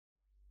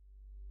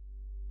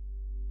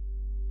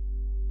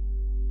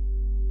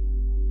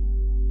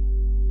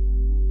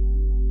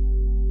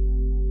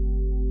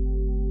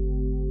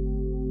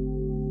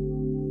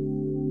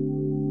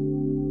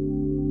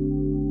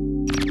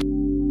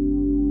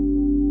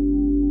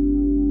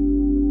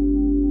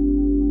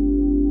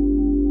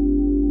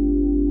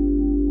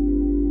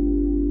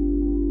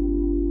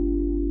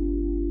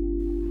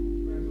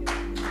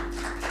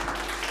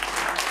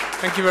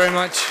Thank you very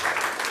much.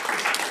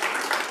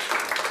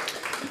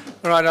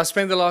 All right, I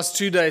spent the last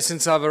 2 days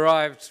since I've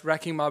arrived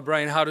racking my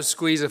brain how to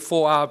squeeze a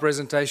 4-hour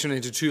presentation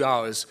into 2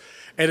 hours.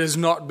 It has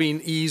not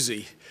been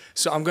easy.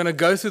 So I'm going to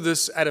go through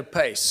this at a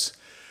pace,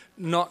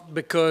 not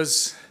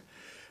because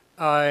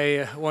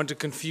I want to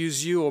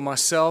confuse you or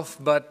myself,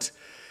 but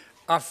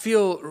I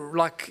feel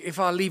like if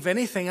I leave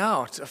anything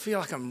out, I feel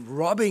like I'm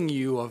robbing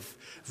you of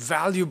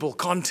valuable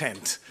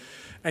content.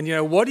 And,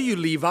 what do you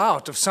leave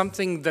out of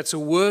something that's a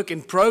work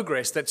in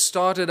progress that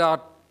started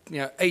out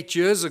 8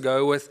 years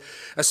ago with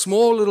a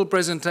small little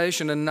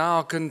presentation and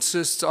now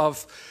consists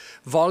of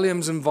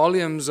volumes and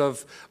volumes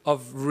of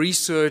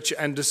research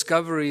and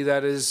discovery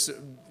that is,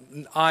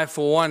 I,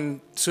 for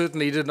one,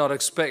 certainly did not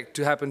expect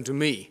to happen to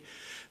me.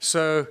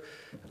 So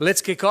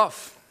let's kick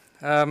off.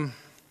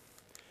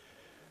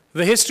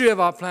 The history of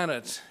our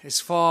planet is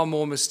far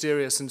more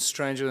mysterious and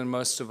stranger than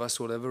most of us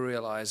will ever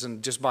realize.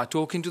 And just by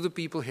talking to the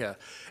people here,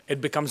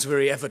 it becomes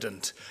very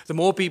evident. The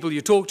more people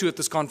you talk to at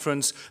this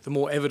conference, the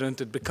more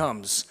evident it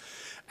becomes.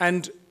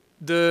 And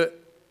the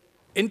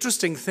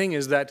interesting thing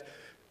is that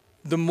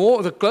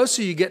the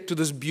closer you get to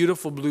this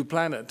beautiful blue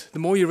planet, the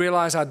more you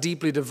realize how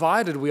deeply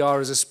divided we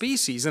are as a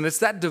species. And it's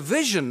that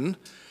division,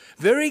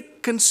 very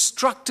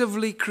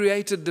constructively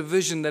created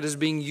division, that is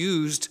being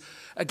used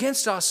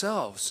against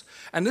ourselves.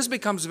 And this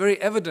becomes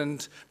very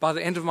evident by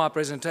the end of my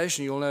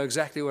presentation. You'll know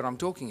exactly what I'm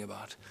talking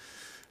about.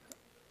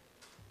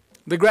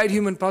 The great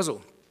human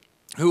puzzle.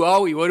 Who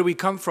are we? Where do we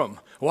come from?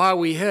 Why are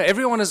we here?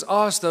 Everyone has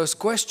asked those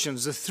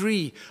questions, the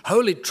three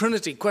Holy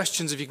Trinity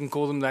questions, if you can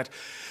call them that.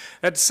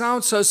 That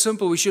sounds so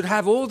simple. We should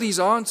have all these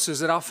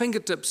answers at our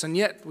fingertips, and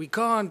yet we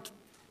can't,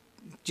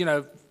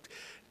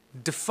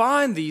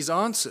 define these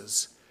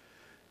answers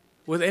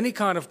with any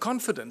kind of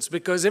confidence,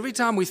 because every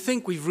time we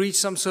think we've reached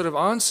some sort of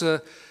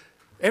answer,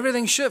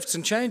 everything shifts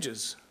and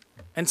changes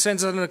and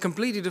sends us in a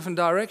completely different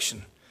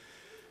direction.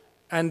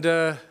 And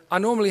I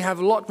normally have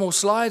a lot more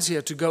slides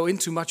here to go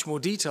into much more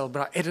detail,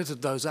 but I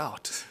edited those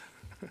out.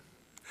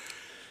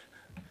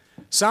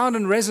 Sound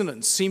and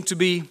resonance seem to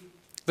be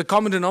the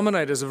common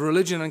denominators of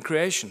religion and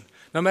creation.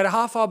 No matter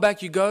how far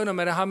back you go, no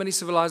matter how many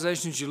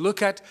civilizations you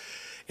look at,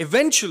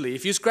 eventually,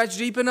 if you scratch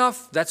deep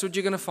enough, that's what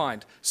you're going to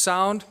find.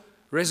 Sound,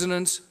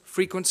 resonance,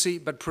 frequency,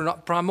 but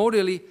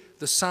primordially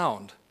the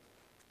sound.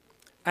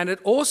 And it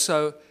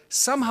also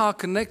somehow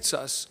connects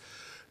us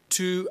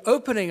to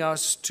opening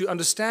us to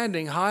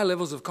understanding higher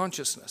levels of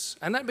consciousness.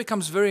 And that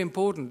becomes very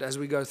important as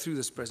we go through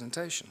this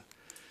presentation.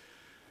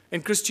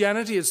 In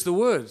Christianity, it's the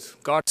word.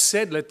 God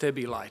said, let there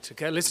be light.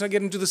 Okay, let's not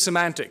get into the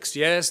semantics.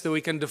 Yes, that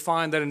we can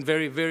define that in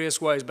very various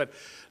ways, but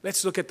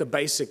let's look at the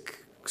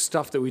basic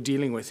stuff that we're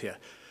dealing with here.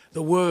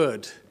 The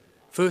word.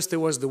 First there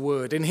was the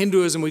word. In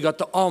Hinduism, we got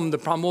the Om, the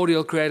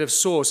primordial creative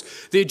source.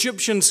 The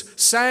Egyptians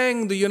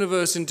sang the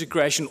universe into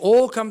creation.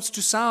 All comes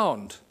to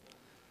sound.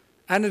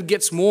 And it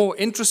gets more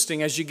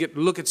interesting as you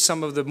look at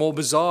some of the more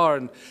bizarre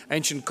and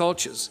ancient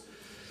cultures.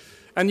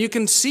 And you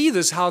can see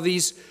this, how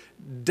these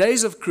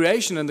days of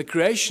creation and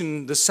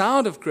the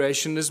sound of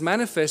creation is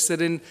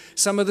manifested in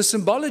some of the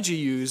symbology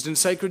used in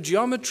sacred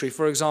geometry.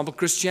 For example,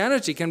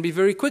 Christianity can be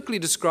very quickly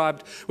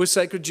described with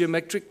sacred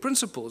geometric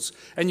principles.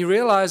 And you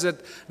realize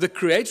that the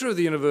creator of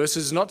the universe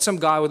is not some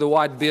guy with a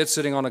white beard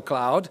sitting on a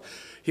cloud.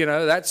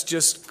 That's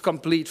just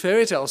complete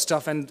fairy tale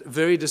stuff and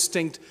very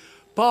distinct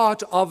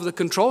part of the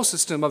control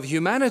system of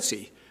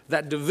humanity.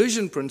 That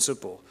division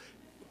principle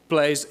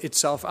plays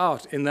itself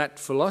out in that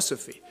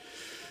philosophy.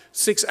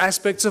 6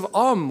 aspects of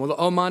Om, or the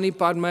Om Mani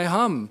Padme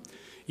Hum.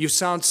 You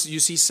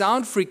see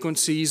sound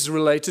frequencies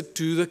related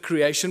to the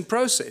creation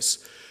process.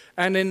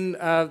 And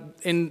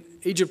in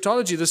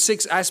Egyptology, the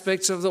 6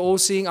 aspects of the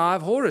all-seeing eye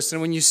of Horus.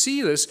 And when you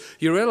see this,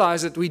 you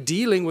realize that we're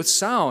dealing with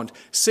sound,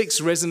 6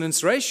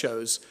 resonance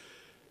ratios,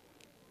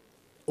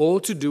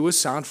 all to do with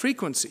sound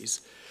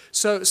frequencies.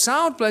 So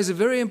sound plays a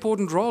very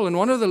important role, and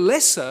one of the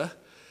lesser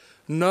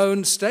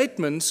known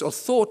statements or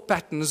thought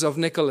patterns of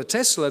Nikola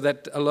Tesla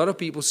that a lot of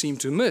people seem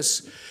to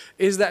miss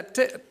is that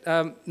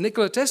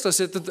Nikola Tesla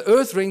said that the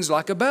earth rings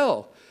like a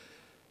bell.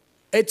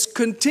 It's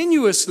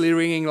continuously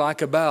ringing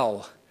like a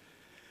bell.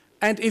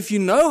 And if you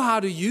know how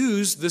to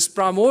use this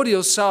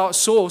primordial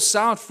source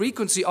sound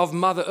frequency of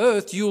Mother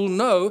Earth, you'll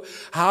know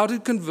how to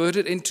convert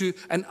it into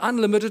an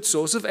unlimited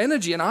source of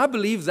energy. And I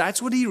believe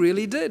that's what he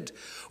really did.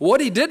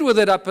 What he did with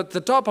it up at the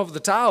top of the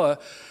tower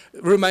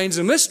remains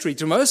a mystery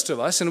to most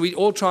of us, and we're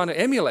all trying to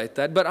emulate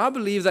that. But I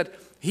believe that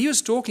he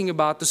was talking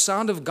about the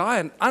sound of Gaia,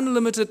 an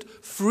unlimited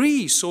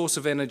free source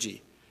of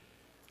energy.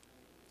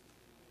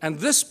 And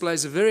this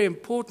plays a very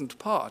important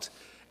part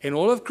in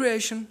all of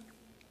creation,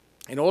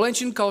 in all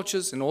ancient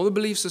cultures, in all the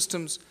belief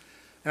systems.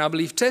 And I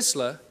believe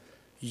Tesla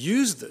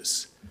used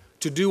this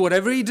to do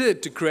whatever he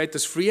did to create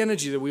this free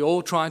energy that we're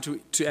all trying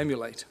to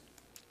emulate.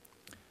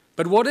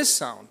 But what is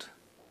sound?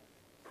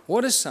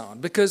 What is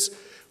sound? Because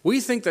we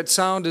think that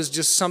sound is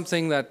just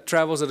something that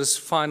travels at a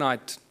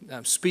finite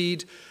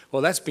speed.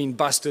 Well, that's been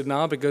busted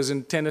now, because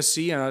in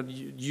Tennessee,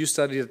 you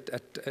studied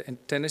in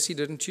Tennessee,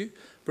 didn't you?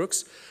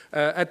 Brooks.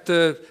 At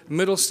the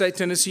Middle State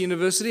Tennessee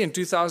University in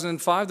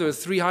 2005, there were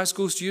 3 high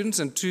school students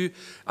and 2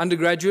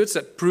 undergraduates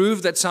that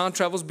proved that sound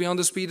travels beyond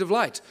the speed of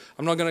light.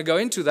 I'm not going to go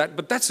into that,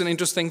 but that's an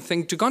interesting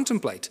thing to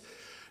contemplate.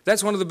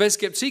 That's one of the best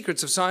kept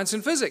secrets of science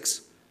and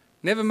physics.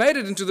 Never made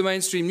it into the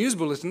mainstream news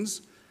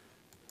bulletins.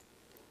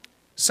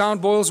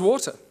 Sound boils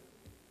water.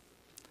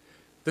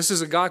 This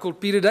is a guy called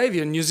Peter Davey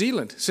in New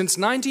Zealand. Since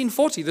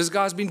 1940, this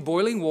guy's been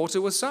boiling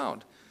water with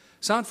sound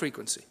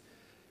frequency.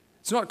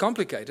 It's not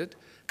complicated,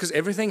 because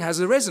everything has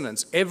a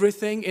resonance.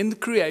 Everything in the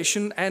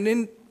creation and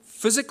in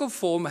physical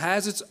form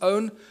has its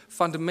own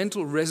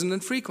fundamental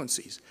resonant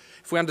frequencies.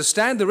 If we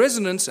understand the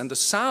resonance and the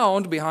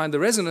sound behind the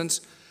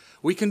resonance,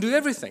 we can do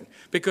everything.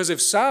 Because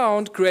if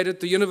sound created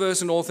the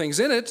universe and all things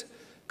in it,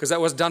 because that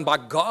was done by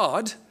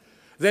God,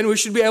 then we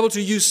should be able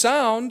to use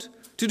sound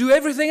to do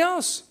everything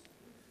else.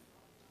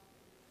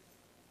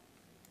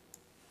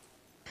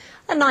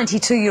 A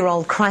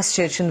 92-year-old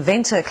Christchurch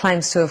inventor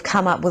claims to have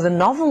come up with a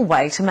novel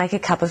way to make a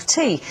cup of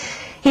tea.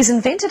 He's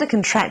invented a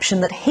contraption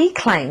that he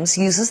claims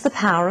uses the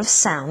power of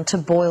sound to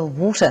boil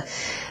water.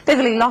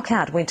 Beverly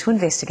Lockhart went to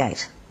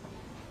investigate.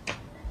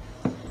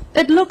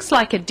 It looks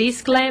like a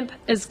desk lamp,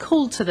 is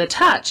cool to the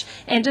touch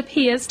and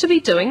appears to be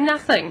doing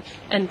nothing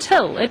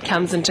until it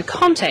comes into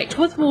contact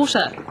with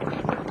water.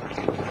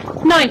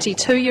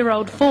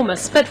 92-year-old former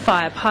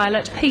Spitfire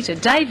pilot Peter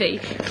Davey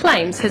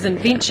claims his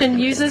invention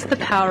uses the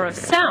power of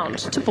sound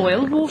to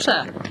boil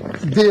water.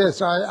 Yes,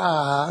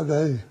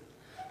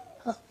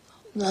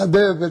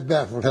 they're a bit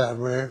baffled how it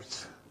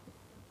works.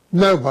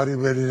 Nobody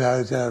really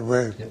knows how it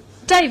works.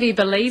 Davey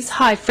believes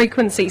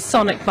high-frequency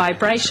sonic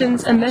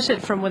vibrations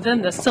emitted from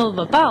within the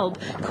silver bulb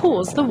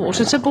cause the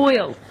water to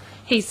boil.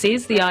 He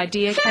says the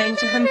idea came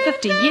to him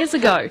 50 years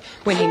ago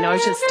when he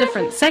noticed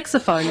different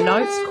saxophone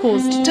notes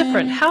caused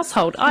different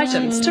household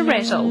items to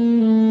rattle.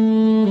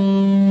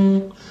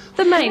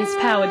 The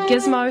mains-powered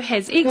gizmo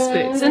has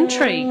experts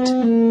intrigued.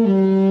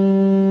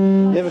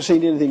 Never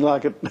seen anything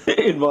like it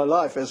in my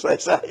life, as they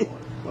say.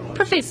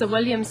 Professor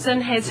Williamson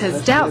has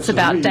his doubts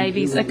about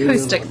Davey's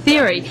acoustic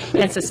theory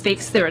and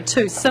suspects there are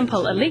 2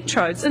 simple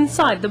electrodes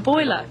inside the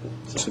boiler.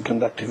 It's the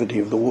conductivity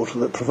of the water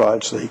that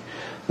provides the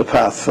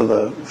path for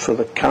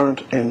the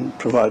current and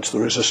provides the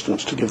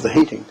resistance to give the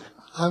heating.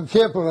 I'm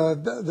careful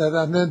that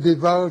I don't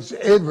divulge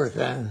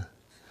everything.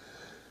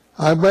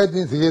 I'm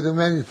waiting to get a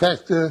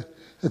manufacturer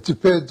that's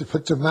prepared to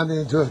put some money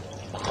into it.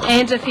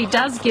 And if he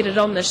does get it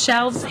on the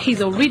shelves,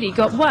 he's already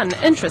got one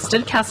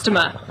interested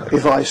customer.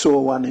 If I saw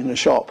one in a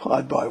shop,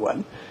 I'd buy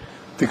one,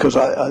 because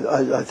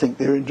I think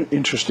they're an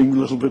interesting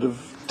little bit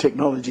of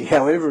technology.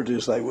 However it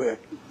is they work.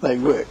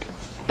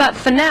 But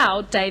for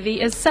now,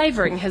 Davey is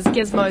savouring his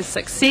gizmo's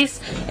success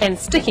and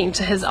sticking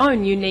to his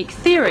own unique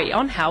theory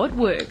on how it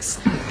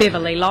works.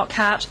 Beverly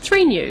Lockhart,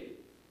 3 News.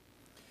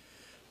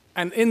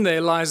 And in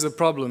there lies the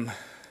problem.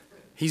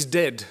 He's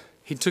dead.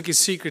 He took his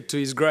secret to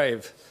his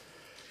grave.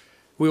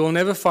 We will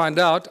never find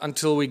out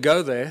until we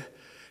go there,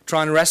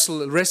 try and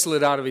wrestle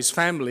it out of his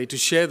family to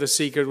share the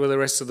secret with the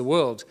rest of the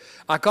world.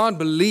 I can't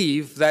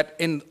believe that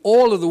in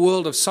all of the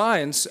world of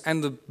science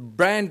and the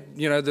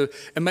the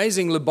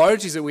amazing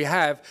laboratories that we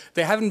have,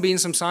 there haven't been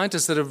some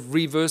scientists that have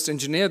reverse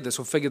engineered this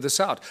or figured this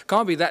out.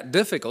 Can't be that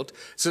difficult.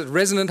 It's a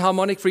resonant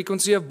harmonic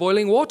frequency of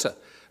boiling water.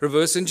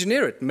 Reverse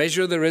engineer it.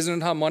 Measure the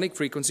resonant harmonic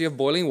frequency of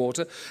boiling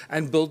water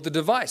and build the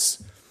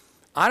device.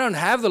 I don't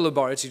have the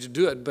laboratory to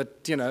do it,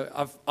 but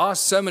I've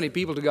asked so many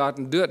people to go out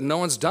and do it, and no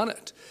one's done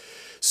it.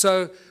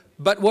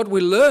 But what we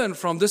learn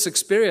from this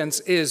experience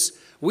is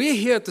we're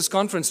here at this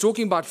conference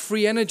talking about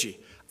free energy.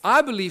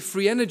 I believe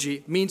free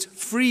energy means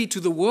free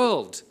to the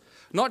world,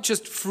 not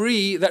just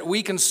free that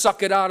we can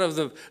suck it out of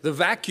the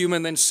vacuum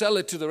and then sell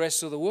it to the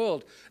rest of the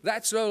world.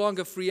 That's no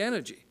longer free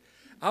energy.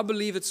 I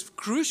believe it's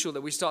crucial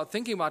that we start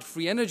thinking about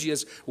free energy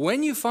as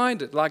when you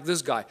find it, like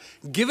this guy,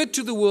 give it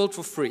to the world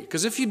for free.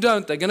 Because if you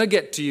don't, they're going to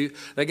get to you,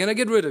 they're going to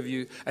get rid of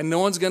you, and no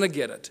one's going to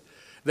get it.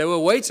 They were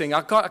waiting.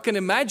 I can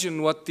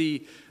imagine what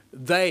they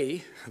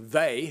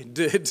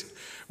did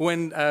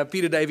when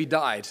Peter Davey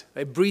died.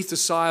 They breathed a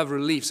sigh of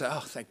relief, say, oh,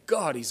 thank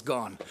God he's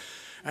gone.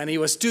 And he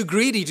was too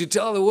greedy to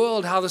tell the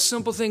world how the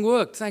simple thing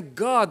worked. Thank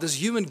God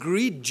this human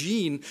greed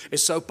gene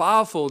is so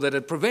powerful that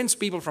it prevents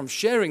people from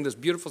sharing this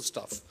beautiful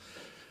stuff.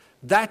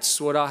 That's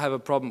what I have a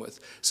problem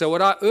with. So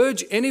what I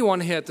urge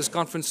anyone here at this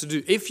conference to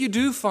do, if you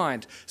do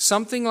find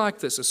something like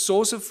this, a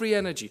source of free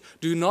energy,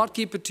 do not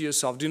keep it to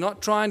yourself. Do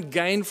not try and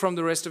gain from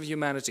the rest of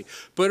humanity.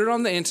 Put it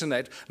on the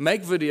internet,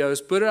 make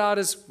videos, put it out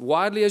as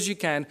widely as you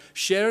can,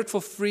 share it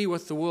for free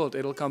with the world.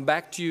 It'll come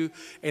back to you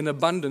in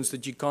abundance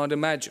that you can't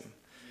imagine.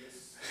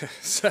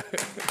 Yes.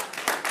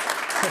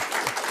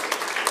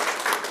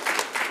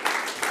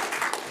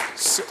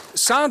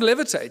 Sound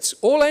levitates.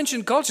 All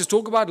ancient cultures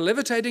talk about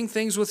levitating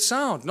things with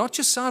sound, not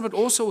just sound, but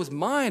also with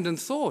mind and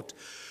thought.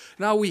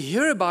 Now, we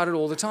hear about it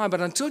all the time,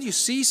 but until you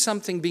see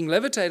something being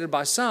levitated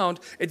by sound,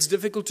 it's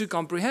difficult to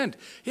comprehend.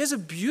 Here's a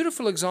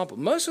beautiful example.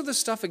 Most of the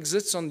stuff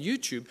exists on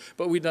YouTube,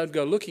 but we don't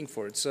go looking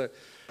for it. So,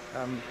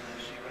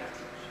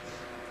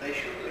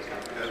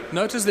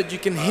 Notice that you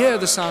can hear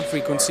the sound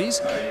frequencies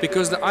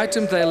because the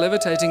items they're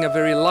levitating are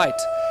very light.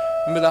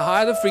 Remember, the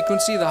higher the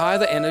frequency, the higher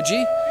the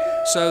energy.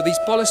 So these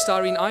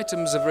polystyrene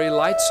items are very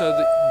light, so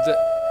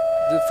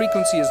the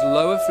frequency is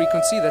lower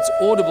frequency that's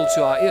audible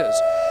to our ears.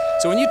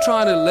 So when you're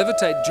trying to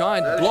levitate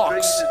giant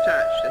blocks,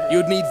 you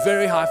would need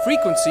very high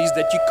frequencies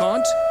that you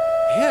can't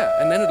hear,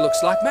 and then it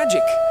looks like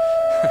magic.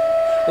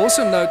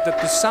 Also note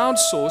that the sound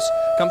source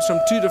comes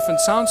from two different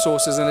sound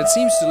sources, and it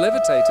seems to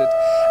levitate it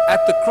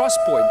at the cross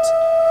point.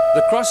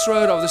 The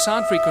crossroad of the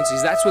sound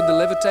frequencies, that's what the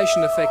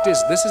levitation effect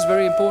is. This is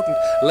very important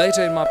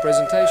later in my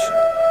presentation.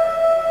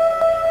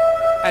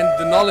 And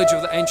the knowledge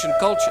of the ancient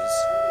cultures.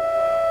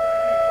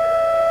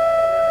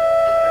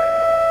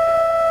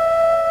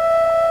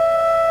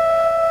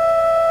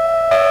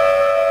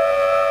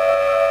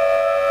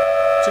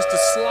 Just the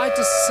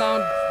slightest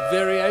sound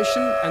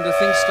variation and the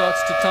thing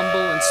starts to tumble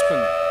and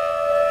spin.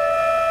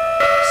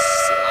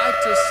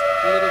 Slightest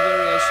little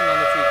variation on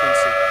the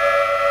frequency.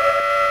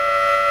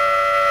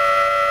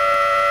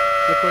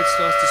 Look where it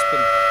starts to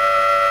spin.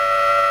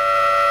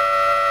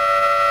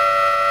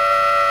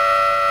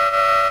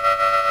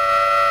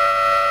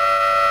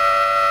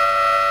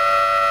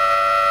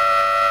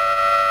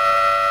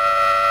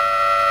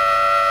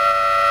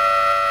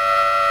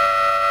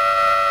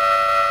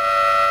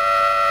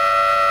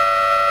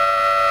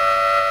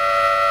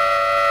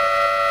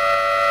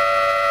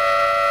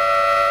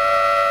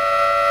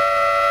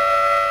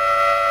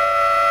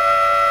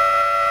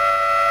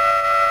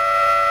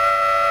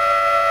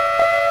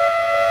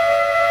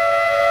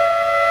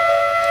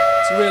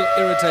 Real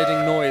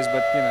irritating noise,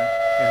 but you know,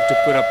 you have to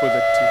put up with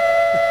it too.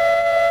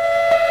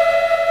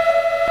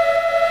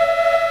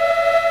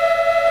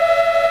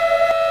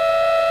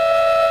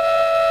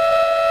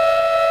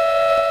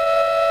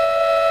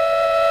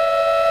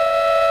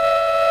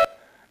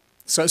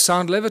 So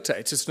sound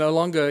levitates. It's no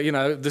longer, you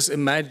know,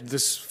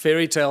 this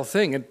fairy tale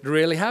thing. It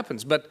really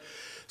happens. But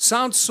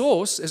sound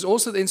source is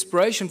also the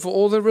inspiration for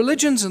all the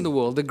religions in the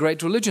world, the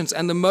great religions,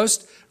 and the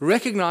most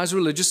recognized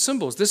religious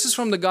symbols. This is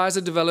from the guys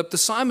that developed the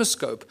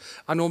cymoscope.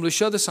 I normally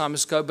show the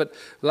cymoscope, but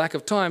lack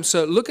of time.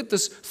 So look at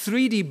this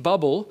 3D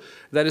bubble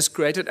that is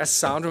created as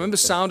sound. Remember,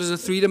 sound is a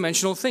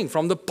three-dimensional thing.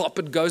 From the pop,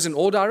 it goes in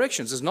all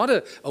directions. It's not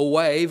a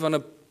wave on a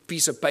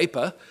piece of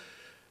paper.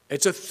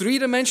 It's a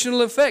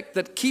three-dimensional effect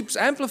that keeps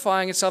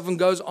amplifying itself and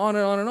goes on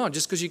and on and on.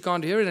 Just because you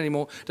can't hear it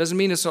anymore doesn't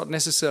mean it's not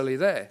necessarily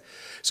there.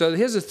 So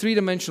here's a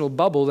three-dimensional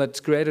bubble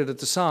that's created at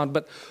the sound,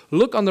 but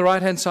look on the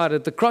right-hand side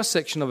at the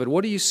cross-section of it.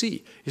 What do you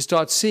see? You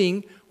start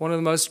seeing one of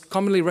the most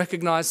commonly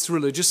recognized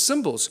religious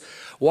symbols.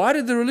 Why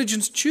did the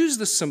religions choose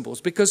the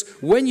symbols? Because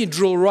when you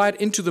drill right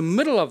into the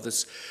middle of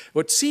this,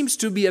 what seems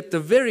to be at the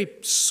very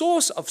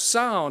source of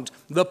sound,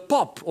 the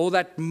pop, or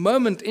that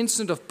moment,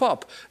 instant of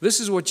pop, this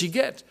is what you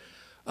get.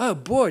 Oh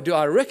boy, do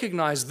I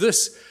recognize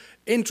this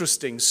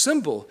interesting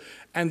symbol.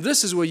 And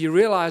this is where you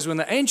realize when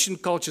the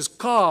ancient cultures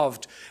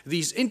carved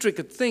these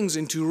intricate things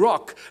into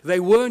rock, they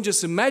weren't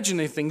just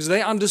imagining things.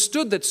 They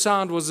understood that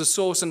sound was the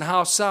source and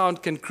how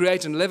sound can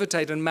create and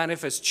levitate and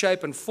manifest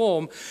shape and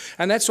form.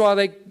 And that's why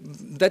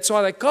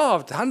they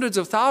carved hundreds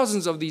of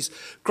thousands of these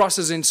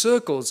crosses in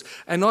circles.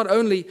 And not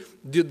only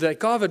did they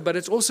carve it, but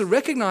it's also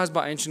recognized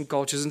by ancient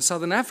cultures. In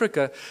southern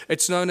Africa,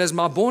 it's known as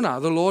Mabona,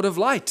 the Lord of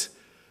Light.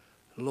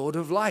 Lord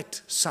of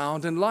Light,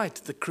 sound and light,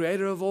 the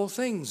creator of all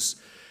things,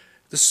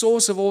 the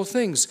source of all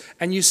things.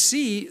 And you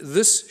see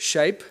this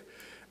shape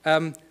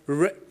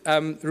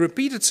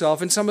repeat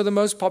itself in some of the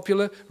most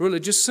popular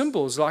religious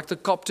symbols, like the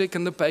Coptic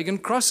and the pagan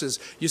crosses.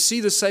 You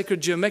see the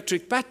sacred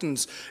geometric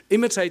patterns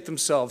imitate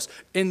themselves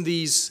in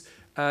these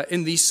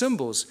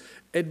symbols.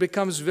 It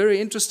becomes very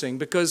interesting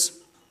because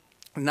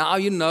now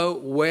you know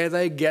where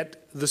they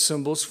get the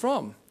symbols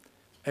from.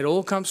 It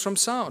all comes from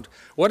sound.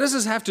 What does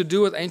this have to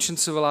do with ancient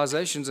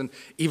civilizations and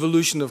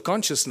evolution of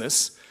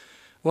consciousness?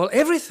 Well,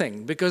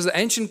 everything, because the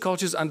ancient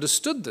cultures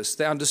understood this.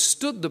 They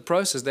understood the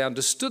process. They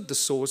understood the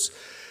source.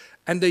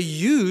 And they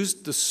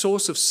used the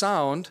source of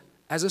sound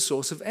as a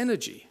source of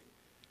energy.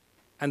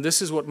 And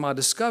this is what my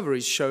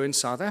discoveries show in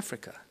South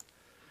Africa.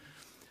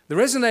 The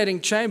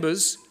resonating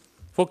chambers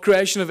for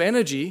creation of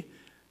energy,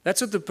 that's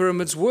what the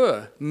pyramids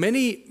were.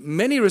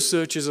 Many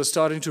researchers are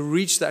starting to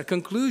reach that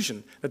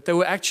conclusion, that they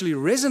were actually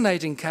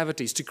resonating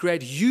cavities to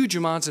create huge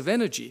amounts of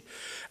energy.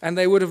 And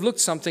they would have looked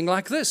something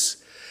like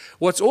this.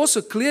 What's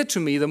also clear to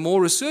me, the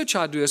more research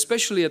I do,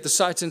 especially at the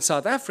sites in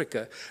South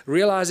Africa,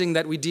 realizing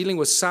that we're dealing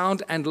with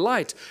sound and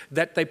light,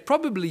 that they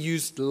probably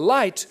used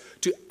light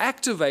to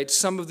activate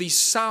some of these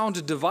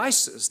sound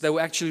devices. They were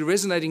actually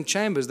resonating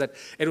chambers, that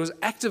it was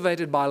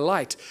activated by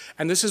light.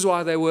 And this is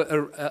why they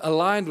were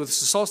aligned with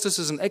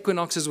solstices and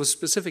equinoxes with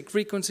specific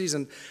frequencies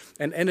and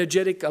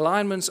energetic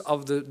alignments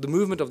of the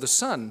movement of the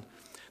sun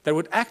that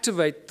would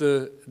activate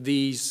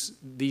these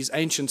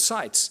ancient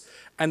sites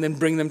and then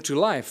bring them to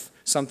life.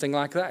 Something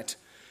like that.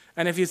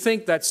 And if you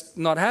think that's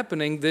not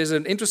happening, there's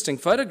an interesting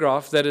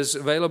photograph that is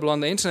available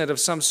on the internet of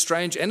some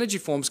strange energy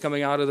forms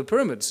coming out of the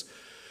pyramids,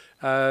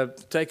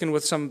 taken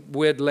with some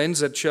weird lens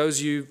that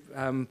shows you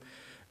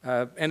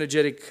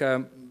energetic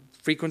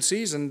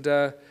frequencies, and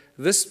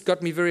this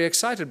got me very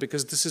excited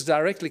because this is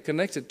directly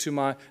connected to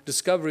my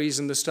discoveries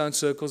in the stone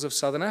circles of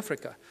southern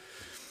Africa.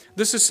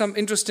 This is some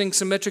interesting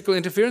symmetrical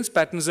interference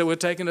patterns that were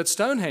taken at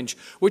Stonehenge,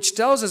 which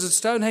tells us that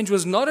Stonehenge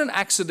was not an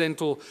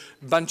accidental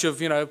bunch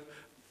of,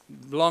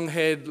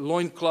 long-haired,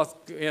 loincloth,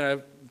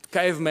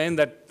 cavemen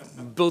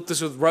that built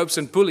this with ropes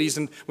and pulleys.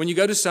 And when you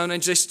go to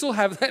Stonehenge, they still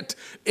have that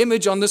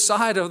image on the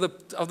side of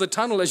the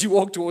tunnel as you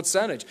walk towards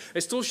Stonehenge. They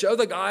still show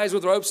the guys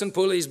with ropes and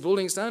pulleys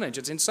building Stonehenge.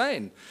 It's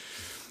insane.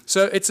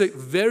 So it's a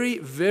very,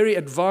 very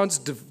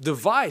advanced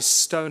device,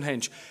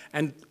 Stonehenge.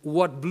 And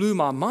what blew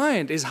my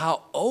mind is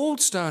how old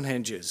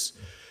Stonehenge is.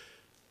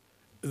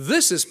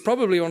 This is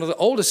probably one of the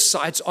oldest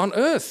sites on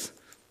Earth.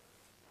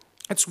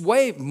 It's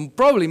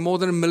probably more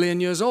than 1 million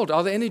years old.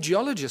 Are there any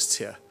geologists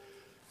here?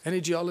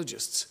 Any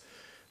geologists?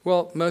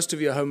 Well, most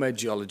of you are homemade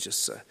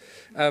geologists.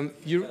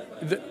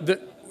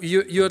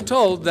 You're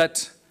told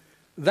that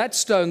that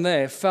stone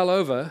there fell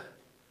over.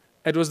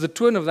 It was the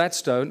twin of that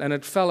stone, and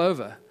it fell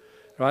over.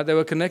 Right? They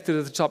were connected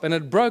at the top, and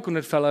it broke when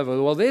it fell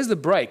over. Well, there's the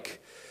break.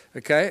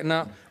 Okay,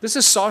 now this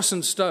is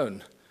sarsen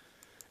stone.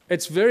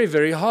 It's very,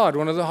 very hard,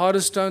 one of the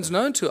hardest stones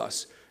known to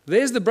us.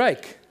 There's the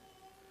break.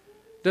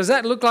 Does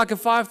that look like a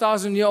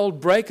 5,000-year-old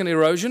break and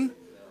erosion?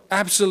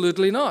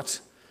 Absolutely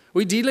not.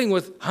 We're dealing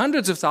with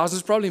hundreds of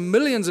thousands, probably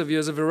millions of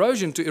years of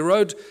erosion to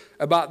erode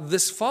about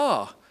this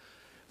far.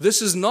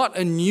 This is not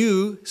a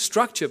new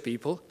structure,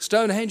 people.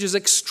 Stonehenge is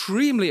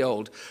extremely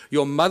old.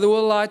 Your mother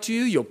will lie to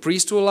you, your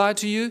priest will lie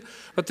to you,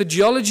 but the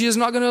geology is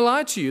not going to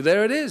lie to you.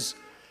 There it is.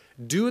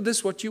 Do with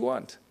this what you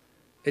want.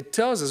 It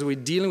tells us we're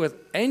dealing with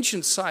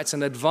ancient sites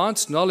and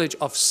advanced knowledge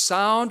of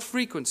sound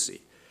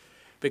frequency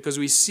because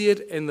we see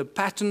it in the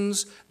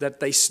patterns that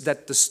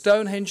the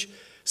Stonehenge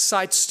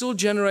site still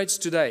generates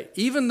today,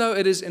 even though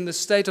it is in the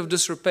state of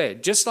disrepair.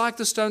 Just like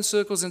the stone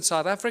circles in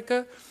South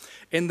Africa,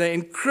 in the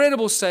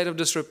incredible state of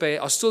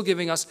disrepair, are still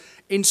giving us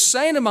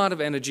insane amount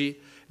of energy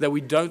that we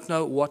don't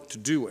know what to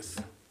do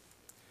with.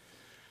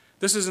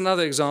 This is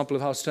another example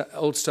of how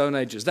old Stone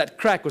Age is. That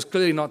crack was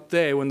clearly not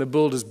there when the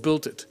builders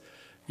built it.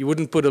 You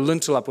wouldn't put a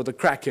lintel up with a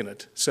crack in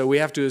it. So we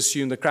have to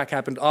assume the crack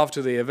happened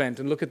after the event.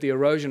 And look at the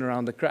erosion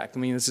around the crack. I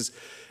mean, this is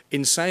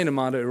insane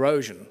amount of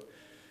erosion.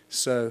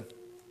 So,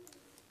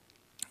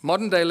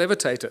 modern-day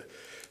levitator.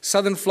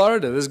 Southern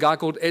Florida, this guy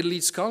called Ed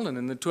Leeds Cullen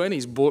in the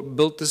 20s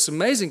built this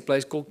amazing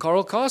place called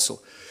Coral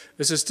Castle.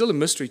 This is still a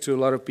mystery to a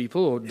lot of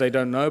people, or they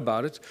don't know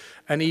about it.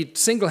 And he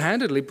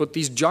single-handedly put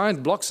these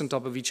giant blocks on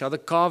top of each other,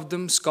 carved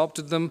them,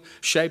 sculpted them,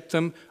 shaped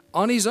them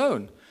on his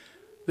own.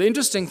 The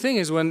interesting thing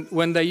is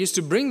when they used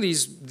to bring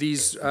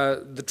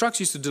the trucks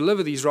used to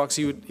deliver these rocks,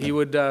 he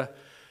would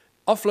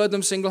offload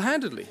them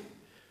single-handedly.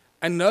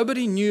 And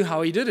nobody knew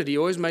how he did it. He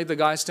always made the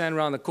guy stand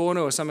around the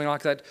corner or something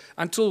like that,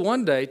 until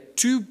one day,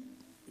 2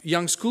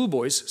 young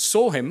schoolboys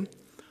saw him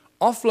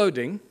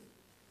offloading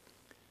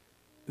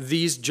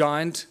these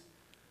giant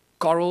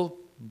coral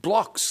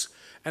blocks.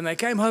 And they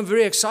came home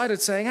very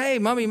excited saying, "Hey,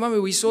 Mummy,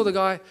 we saw the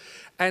guy."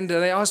 And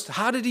they asked,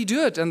 "How did he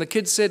do it?" And the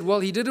kid said, "Well,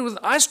 he did it with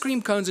ice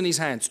cream cones in his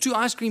hands, 2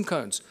 ice cream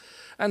cones."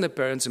 And the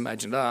parents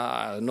imagined,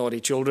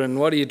 naughty children,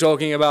 what are you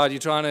talking about? You're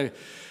trying to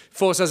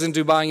force us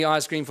into buying your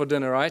ice cream for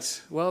dinner,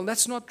 right? Well,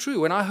 that's not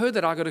true. When I heard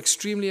that, I got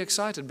extremely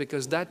excited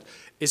because that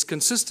is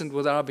consistent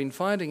with what I've been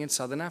finding in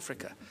southern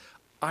Africa.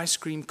 Ice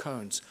cream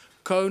cones,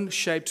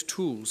 cone-shaped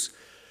tools.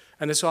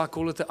 And that's why I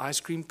call it the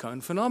ice cream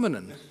cone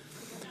phenomenon.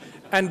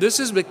 And this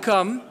has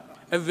become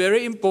a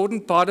very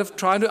important part of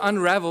trying to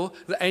unravel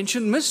the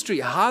ancient mystery,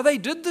 how they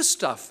did this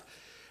stuff.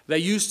 They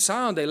used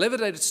sound, they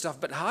levitated stuff,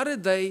 but how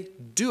did they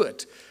do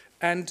it?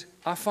 And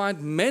I find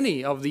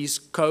many of these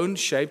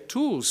cone-shaped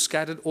tools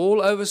scattered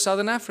all over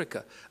southern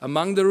Africa,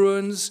 among the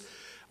ruins,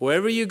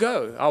 wherever you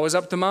go. I was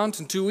up the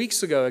mountain 2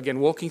 weeks ago,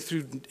 again, walking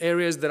through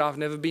areas that I've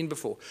never been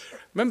before.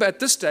 Remember, at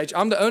this stage,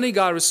 I'm the only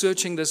guy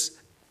researching this,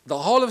 the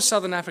whole of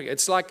southern Africa.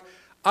 It's like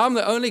I'm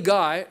the only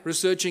guy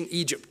researching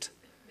Egypt.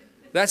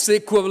 That's the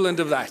equivalent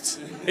of that.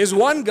 There's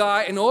one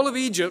guy in all of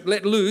Egypt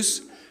let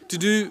loose to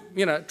do,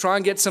 try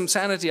and get some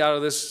sanity out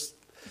of this.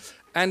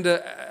 And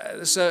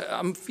so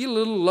I feel a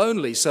little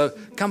lonely, so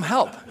come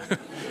help.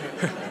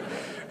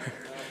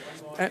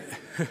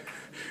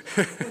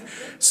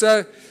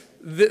 So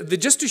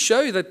just to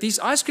show you that these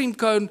ice cream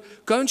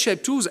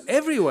cone-shaped tools are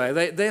everywhere.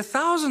 There are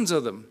thousands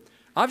of them.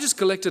 I've just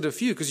collected a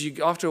few because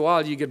after a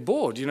while you get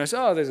bored. Say,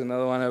 oh, there's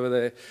another one over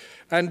there.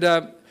 And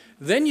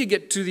then you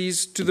get to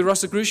the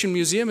Rosicrucian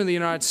Museum in the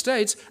United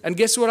States, and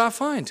guess what I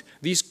find?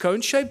 These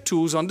cone-shaped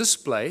tools on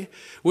display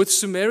with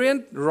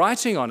Sumerian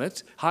writing on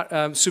it,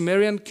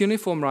 Sumerian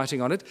cuneiform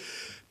writing on it,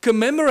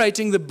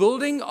 commemorating the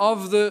building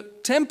of the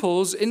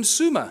temples in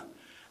Sumer.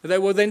 They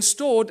were then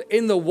stored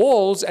in the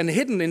walls and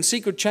hidden in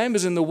secret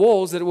chambers in the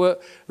walls that were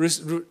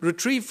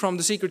retrieved from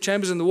the secret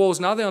chambers in the walls.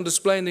 Now they're on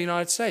display in the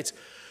United States.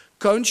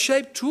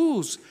 Cone-shaped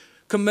tools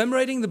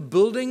commemorating the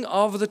building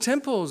of the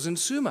temples in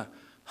Sumer.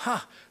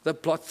 The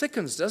plot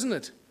thickens, doesn't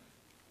it?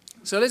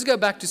 So let's go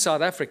back to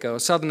South Africa, or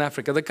Southern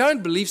Africa. The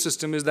current belief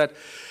system is that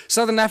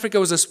Southern Africa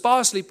was a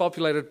sparsely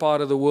populated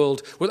part of the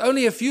world with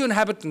only a few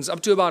inhabitants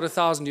up to about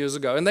 1,000 years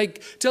ago. And they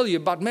tell you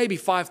about maybe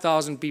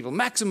 5,000 people,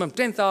 maximum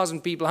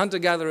 10,000 people,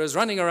 hunter-gatherers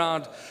running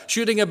around,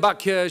 shooting a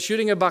buck here,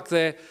 shooting a buck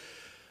there.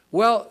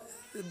 Well,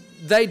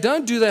 they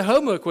don't do their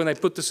homework when they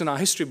put this in our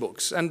history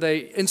books, and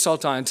they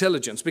insult our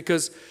intelligence,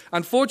 because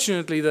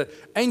unfortunately the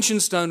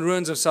ancient stone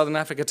ruins of Southern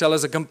Africa tell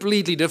us a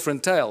completely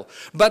different tale.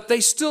 But they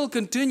still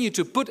continue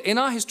to put in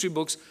our history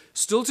books,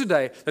 still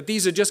today, that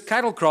these are just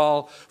cattle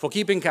kraal for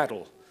keeping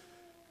cattle.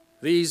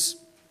 These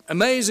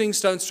amazing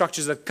stone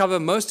structures that cover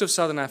most of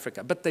Southern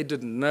Africa, but they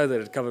didn't know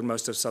that it covered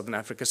most of Southern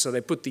Africa, so they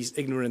put these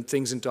ignorant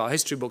things into our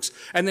history books,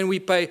 and then we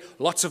pay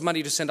lots of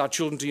money to send our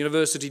children to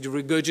university to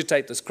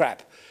regurgitate this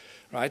crap.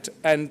 Right?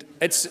 And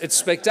it's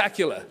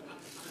spectacular.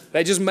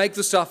 They just make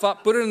the stuff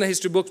up, put it in the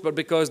history books, but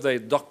because they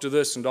doctor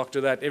this and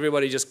doctor that,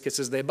 everybody just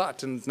kisses their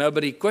butt and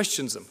nobody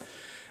questions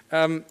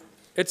them.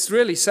 It's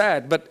really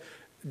sad, but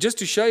just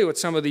to show you what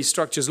some of these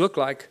structures look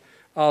like,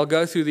 I'll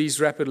go through these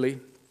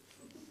rapidly.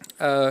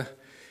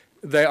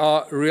 They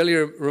are really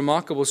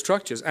remarkable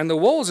structures. And the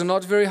walls are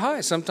not very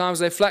high. Sometimes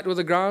they're flat with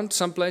the ground.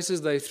 Some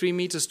places they're 3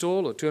 meters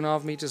tall or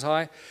 2.5 meters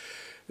high.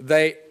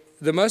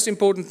 The most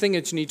important thing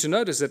that you need to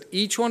notice is that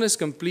each one is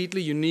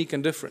completely unique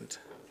and different.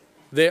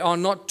 There are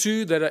not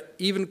two that are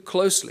even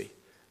closely,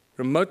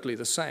 remotely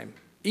the same.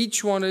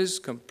 Each one is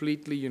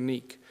completely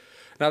unique.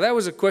 Now, that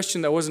was a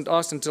question that wasn't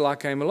asked until I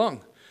came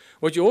along.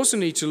 What you also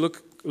need to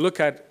look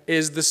at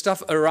is the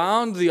stuff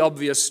around the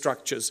obvious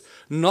structures,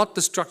 not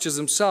the structures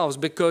themselves,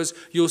 because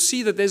you'll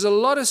see that there's a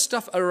lot of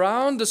stuff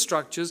around the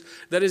structures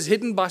that is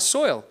hidden by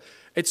soil.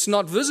 It's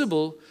not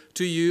visible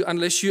to you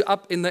unless you're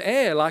up in the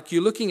air, like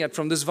you're looking at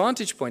from this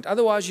vantage point.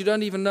 Otherwise, you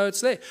don't even know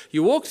it's there.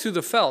 You walk through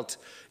the veld,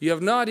 you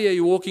have no idea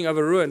you're walking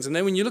over ruins. And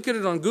then when you look at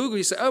it on Google,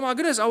 you say, oh my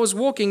goodness, I was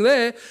walking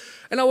there,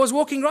 and I was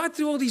walking right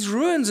through all these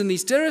ruins and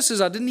these terraces.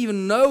 I didn't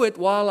even know it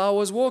while I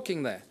was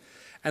walking there.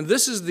 And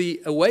this is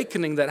the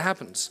awakening that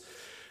happens.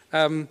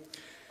 Let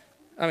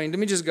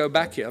me just go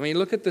back here.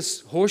 Look at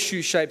this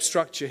horseshoe-shaped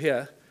structure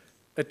here,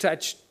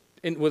 attached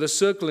with a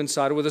circle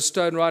inside it, with a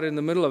stone right in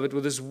the middle of it,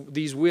 with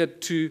these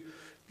weird two,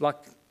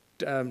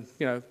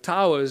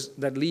 towers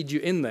that lead you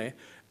in there.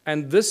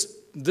 And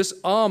this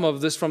arm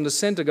of this from the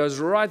center goes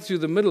right through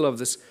the middle of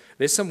this.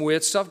 There's some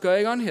weird stuff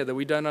going on here that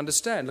we don't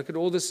understand. Look at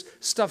all this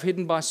stuff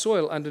hidden by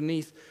soil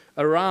underneath,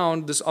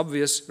 around this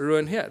obvious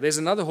ruin here. There's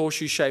another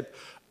horseshoe-shaped,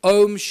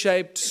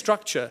 ohm-shaped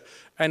structure.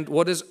 And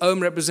what does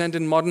ohm represent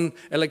in modern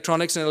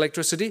electronics and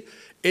electricity?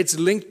 It's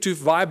linked to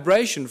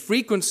vibration,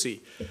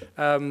 frequency,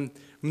 the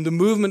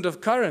movement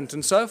of current,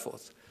 and so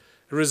forth.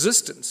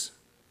 Resistance.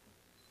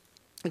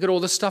 Look at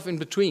all the stuff in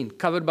between,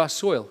 covered by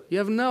soil. You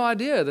have no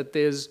idea that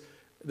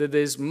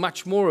there's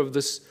much more of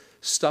this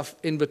stuff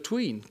in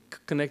between,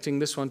 connecting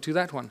this one to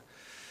that one.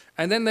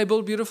 And then they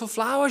build beautiful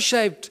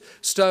flower-shaped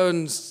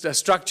stone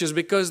structures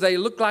because they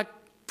look like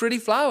pretty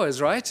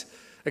flowers, right?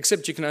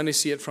 Except you can only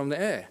see it from the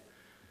air.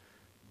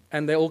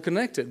 And they're all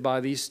connected by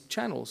these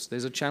channels.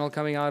 There's a channel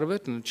coming out of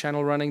it and a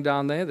channel running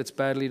down there that's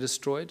badly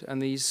destroyed,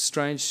 and these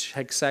strange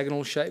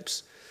hexagonal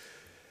shapes.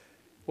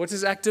 What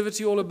is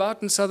activity all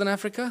about in Southern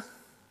Africa?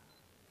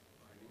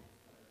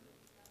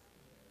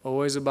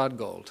 Always about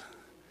gold.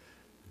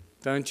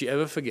 Don't you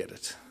ever forget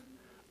it.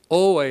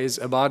 Always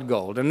about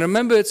gold. And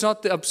remember, it's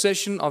not the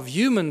obsession of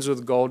humans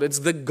with gold, it's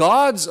the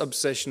God's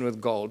obsession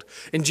with gold.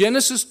 In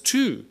Genesis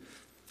 2,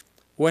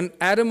 when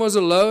Adam was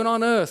alone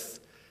on earth,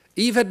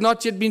 Eve had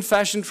not yet been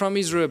fashioned from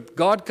his rib.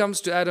 God comes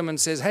to Adam and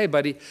says, hey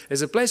buddy,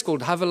 there's a place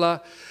called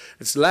Havilah.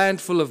 It's land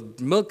full of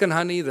milk and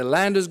honey. The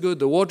land is good,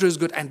 the water is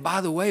good. And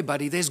by the way,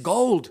 buddy, there's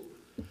gold.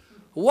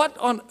 What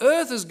on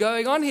earth is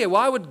going on here?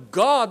 Why would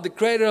God, the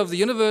creator of the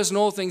universe and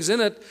all things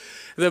in it,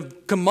 the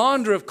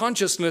commander of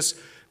consciousness,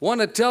 want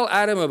to tell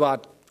Adam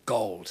about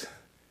gold?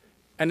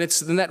 And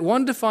it's in that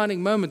one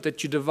defining moment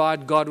that you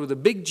divide God with a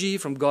big G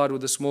from God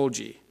with a small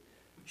g.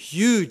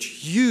 Huge,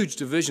 huge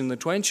division. The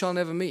twain shall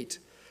never meet.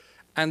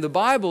 And the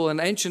Bible and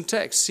ancient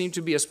texts seem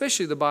to be,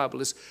 especially the Bible,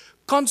 is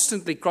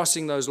constantly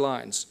crossing those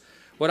lines.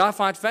 What I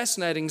find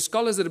fascinating,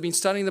 scholars that have been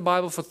studying the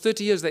Bible for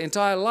 30 years, their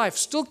entire life,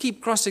 still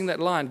keep crossing that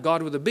line.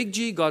 God with a big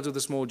G, God with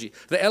a small g.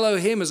 The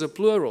Elohim is a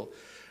plural.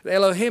 The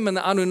Elohim and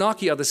the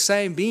Anunnaki are the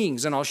same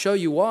beings, and I'll show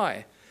you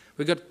why.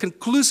 We've got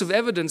conclusive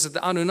evidence that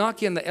the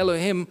Anunnaki and the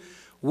Elohim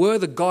were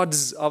the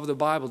gods of the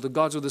Bible, the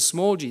gods with a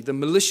small g, the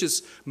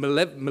malicious,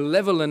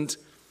 malevolent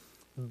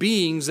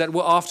beings that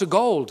were after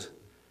gold.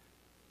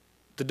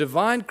 The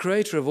divine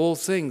creator of all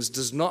things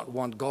does not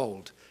want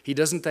gold. He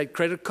doesn't take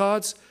credit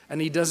cards, and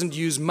he doesn't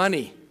use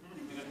money.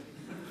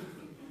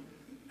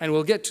 And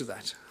we'll get to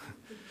that.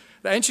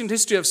 The ancient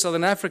history of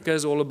Southern Africa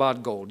is all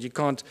about gold. You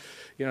can't,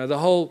 the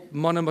whole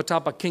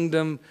Monomotapa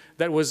kingdom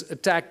that was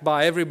attacked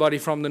by everybody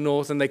from the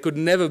north, and they could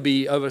never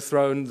be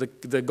overthrown,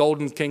 the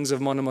golden kings of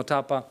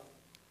Monomotapa.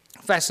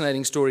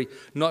 Fascinating story.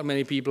 Not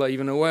many people are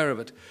even aware of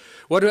it.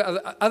 What do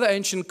other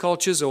ancient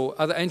cultures or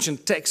other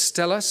ancient texts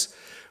tell us?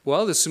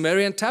 Well, the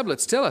Sumerian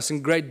tablets tell us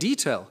in great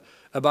detail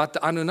about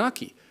the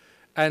Anunnaki.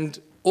 And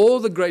all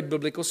the great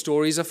biblical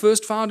stories are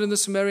first found in the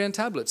Sumerian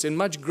tablets in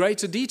much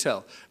greater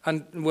detail.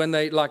 And when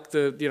they, like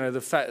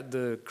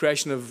the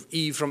creation of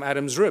Eve from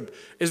Adam's rib,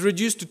 is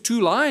reduced to 2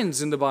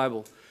 lines in the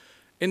Bible.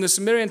 In the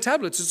Sumerian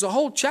tablets, it's a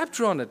whole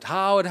chapter on it,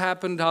 how it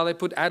happened, how they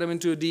put Adam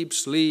into a deep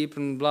sleep,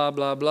 and blah,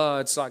 blah, blah.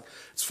 It's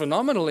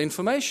phenomenal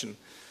information.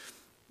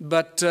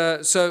 But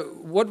so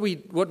what we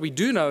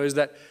do know is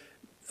that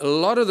a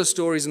lot of the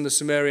stories in the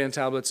Sumerian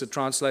tablets are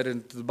translated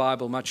into the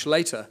Bible much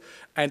later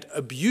and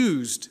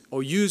abused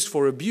or used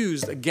for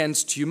abuse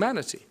against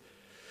humanity.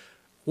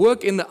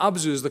 Work in the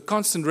Abzu is the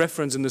constant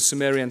reference in the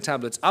Sumerian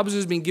tablets. Abzu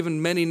has been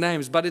given many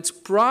names, but its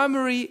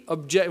primary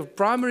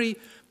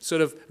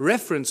sort of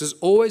reference is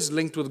always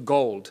linked with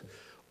gold.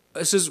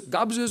 This is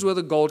Abzu is where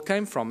the gold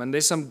came from, and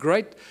there's some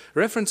great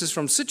references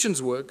from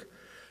Sitchin's work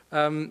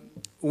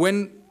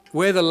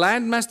where the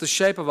landmass, the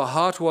shape of a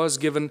heart was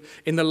given,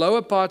 in the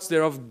lower parts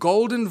thereof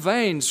golden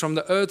veins from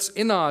the earth's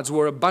innards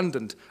were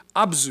abundant.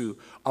 Abzu,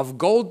 of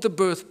gold the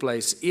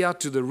birthplace, Ea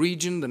to the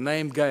region the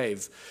name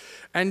gave.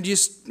 And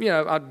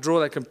I'll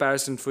draw that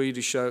comparison for you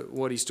to show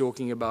what he's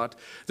talking about.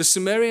 The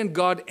Sumerian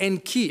god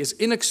Enki is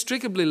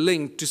inextricably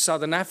linked to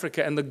Southern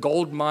Africa and the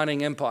gold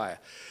mining empire.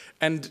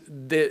 And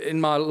in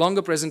my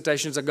longer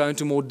presentations, I go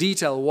into more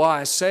detail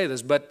why I say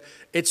this, but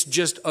it's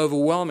just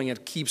overwhelming.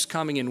 It keeps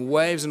coming in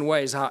waves and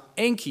waves, how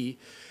Enki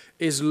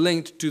is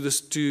linked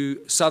to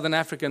Southern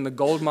Africa and the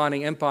gold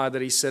mining empire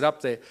that he set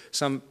up there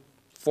some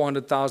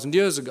 400,000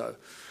 years ago.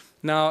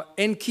 Now,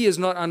 Enki is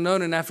not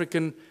unknown in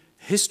African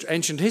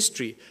ancient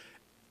history.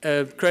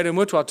 Creator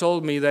Mutwa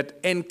told me that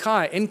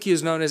Enki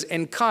is known as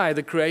Enkai,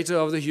 the creator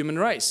of the human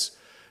race.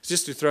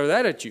 Just to throw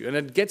that at you. And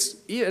it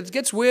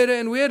gets weirder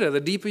and weirder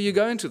the deeper you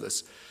go into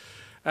this.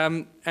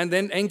 And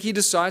then Enki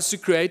decides to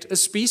create a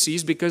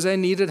species because they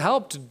needed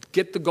help to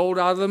get the gold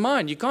out of the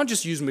mine. You can't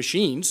just use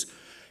machines.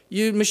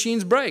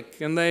 Machines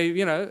break. And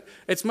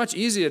it's much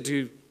easier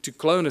to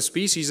clone a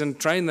species and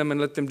train them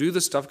and let them do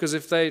this stuff, because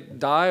if they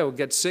die or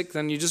get sick,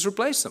 then you just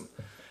replace them.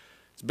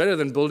 It's better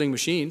than building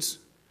machines.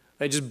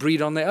 They just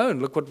breed on their own.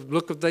 Look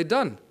what they've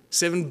done.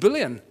 7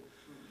 billion.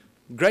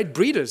 Great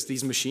breeders,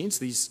 these machines,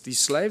 these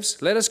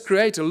slaves. Let us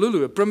create a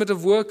Lulu, a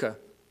primitive worker.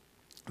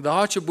 The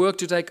hardship work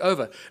to take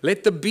over.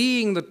 Let the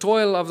being, the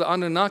toil of the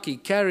Anunnaki,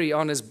 carry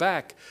on his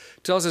back.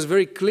 Tells us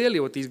very clearly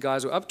what these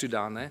guys were up to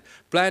down there,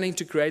 planning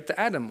to create the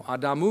Adam,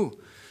 Adamu.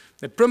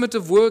 A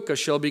primitive worker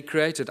shall be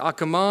created. Our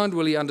command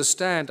will he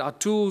understand. Our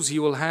tools he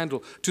will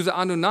handle. To the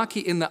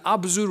Anunnaki in the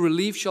Abzu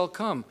relief shall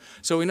come.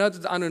 So we know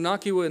that the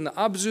Anunnaki were in the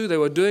Abzu. They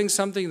were doing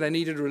something. They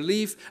needed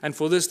relief. And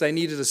for this they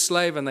needed a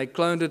slave, and they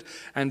cloned it.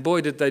 And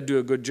boy, did they do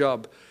a good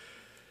job.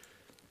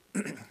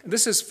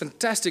 This is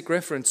fantastic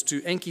reference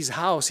to Enki's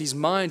house, his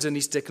mines, and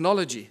his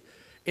technology.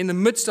 In the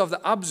midst of the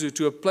Abzu,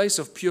 to a place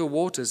of pure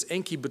waters,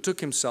 Enki betook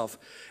himself.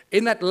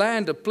 In that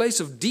land, a place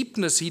of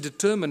deepness he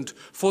determined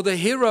for the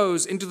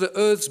heroes into the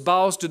earth's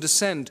bowels to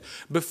descend.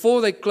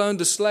 Before they cloned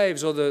the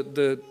slaves or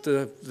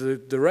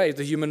the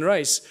human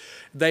race,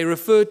 they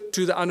referred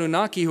to the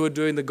Anunnaki who were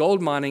doing the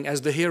gold mining as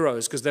the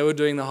heroes, because they were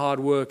doing the hard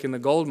work in the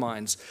gold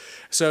mines.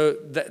 So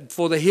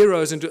for the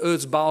heroes into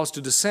earth's bowels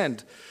to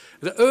descend.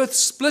 The earth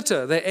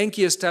splitter that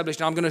Enki established.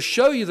 Now I'm going to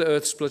show you the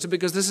earth splitter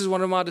because this is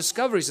one of my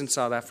discoveries in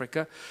South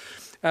Africa.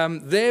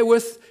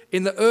 Therewith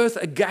in the earth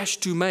a gash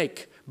to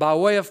make, by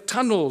way of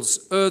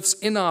tunnels, earth's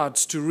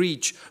innards to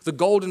reach, the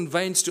golden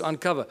veins to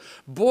uncover.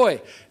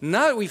 Boy,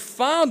 now that we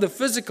found the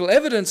physical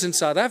evidence in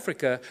South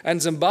Africa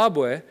and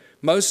Zimbabwe,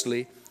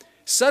 mostly,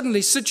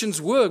 suddenly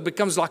Sitchin's work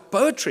becomes like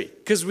poetry,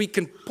 because we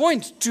can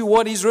point to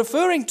what he's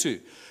referring to.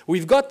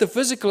 We've got the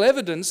physical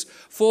evidence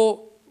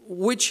for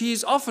which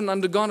he's often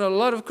undergone a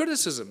lot of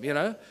criticism,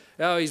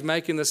 Oh, he's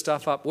making this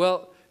stuff up.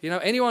 Well,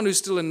 anyone who's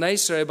still a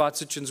naysayer about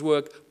Sitchin's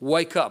work,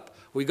 wake up.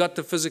 We got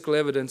the physical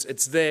evidence.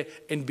 It's there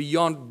in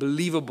beyond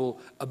believable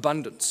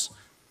abundance.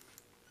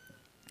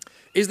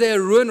 Is there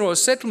a ruin or a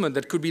settlement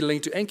that could be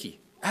linked to Enki?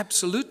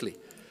 Absolutely.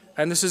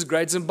 And this is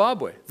Great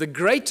Zimbabwe, the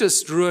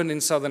greatest ruin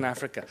in southern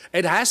Africa.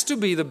 It has to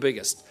be the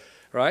biggest,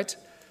 right?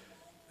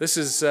 This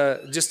is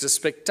just a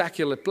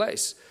spectacular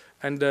place.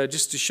 And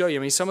just to show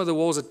you, some of the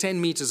walls are 10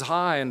 meters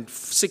high and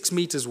 6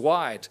 meters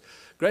wide.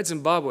 Great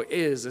Zimbabwe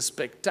is a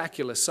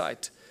spectacular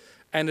sight.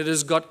 And it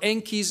has got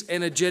Enki's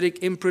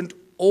energetic imprint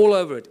all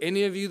over it.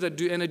 Any of you that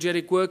do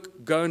energetic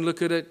work, go and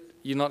look at it.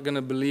 You're not going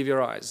to believe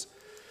your eyes.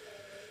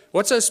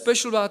 What's so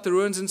special about the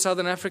ruins in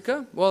southern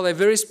Africa? Well, they're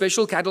very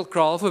special cattle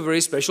kraal for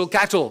very special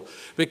cattle,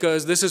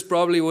 because this is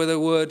probably where the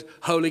word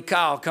holy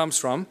cow comes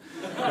from.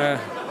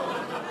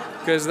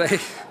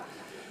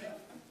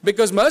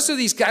 Because most of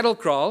these cattle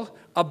kraal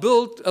are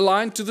built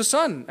aligned to the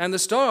sun and the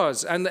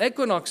stars and the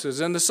equinoxes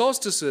and the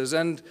solstices.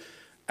 And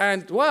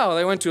wow,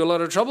 they went to a lot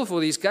of trouble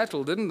for these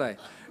cattle, didn't they?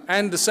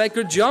 And the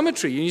sacred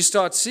geometry. And you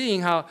start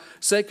seeing how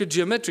sacred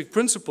geometric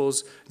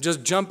principles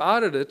just jump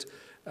out of it,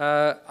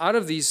 out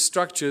of these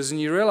structures. And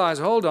you realize,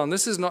 hold on,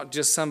 this is not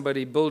just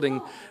somebody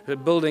building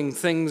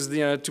things,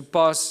 to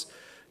pass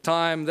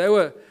time.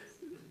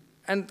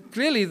 And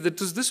clearly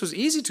this was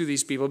easy to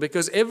these people,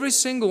 because every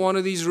single one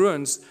of these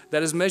ruins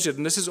that is measured,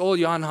 and this is all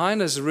Johann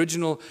Heine's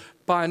original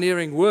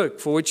pioneering work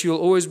for which you'll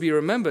always be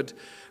remembered,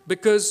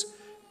 because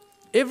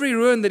every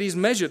ruin that he's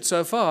measured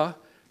so far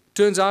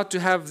turns out to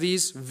have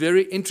these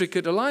very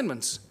intricate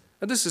alignments.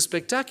 And this is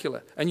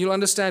spectacular. And you'll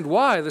understand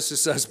why this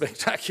is so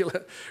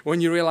spectacular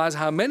when you realize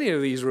how many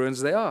of these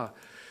ruins there are.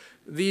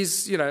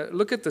 These,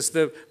 look at this,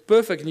 they're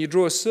perfect, and you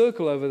draw a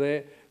circle over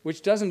there,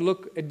 which doesn't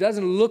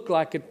look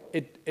like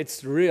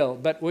it's real.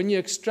 But when you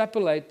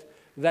extrapolate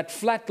that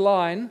flat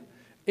line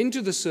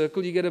into the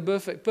circle, you get a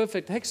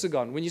perfect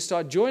hexagon. When you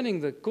start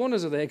joining the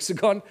corners of the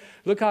hexagon,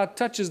 look how it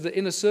touches the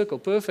inner circle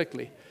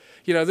perfectly.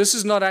 This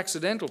is not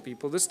accidental,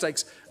 people. This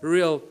takes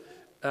real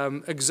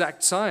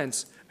exact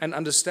science and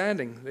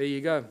understanding. There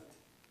you go.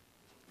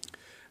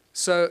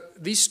 So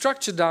these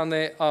structures down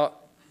there are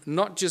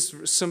not just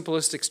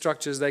simplistic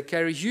structures. They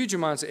carry huge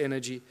amounts of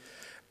energy.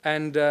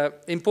 And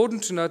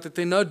important to note that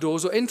there are no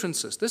doors or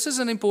entrances. This is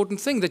an important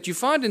thing that you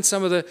find in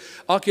some of the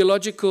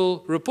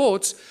archaeological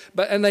reports,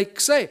 and they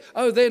say,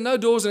 oh, there are no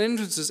doors and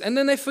entrances, and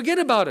then they forget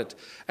about it.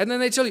 And then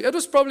they tell you, it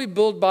was probably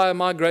built by a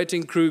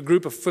migrating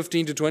group of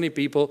 15 to 20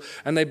 people,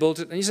 and they built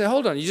it. And you say,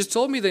 hold on, you just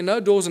told me there are no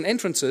doors and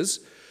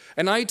entrances,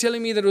 and now you're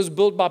telling me that it was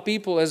built by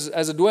people as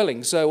a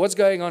dwelling. So what's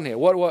going on here?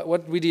 What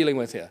are we dealing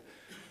with here?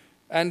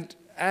 And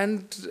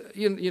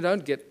you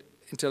don't get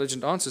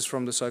intelligent answers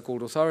from the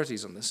so-called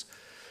authorities on this.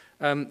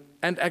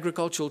 And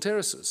agricultural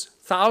terraces.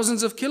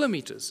 Thousands of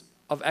kilometers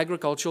of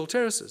agricultural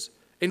terraces.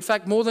 In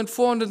fact, more than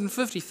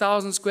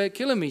 450,000 square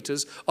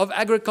kilometers of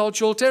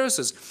agricultural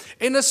terraces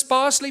in a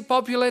sparsely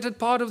populated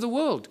part of the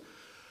world.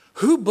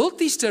 Who built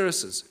these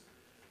terraces?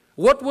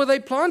 What were they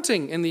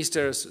planting in these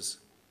terraces?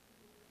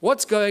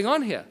 What's going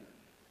on here?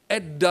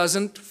 It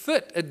doesn't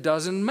fit. It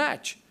doesn't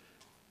match.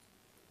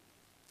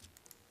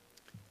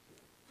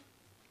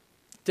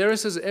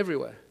 Terraces are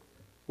everywhere.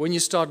 When you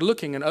start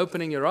looking and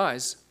opening your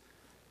eyes,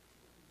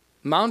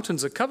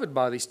 mountains are covered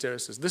by these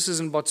terraces. This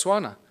is in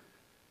Botswana.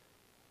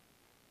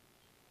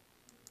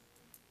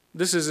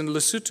 This is in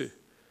Lesotho.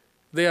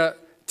 There are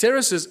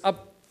terraces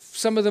up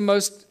some of the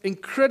most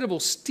incredible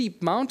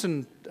steep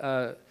mountain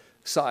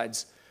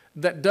sides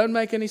that don't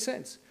make any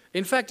sense.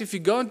 In fact, if you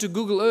go into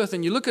Google Earth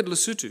and you look at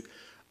Lesotho,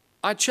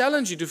 I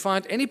challenge you to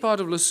find any part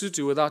of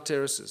Lesotho without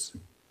terraces.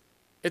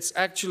 It's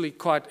actually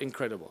quite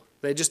incredible.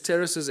 They're just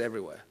terraces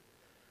everywhere.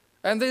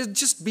 And there's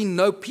just been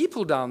no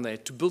people down there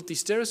to build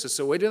these terraces,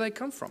 so where do they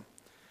come from?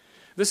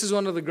 This is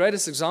one of the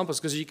greatest examples,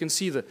 because you can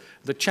see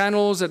the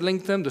channels that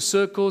link them, the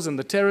circles and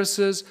the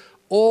terraces,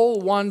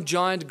 all one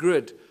giant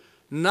grid.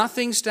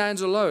 Nothing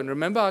stands alone.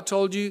 Remember I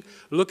told you,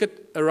 look at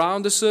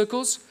around the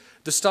circles,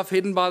 the stuff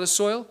hidden by the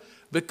soil,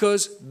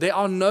 because there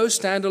are no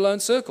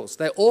standalone circles.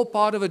 They're all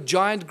part of a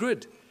giant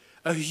grid,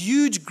 a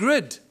huge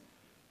grid.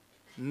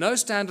 No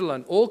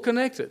standalone, all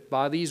connected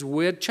by these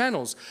weird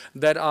channels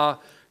that are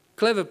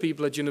clever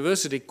people at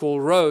university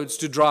call roads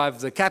to drive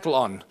the cattle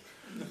on.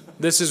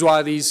 This is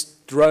why these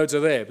roads are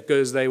there,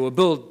 because they were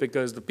built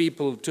because the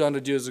people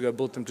 200 years ago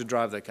built them to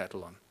drive their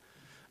cattle on.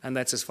 And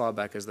that's as far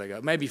back as they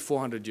go. Maybe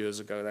 400 years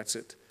ago, that's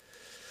it.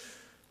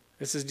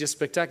 This is just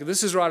spectacular.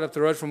 This is right up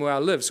the road from where I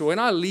live. So when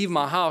I leave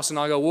my house and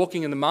I go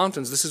walking in the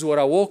mountains, this is what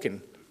I walk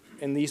in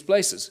these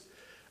places.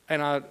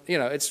 And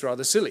it's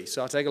rather silly.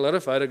 So I take a lot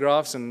of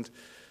photographs and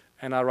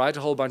I write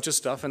a whole bunch of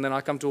stuff, and then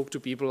I come talk to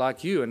people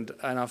like you, and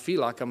I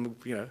feel like I'm,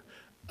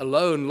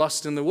 alone,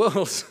 lost in the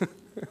world.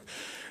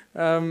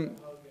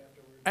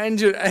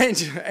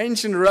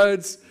 Ancient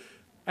roads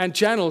and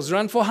channels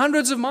run for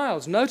hundreds of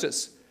miles.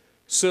 Notice,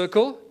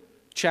 circle,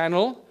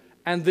 channel,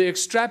 and the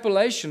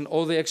extrapolation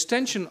or the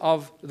extension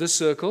of the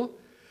circle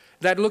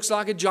that looks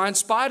like a giant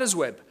spider's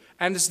web.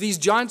 And it's these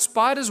giant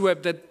spider's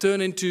web that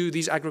turn into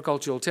these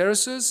agricultural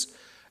terraces.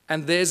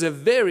 And there's a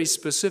very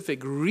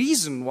specific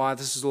reason why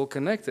this is all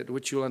connected,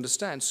 which you'll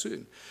understand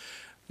soon.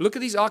 Look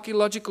at these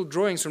archaeological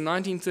drawings from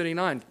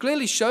 1939,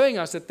 clearly showing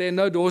us that there are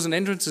no doors and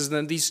entrances,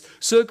 and these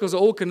circles are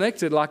all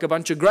connected like a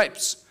bunch of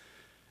grapes.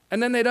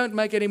 And then they don't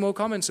make any more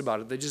comments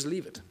about it. They just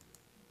leave it.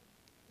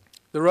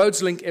 The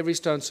roads link every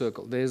stone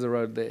circle. There's the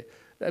road there.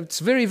 It's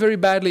very, very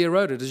badly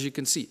eroded, as you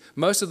can see.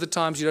 Most of the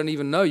times you don't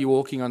even know you're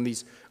walking on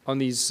these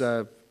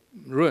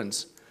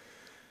ruins.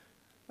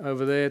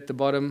 Over there at the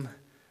bottom,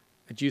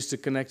 it used to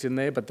connect in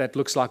there, but that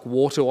looks like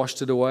water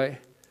washed it away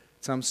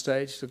at some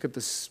stage. Look at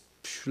this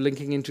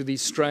linking into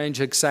these strange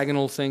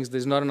hexagonal things.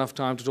 There's not enough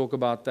time to talk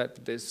about that,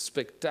 but there's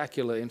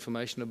spectacular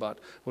information about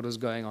what was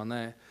going on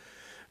there.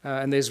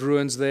 And there's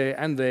ruins there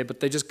and there, but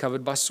they're just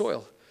covered by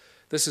soil.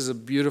 This is a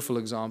beautiful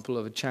example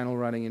of a channel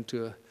running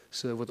into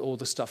with all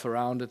the stuff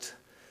around it.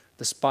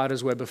 The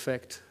spider's web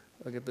effect.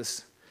 Look at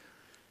this.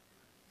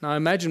 Now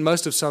imagine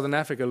most of southern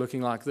Africa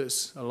looking like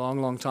this a long,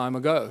 long time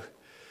ago.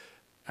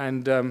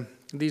 And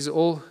these are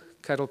all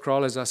cattle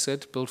kraal, as I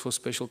said, built for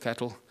special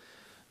cattle.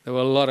 There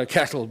were a lot of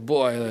cattle.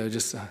 Boy, they were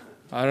just,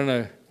 I don't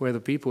know where the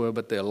people were,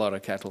 but there are a lot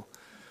of cattle.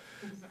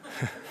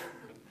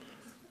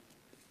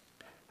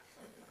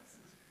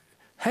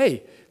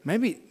 Hey,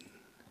 maybe...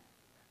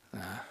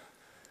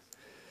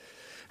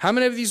 How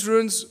many of these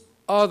ruins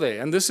are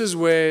there. And this is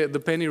where the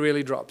penny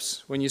really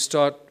drops, when you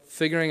start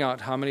figuring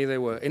out how many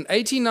there were. In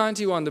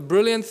 1891, the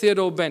brilliant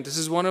Theodore Bent, this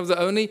is one of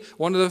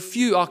the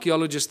few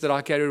archaeologists that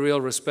I carry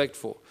real respect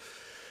for,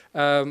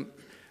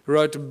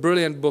 wrote a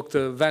brilliant book,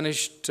 The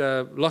Vanished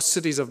Lost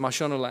Cities of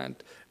Mashonaland.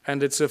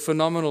 And it's a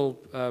phenomenal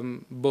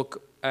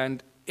book.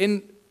 And in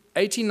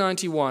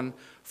 1891,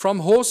 from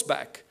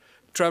horseback,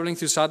 traveling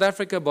through South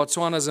Africa,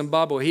 Botswana,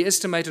 Zimbabwe, he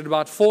estimated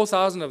about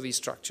 4,000 of these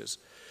structures.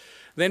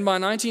 Then by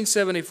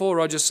 1974,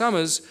 Roger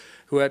Summers,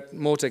 who had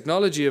more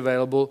technology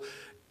available,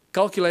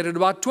 calculated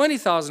about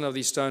 20,000 of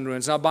these stone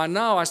ruins. Now, by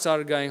now, I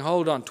started going,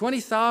 hold on,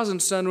 20,000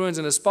 stone ruins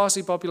in a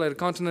sparsely populated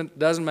continent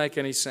doesn't make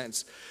any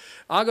sense.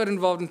 I got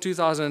involved in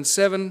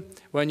 2007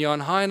 when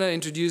Jan Heine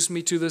introduced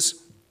me to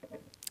this,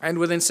 and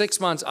within 6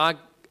 months, I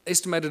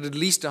estimated at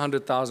least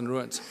 100,000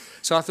 ruins.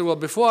 So I thought, well,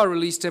 before I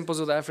release Temples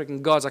of the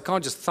African Gods, I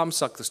can't just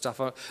thumbsuck the stuff.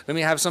 Let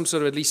me have some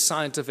sort of at least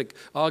scientific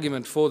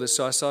argument for this.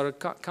 So I started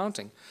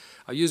counting.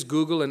 I used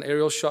Google and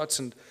aerial shots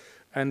and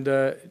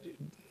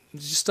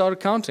just started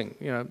counting,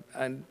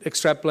 and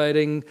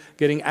extrapolating,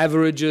 getting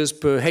averages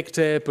per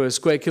hectare, per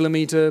square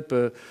kilometer,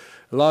 per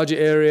larger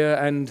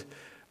area. And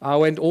I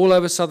went all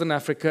over southern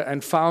Africa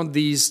and found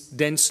these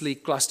densely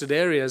clustered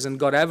areas and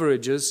got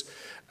averages.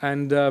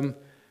 And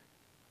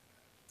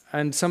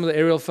some of the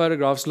aerial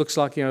photographs looks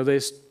like,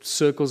 there's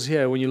circles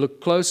here. When you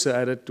look closer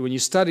at it, when you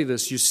study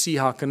this, you see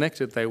how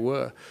connected they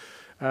were.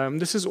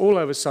 This is all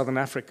over southern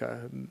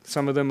Africa.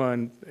 Some of them are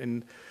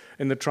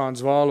in the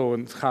Transvaal or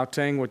in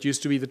Gauteng, what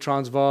used to be the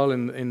Transvaal,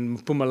 in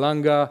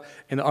Mpumalanga,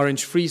 in the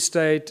Orange Free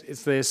State.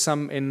 There's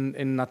some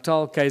in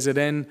Natal,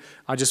 KZN.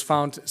 I just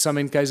found some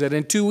in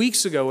KZN 2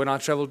 weeks ago when I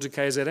traveled to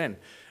KZN.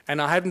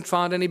 And I hadn't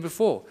found any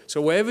before.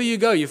 So wherever you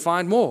go, you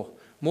find more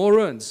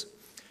ruins.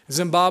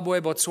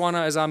 Zimbabwe,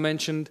 Botswana, as I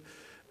mentioned.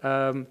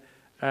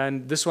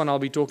 And this one I'll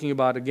be talking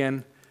about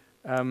again.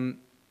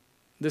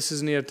 This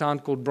is near a town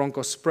called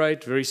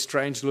Bronkhorstspruit, very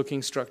strange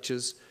looking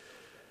structures.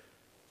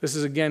 This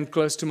is again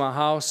close to my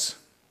house.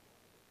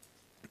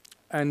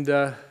 And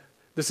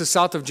this is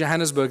south of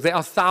Johannesburg. There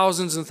are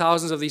thousands and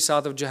thousands of these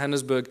south of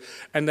Johannesburg,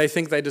 and they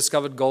think they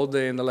discovered gold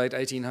there in the late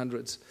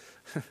 1800s.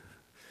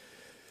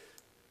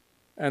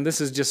 And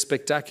this is just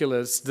spectacular.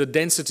 It's the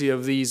density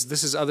of these.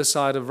 This is other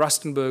side of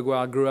Rustenburg, where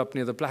I grew up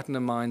near the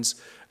platinum mines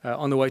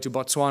on the way to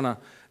Botswana.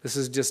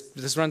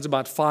 This runs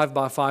about 5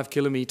 by 5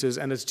 kilometers,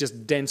 and it's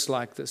just dense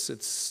like this.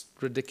 It's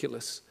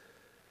ridiculous.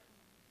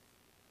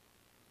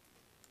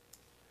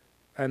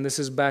 And this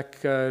is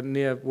back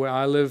near where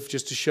I live,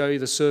 just to show you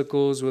the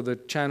circles with the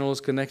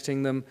channels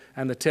connecting them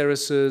and the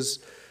terraces.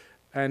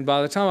 And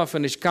by the time I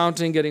finished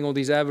counting, getting all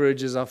these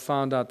averages, I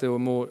found out there were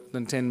more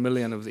than 10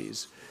 million of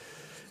these.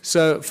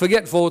 So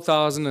forget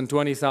 4,000 and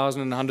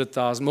 20,000 and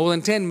 100,000, more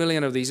than 10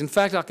 million of these. In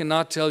fact, I can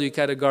now tell you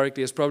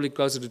categorically it's probably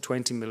closer to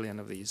 20 million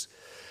of these.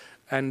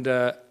 And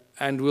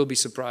we'll be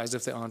surprised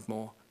if there aren't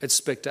more. It's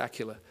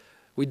spectacular.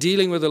 We're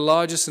dealing with the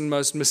largest and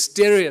most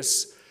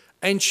mysterious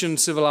ancient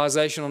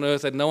civilization on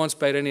earth that no one's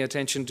paid any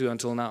attention to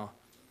until now.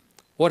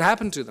 What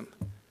happened to them?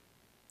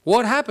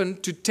 What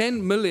happened to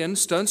 10 million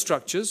stone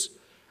structures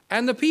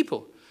and the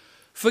people?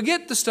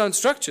 Forget the stone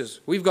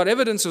structures. We've got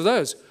evidence of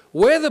those.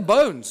 Where are the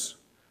bones?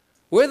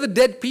 Where are the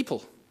dead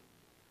people?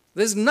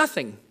 There's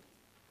nothing.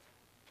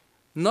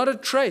 Not a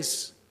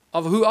trace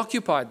of who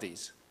occupied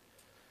these.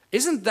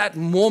 Isn't that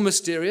more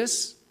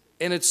mysterious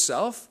in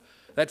itself?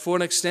 That for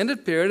an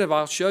extended period of,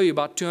 I'll show you,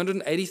 about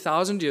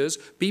 280,000 years,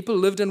 people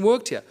lived and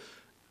worked here.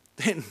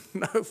 Then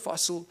no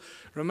fossil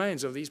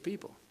remains of these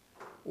people.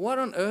 What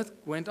on earth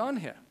went on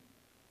here?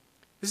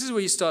 This is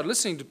where you start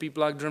listening to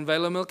people like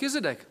Drunvalo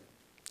Melchizedek,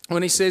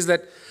 when he says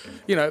that,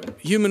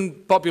 human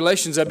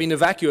populations have been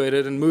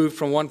evacuated and moved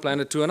from one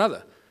planet to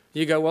another.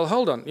 You go, well,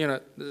 hold on.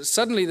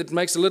 Suddenly that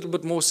makes a little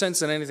bit more sense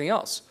than anything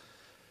else,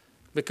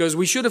 because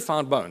we should have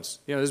found bones.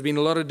 There's been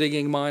a lot of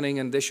digging, mining,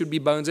 and there should be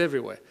bones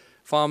everywhere.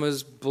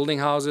 Farmers building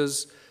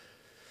houses.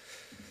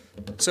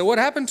 So what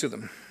happened to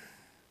them?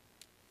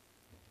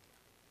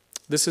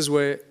 This is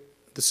where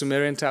the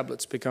Sumerian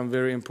tablets become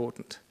very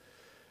important.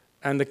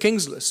 And the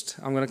King's List,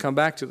 I'm going to come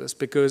back to this,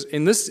 because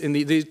in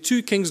the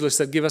two King's Lists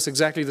that give us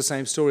exactly the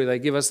same story, they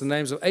give us the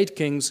names of 8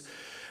 kings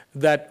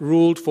that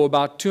ruled for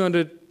about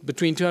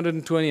between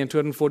 220 and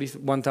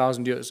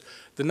 241,000 years.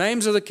 The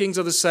names of the kings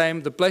are the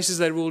same. The places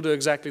they ruled are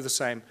exactly the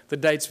same. The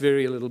dates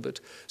vary a little bit.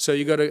 So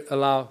you've got to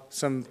allow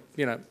some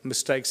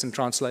mistakes in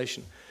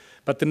translation.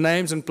 But the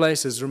names and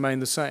places remain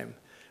the same.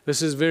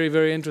 This is very,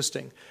 very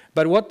interesting.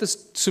 But what this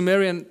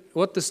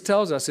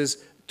tells us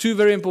is 2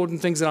 very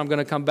important things that I'm going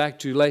to come back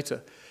to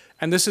later.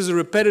 And this is a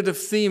repetitive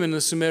theme in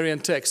the Sumerian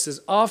text, is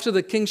after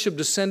the kingship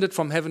descended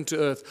from heaven to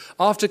earth,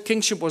 after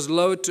kingship was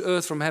lowered to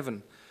earth from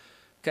heaven.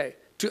 Okay,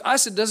 to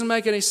us it doesn't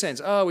make any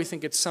sense. Oh, we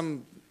think it's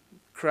some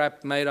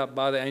crap made up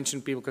by the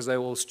ancient people because they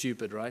were all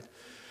stupid, right?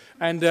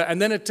 And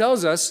then it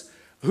tells us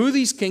who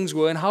these kings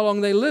were and how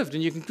long they lived.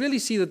 And you can clearly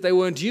see that they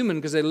weren't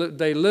human, because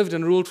they lived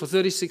and ruled for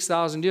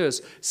 36,000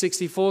 years,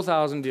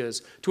 64,000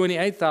 years,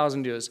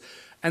 28,000 years.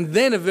 And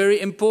then a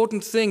very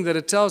important thing that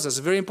it tells us,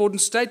 a very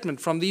important statement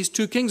from these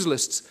 2 kings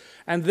lists.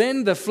 And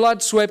then the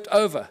flood swept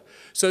over.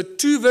 So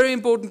two very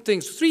important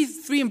things,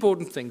 three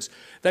important things.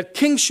 That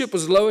kingship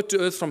was lowered to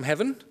earth from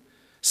heaven.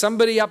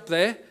 Somebody up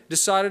there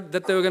decided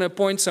that they were going to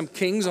appoint some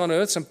kings on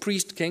earth, some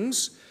priest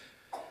kings.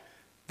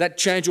 That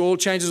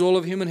changes all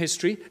of human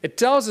history. It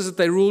tells us that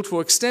they ruled for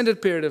an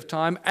extended period of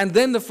time, and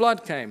then the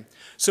flood came.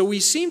 So we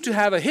seem to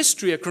have a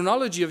history, a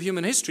chronology of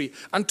human history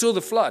until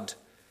the flood.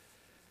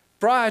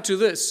 Prior to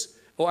this,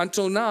 or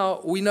until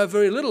now, we know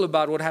very little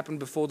about what happened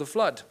before the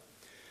flood.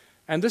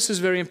 And this is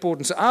very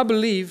important. So I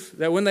believe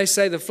that when they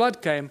say the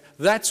flood came,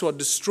 that's what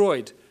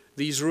destroyed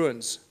these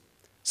ruins.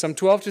 Some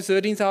 12 to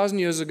 13,000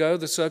 years ago,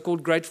 the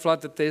so-called Great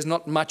Flood that there's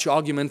not much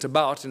argument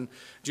about in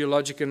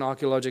geologic and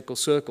archaeological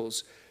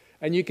circles.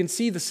 And you can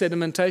see the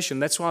sedimentation.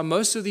 That's why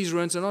most of these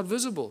ruins are not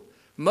visible.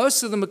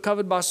 Most of them are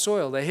covered by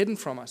soil. They're hidden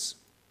from us.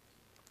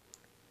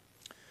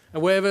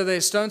 And wherever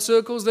there's stone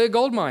circles, there are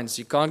gold mines.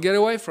 You can't get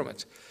away from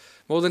it.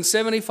 More than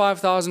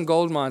 75,000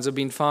 gold mines have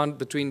been found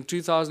between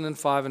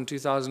 2005 and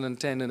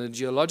 2010 in a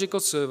geological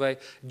survey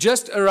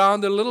just around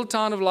the little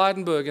town of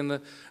Leidenburg in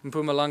the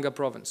Mpumalanga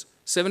province.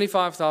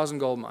 75,000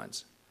 gold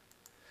mines.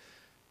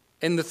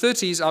 In the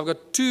 30s, I've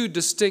got two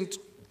distinct,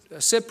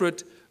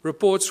 separate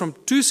reports from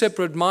two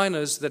separate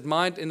miners that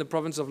mined in the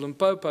province of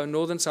Limpopo,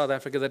 northern South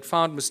Africa, that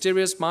found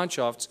mysterious mine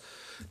shafts,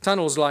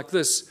 tunnels like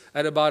this,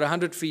 at about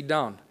 100 feet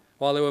down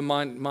while they were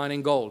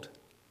mining gold.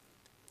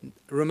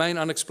 Remain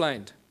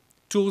unexplained.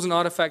 Tools and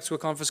artifacts were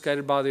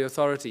confiscated by the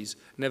authorities,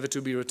 never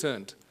to be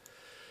returned.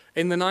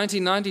 In the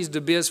 1990s, De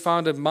Beers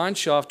found a mine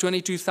shaft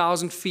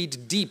 22,000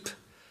 feet deep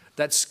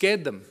that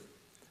scared them.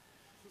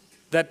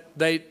 That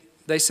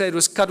they say it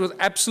was cut with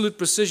absolute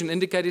precision,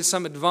 indicating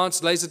some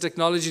advanced laser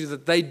technology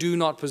that they do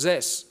not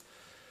possess.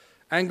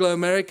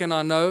 Anglo-American,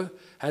 I know,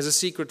 has a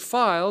secret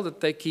file that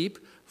they keep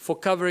for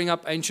covering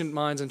up ancient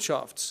mines and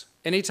shafts.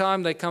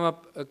 Anytime they come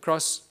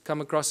across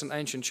an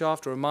ancient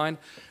shaft or a mine,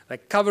 they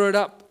cover it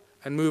up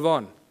and move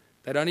on.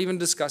 They don't even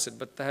discuss it,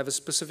 but they have a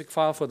specific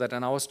file for that.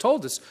 And I was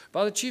told this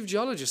by the chief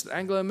geologist at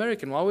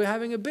Anglo-American while we were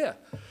having a beer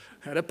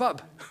at a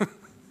pub.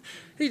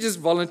 He just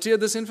volunteered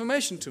this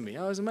information to me.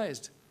 I was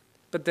amazed.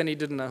 But then he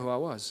didn't know who I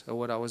was or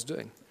what I was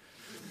doing.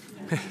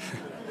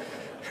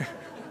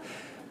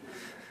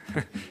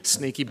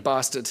 Sneaky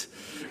bastard.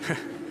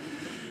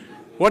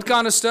 What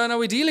kind of stone are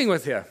we dealing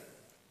with here?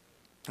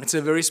 It's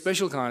a very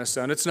special kind of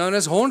stone. It's known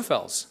as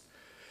hornfels.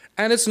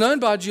 And it's known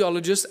by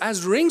geologists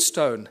as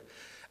ringstone.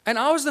 And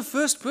I was the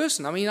first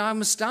person,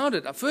 I'm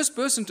astounded, the first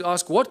person to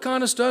ask what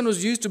kind of stone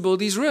was used to build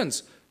these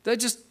ruins. They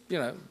just,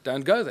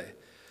 don't go there.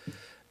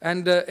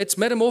 And it's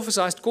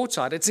metamorphosized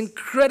quartzite. It's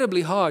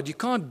incredibly hard. You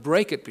can't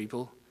break it,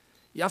 people.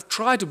 I've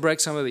tried to break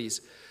some of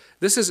these.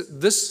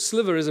 This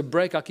sliver is a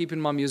break I keep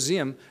in my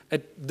museum.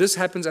 This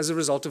happens as a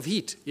result of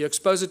heat. You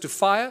expose it to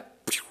fire,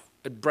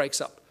 it breaks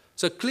up.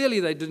 So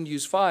clearly they didn't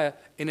use fire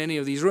in any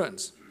of these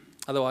ruins.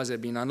 Otherwise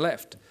there'd be none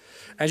left.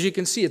 As you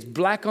can see, it's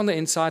black on the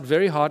inside,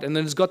 very hard, and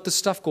then it's got this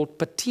stuff called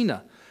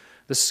patina,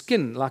 the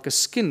skin, like a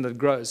skin that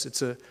grows.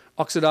 It's an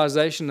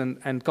oxidization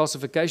and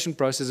calcification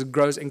process. It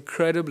grows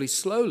incredibly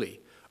slowly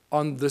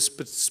on this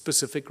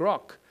specific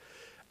rock.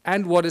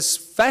 And what is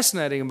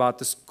fascinating about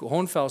this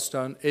hornfels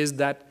stone is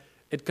that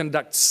it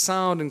conducts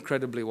sound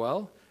incredibly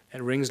well.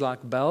 It rings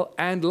like a bell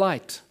and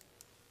light.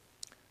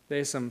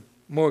 There's some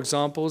more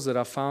examples that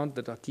I found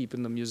that I keep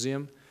in the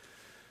museum.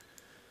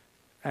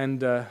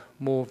 And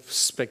more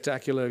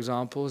spectacular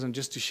examples. And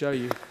just to show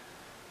you,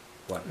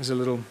 there's a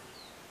little...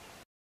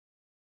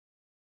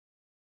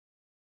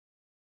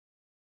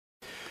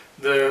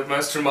 The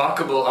most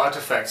remarkable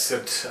artifacts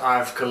that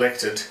I've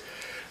collected,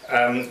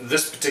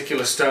 this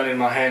particular stone in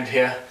my hand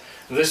here,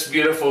 this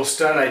beautiful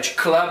Stone Age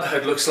club,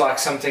 it looks like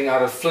something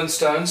out of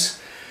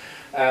Flintstones.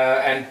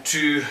 I'm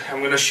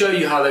going to show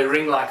you how they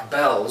ring like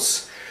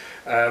bells,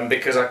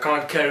 because I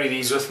can't carry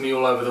these with me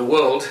all over the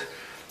world.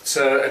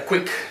 So a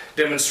quick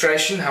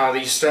demonstration how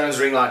these stones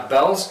ring like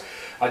bells.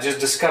 I just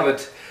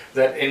discovered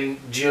that in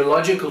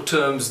geological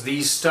terms,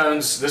 these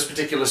stones, this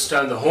particular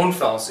stone, the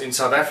hornfels in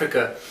South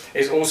Africa,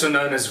 is also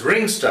known as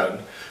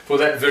ringstone for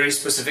that very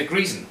specific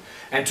reason.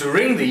 And to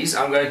ring these,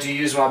 I'm going to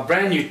use my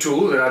brand new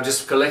tool that I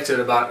just collected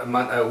about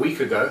a week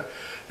ago.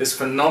 This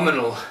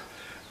phenomenal,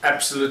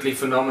 absolutely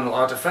phenomenal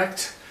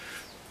artifact.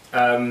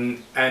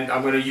 And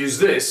I'm going to use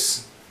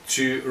this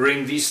to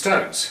ring these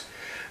stones.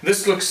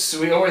 This looks,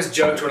 we always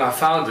joked when I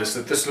found this,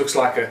 that this looks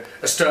like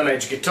a Stone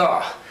Age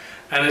guitar.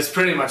 And it's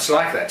pretty much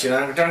like that,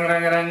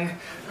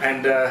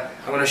 And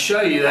I'm going to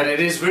show you that it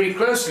is very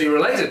closely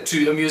related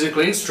to a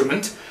musical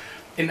instrument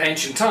in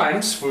ancient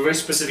times for very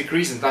specific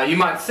reasons. Now you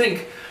might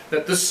think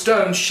that this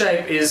stone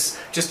shape is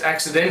just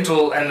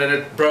accidental and that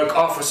it broke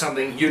off or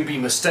something. You'd be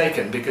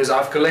mistaken, because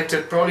I've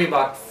collected probably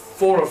about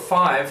 4 or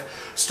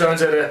 5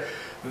 stones that are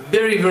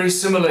very, very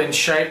similar in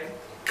shape,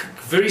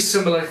 very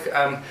similar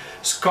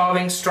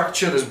carving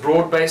structure. There's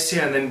broad base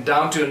here and then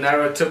down to a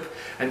narrow tip,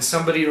 and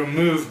somebody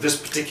removed this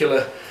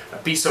particular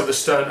piece of the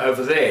stone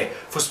over there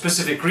for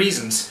specific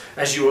reasons,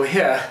 as you will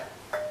hear,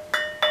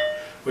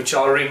 which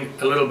I'll ring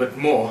a little bit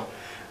more.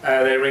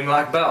 They ring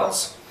like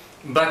bells.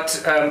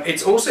 But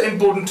it's also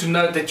important to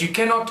note that you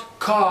cannot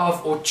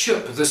carve or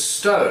chip this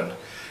stone.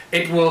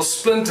 it will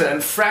splinter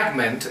and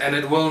fragment, and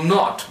it will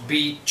not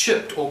be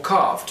chipped or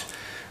carved.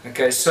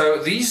 Okay, so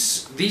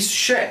these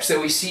shapes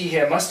that we see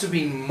here must have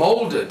been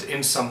molded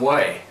in some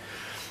way,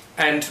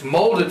 and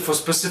molded for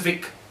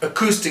specific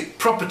acoustic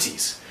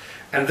properties.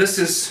 And this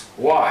is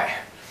why.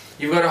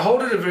 You've got to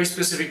hold it a very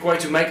specific way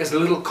to make as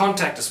little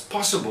contact as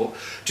possible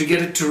to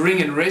get it to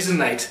ring and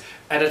resonate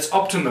at its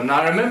optimum.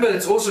 Now remember,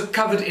 it's also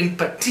covered in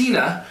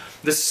patina,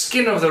 the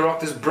skin of the rock,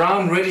 this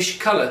brown reddish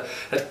color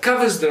that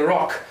covers the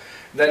rock,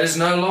 that is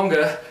no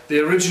longer the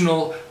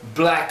original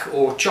black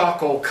or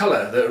charcoal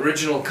color, the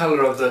original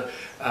color of the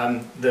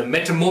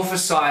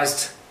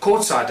metamorphosized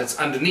quartzite that's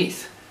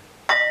underneath.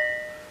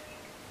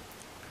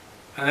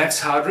 And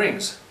that's how it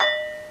rings.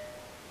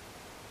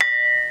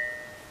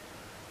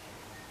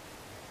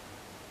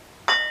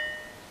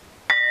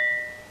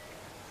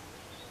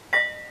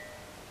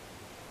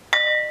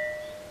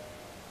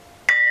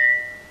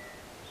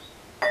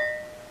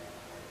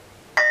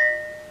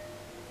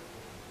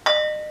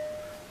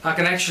 I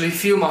can actually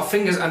feel my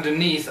fingers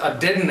underneath are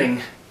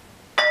deadening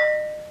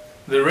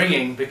the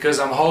ringing because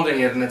I'm holding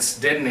it and it's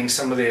deadening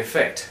some of the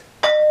effect.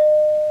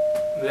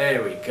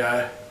 There we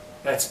go.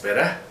 That's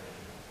better.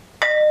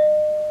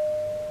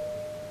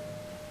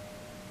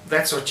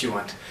 That's what you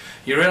want.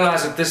 You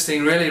realize that this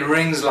thing really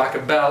rings like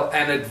a bell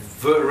and it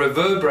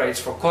reverberates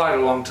for quite a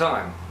long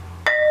time.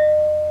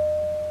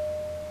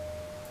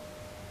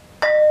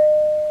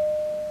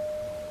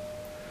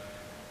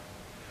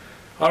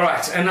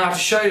 Alright, and now to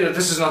show you that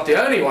this is not the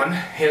only one,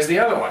 here's the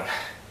other one.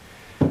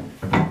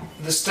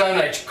 The Stone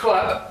Age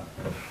Club.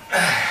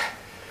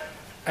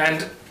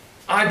 And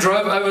I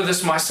drove over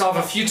this myself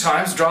a few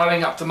times,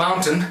 driving up the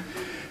mountain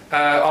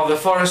of the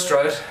forest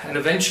road, and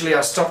eventually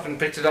I stopped and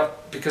picked it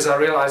up because I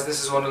realized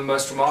this is one of the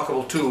most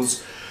remarkable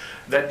tools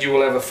that you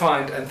will ever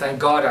find, and thank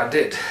God I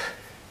did.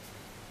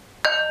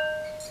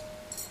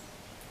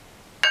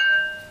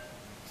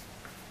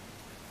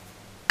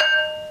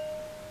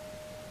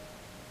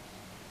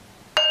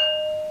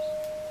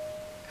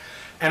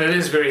 And it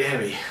is very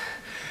heavy.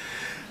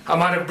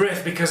 I'm out of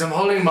breath because I'm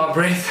holding my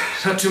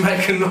breath not to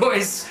make a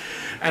noise,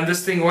 and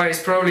this thing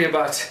weighs probably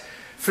about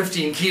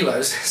 15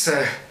 kilos,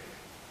 so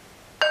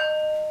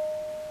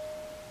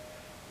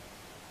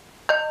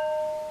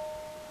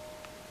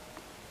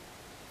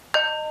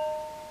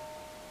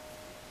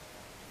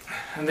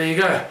and there you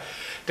go.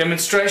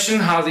 Demonstration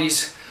how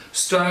these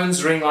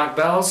stones ring like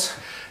bells,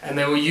 and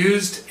they were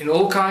used in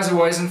all kinds of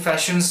ways and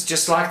fashions,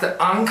 just like the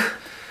Ankh,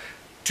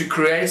 to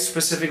create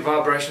specific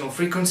vibrational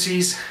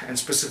frequencies and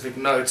specific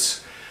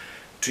notes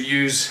to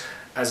use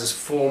as a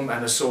form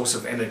and a source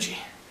of energy.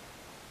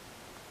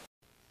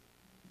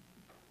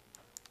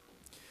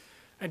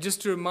 And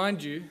just to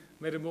remind you,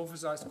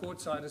 metamorphosized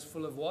quartzite is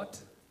full of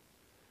what?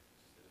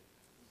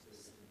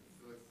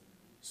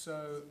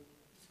 So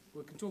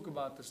we can talk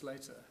about this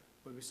later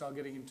when we start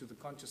getting into the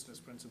consciousness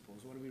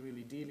principles. What are we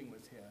really dealing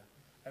with here?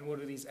 And what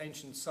do these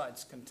ancient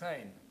sites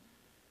contain?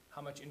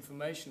 How much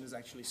information is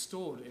actually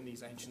stored in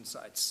these ancient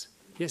sites?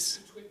 Yes?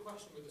 Just a quick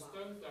question. With the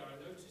stones there, I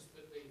noticed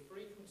that the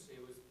frequency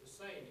was the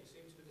same. It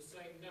seemed to be the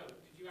same note.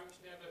 Did you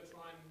actually ever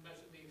try and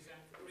measure the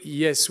exact frequency?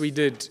 Yes, we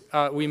did.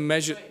 We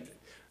measured...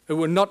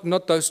 Well,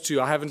 not those two.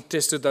 I haven't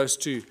tested those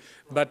two.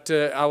 But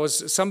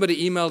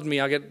somebody emailed me.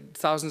 I get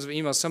thousands of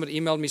emails. Somebody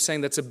emailed me saying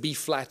that's a B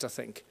flat, I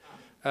think.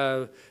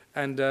 That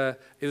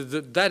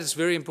is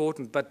very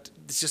important, but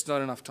it's just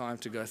not enough time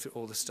to go through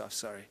all this stuff,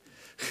 sorry.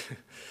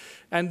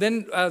 And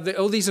then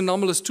all these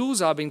anomalous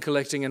tools I've been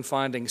collecting and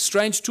finding.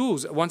 Strange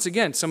tools. Once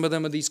again, some of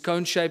them are these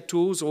cone-shaped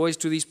tools, always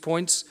to these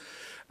points.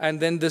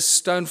 And then this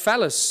stone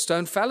phallus.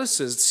 Stone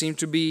phalluses seem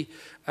to be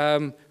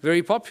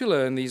very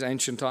popular in these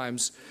ancient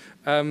times.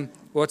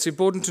 What's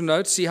important to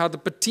note, see how the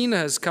patina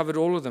has covered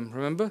all of them,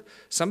 remember?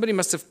 Somebody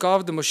must have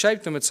carved them or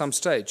shaped them at some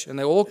stage, and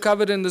they're all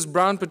covered in this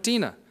brown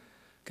patina.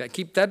 Okay,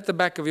 keep that at the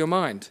back of your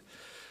mind.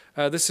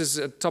 This is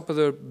at top of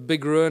the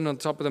big ruin on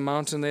top of the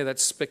mountain there.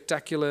 That's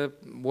spectacular,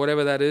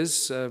 whatever that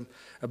is, a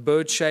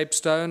bird-shaped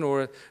stone,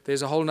 or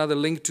there's a whole other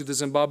link to the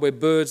Zimbabwe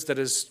birds that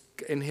is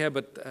in here,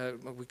 but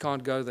we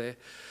can't go there.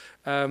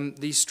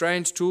 These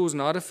strange tools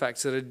and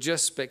artifacts that are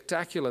just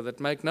spectacular, that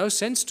make no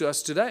sense to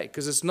us today,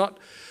 because it's not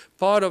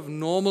part of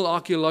normal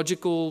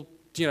archaeological,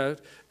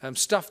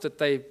 stuff that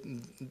they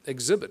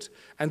exhibit.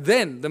 And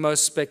then the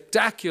most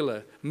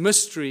spectacular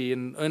mystery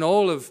in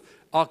all of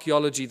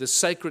archaeology, the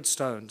sacred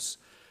stones.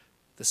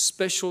 The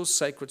special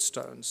sacred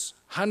stones.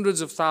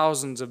 Hundreds of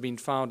thousands have been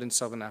found in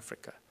southern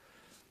Africa.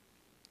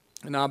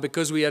 Now,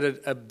 because we had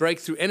a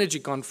breakthrough energy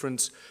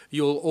conference,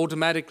 you'll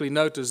automatically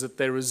notice that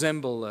they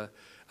resemble a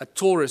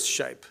torus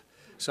shape.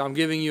 So I'm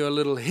giving you a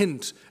little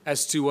hint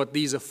as to what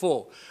these are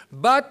for.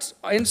 But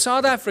in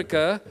South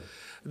Africa,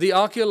 the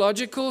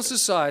Archaeological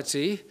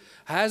Society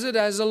has it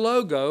as a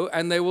logo,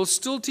 and they will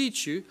still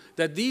teach you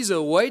that these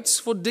are weights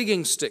for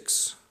digging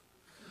sticks.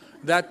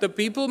 That the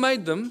people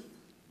made them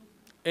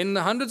in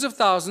the hundreds of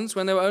thousands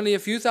when there were only a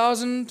few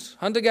thousand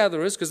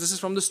hunter-gatherers, because this is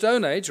from the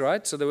Stone Age,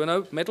 right? So there were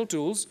no metal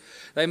tools.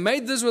 They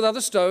made this with other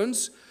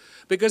stones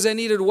because they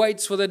needed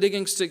weights for their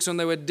digging sticks when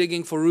they were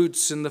digging for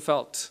roots in the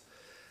veld.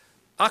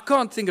 I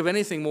can't think of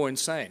anything more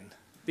insane.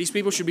 These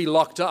people should be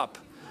locked up.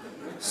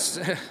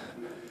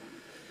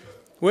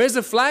 Where's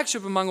the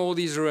flagship among all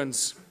these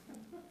ruins?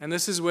 And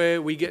this is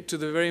where we get to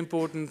the very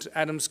important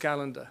Adam's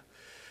calendar.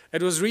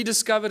 It was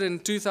rediscovered in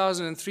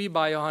 2003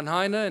 by Johann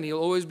Heine, and he'll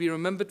always be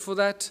remembered for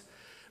that,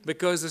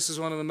 because this is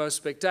one of the most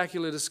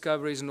spectacular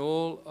discoveries in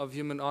all of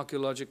human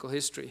archaeological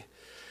history.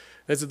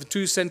 These are the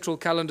two central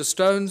calendar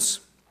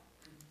stones.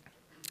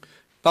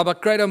 Baba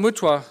Kreda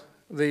Mutwa,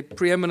 the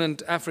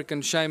preeminent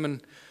African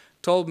shaman,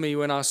 told me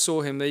when I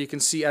saw him, there you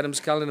can see Adam's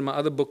calendar, my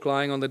other book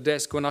lying on the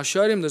desk. When I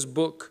showed him this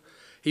book,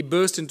 he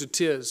burst into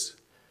tears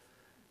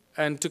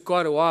and took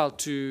quite a while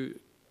to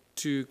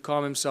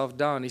calm himself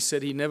down. He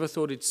said he never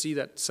thought he'd see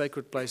that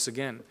sacred place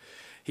again.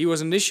 He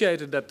was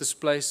initiated at this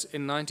place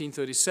in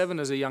 1937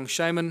 as a young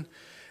shaman,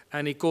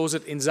 and he calls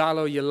it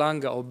Inzalo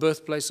Yelanga, or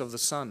birthplace of the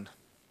sun.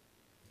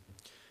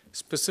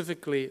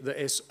 Specifically the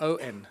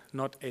S-O-N,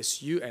 not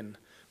S-U-N,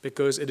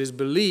 because it is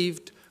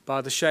believed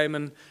by the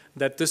shaman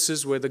that this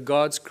is where the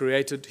gods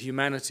created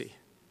humanity,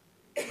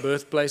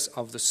 birthplace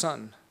of the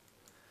sun.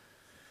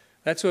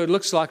 That's what it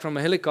looks like from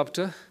a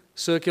helicopter,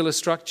 circular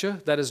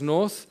structure. That is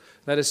north,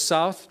 that is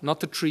south, not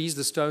the trees,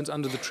 the stones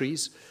under the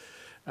trees.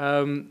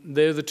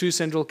 They're the two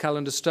central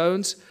calendar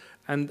stones,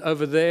 and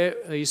over there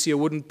you see a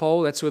wooden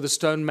pole. That's where the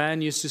stone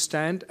man used to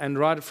stand, and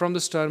right from the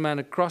stone man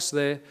across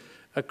there,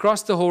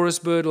 across the Horus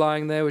bird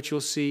lying there, which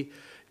you'll see,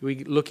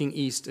 we're looking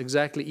east,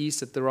 exactly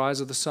east at the rise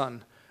of the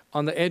sun.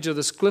 On the edge of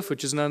this cliff,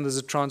 which is known as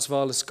the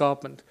Transvaal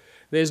Escarpment.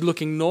 There's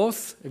looking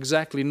north,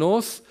 exactly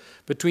north,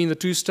 between the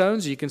two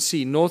stones. You can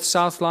see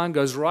north-south line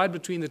goes right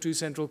between the two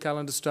central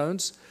calendar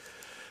stones.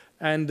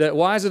 And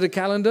why is it a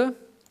calendar?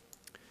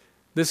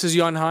 This is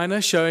Johann Heine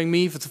showing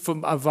me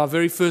of our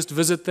very first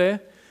visit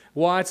there,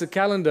 why it's a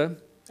calendar.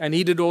 And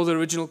he did all the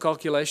original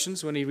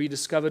calculations when he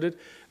rediscovered it.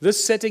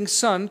 This setting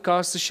sun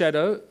casts a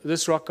shadow,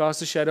 this rock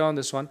casts a shadow on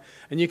this one,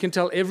 and you can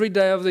tell every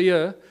day of the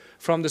year,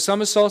 from the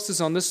summer solstice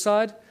on this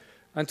side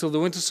until the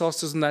winter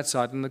solstice on that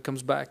side, and it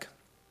comes back.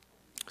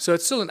 So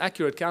it's still an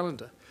accurate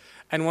calendar,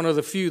 and one of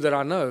the few that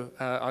I know.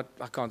 I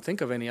can't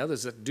think of any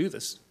others that do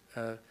this,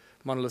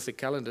 monolithic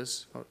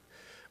calendars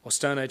or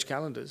Stone Age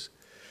calendars.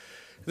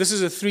 This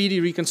is a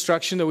 3D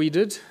reconstruction that we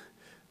did,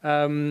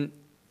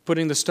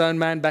 putting the stone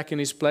man back in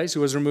his place, who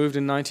was removed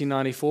in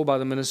 1994 by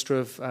the Minister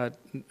of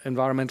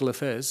Environmental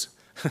Affairs,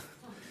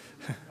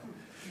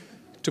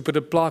 to put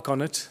a plaque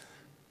on it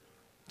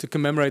to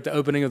commemorate the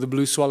opening of the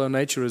Blue Swallow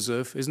Nature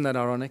Reserve. Isn't that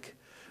ironic?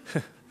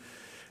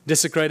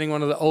 Desecrating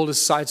one of the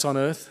oldest sites on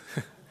Earth.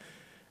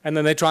 And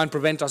then they try and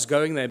prevent us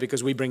going there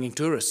because we're bringing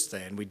tourists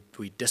there and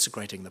we're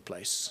desecrating the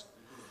place.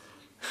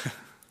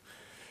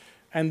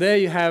 And there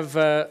you have,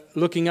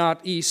 looking out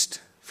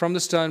east from the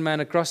stone man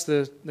across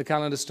the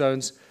calendar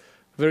stones,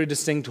 very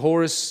distinct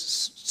Horus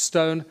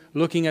stone,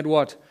 looking at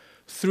what?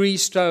 3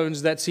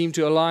 stones that seem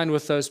to align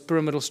with those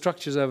pyramidal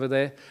structures over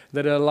there,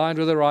 that are aligned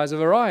with the rise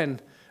of Orion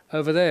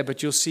over there.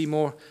 But you'll see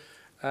more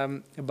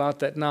about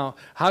that now.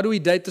 How do we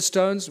date the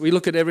stones? We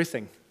look at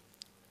everything.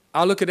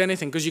 I'll look at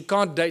anything, because you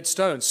can't date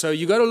stones. So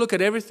you got to look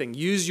at everything.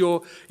 Use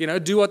your,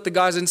 do what the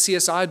guys in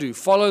CSI do.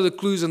 Follow the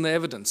clues and the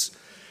evidence.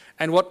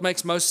 And what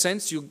makes most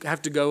sense, you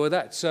have to go with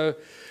that. So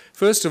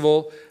first of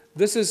all,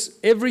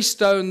 every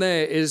stone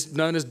there is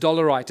known as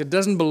dolerite. It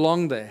doesn't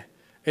belong there.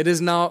 It is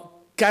now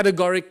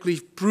categorically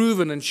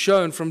proven and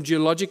shown from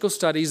geological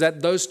studies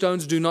that those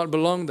stones do not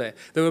belong there.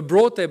 They were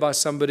brought there by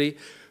somebody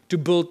to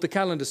build the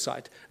calendar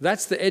site.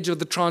 That's the edge of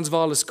the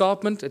Transvaal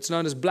Escarpment. It's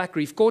known as Black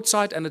Reef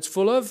Quartzite, and it's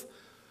full of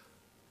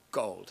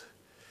gold.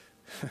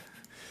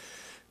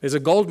 There's a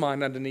gold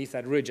mine underneath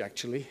that ridge,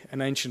 actually,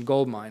 an ancient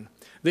gold mine.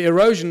 The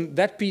erosion,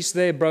 that piece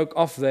there broke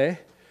off there.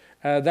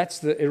 That's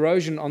the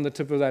erosion on the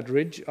tip of that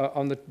ridge,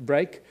 on the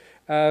break.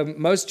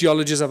 Most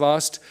geologists I've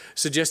asked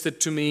suggested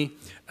to me,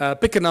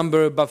 pick a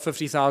number above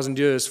 50,000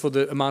 years for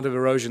the amount of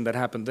erosion that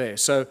happened there.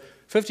 So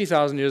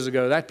 50,000 years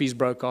ago, that piece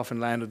broke off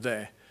and landed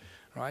there.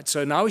 Right?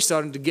 So now we're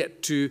starting to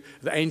get to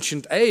the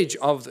ancient age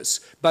of this.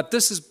 But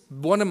this is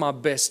one of my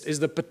best,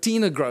 is the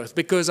patina growth,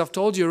 because I've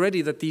told you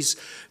already that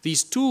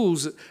these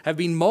tools have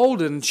been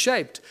molded and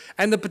shaped,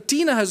 and the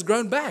patina has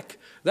grown back.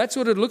 That's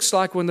what it looks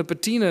like when the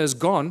patina is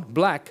gone,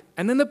 black,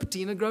 and then the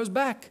patina grows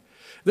back.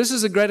 This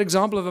is a great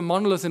example of a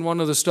monolith in one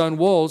of the stone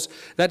walls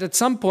that at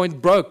some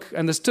point broke,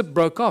 and this tip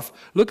broke off.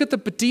 Look at the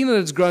patina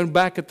that's grown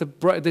back.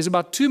 There's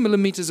about 2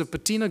 millimeters of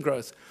patina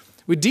growth.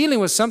 We're dealing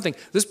with something.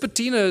 This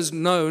patina is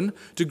known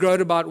to grow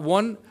at about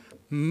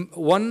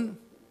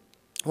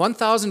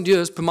 1,000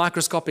 years per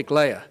microscopic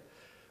layer.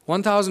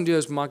 1,000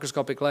 years per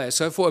microscopic layer.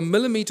 So for a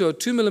millimeter or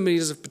 2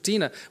 millimeters of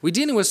patina, we're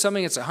dealing with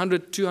something that's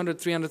 100, 200,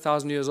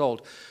 300,000 years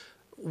old.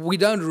 We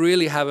don't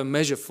really have a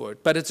measure for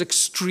it, but it's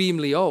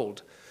extremely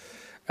old.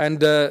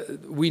 And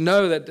we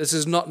know that this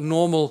is not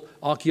normal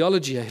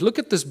archaeology. Look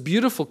at this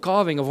beautiful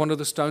carving of one of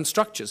the stone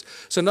structures.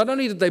 So not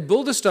only did they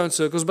build the stone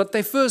circles, but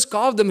they first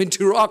carved them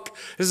into rock.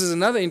 This is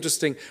another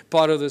interesting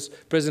part of this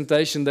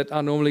presentation that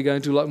I normally go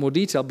into a lot more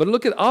detail. But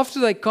look at,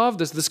 after they carved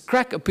this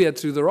crack appeared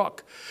through the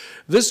rock.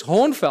 This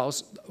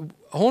hornfels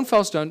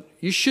stone,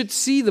 you should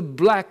see the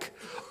black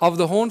of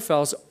the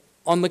hornfels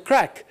on the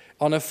crack.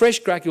 On a fresh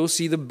crack, you'll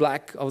see the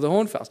black of the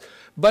hornfowls.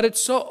 But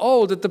it's so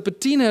old that the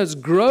patina has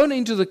grown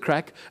into the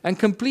crack and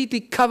completely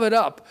covered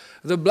up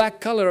the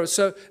black color.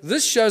 So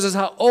this shows us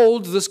how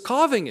old this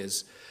carving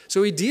is.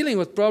 So we're dealing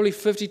with probably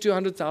 50 to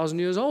 100,000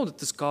 years old that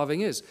this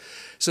carving is.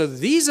 So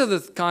these are the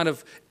kind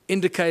of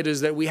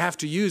indicators that we have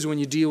to use when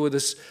you deal with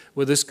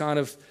this kind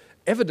of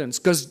evidence,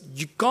 because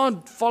you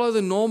can't follow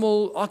the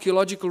normal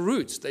archaeological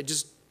routes. They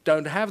just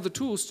don't have the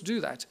tools to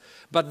do that.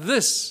 But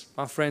this,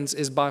 my friends,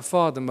 is by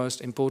far the most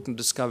important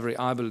discovery,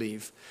 I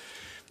believe.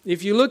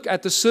 If you look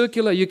at the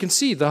circular, you can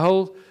see the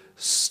whole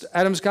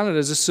Adam's calendar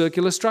is a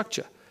circular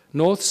structure,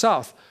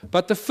 north-south.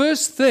 But the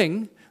first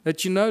thing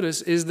that you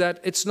notice is that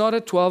it's not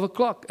at 12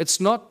 o'clock.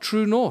 It's not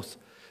true north.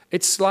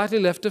 It's slightly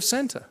left of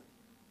center.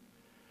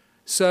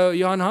 So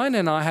Johan Heine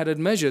and I had it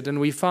measured, and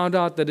we found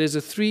out that there's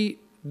a 3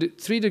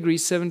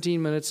 degrees,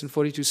 17 minutes, and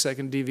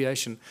 42-second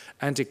deviation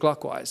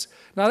anti-clockwise.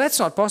 Now, that's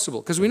not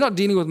possible, because we're not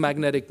dealing with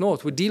magnetic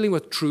north. We're dealing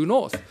with true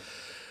north.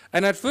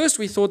 And at first,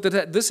 we thought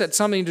that this had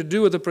something to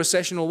do with the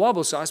precessional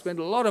wobble. So I spent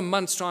a lot of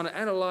months trying to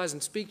analyze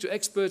and speak to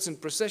experts in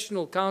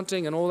precessional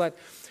counting and all that.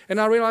 And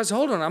I realized,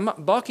 hold on,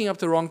 I'm barking up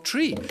the wrong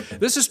tree.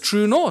 This is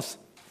true north.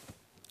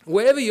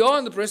 Wherever you are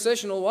in the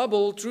precessional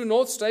wobble, true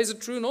north stays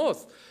at true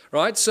north,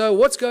 right? So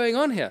what's going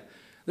on here?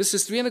 This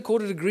is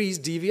 3¼ degrees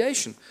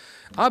deviation.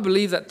 I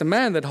believe that the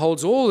man that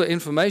holds all the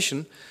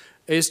information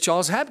is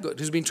Charles Hapgood,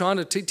 who's been trying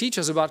to teach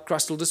us about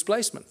crustal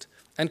displacement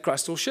and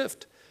crustal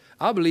shift.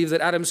 I believe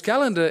that Adam's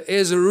calendar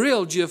is a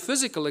real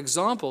geophysical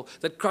example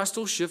that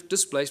crustal shift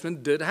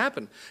displacement did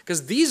happen,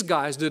 because these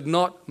guys did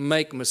not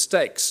make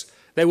mistakes.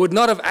 They would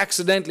not have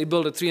accidentally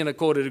built a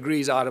 3¼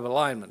 degrees out of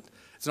alignment.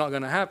 It's not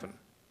going to happen.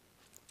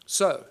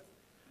 So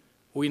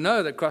we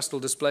know that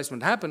crustal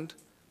displacement happened,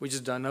 we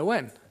just don't know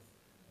when.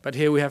 But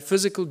here we have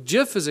physical,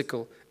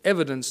 geophysical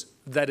evidence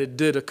that it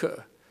did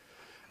occur.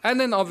 And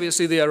then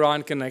obviously the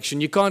Orion connection.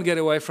 You can't get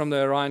away from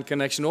the Orion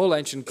connection. All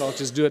ancient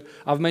cultures do it.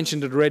 I've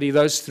mentioned it already,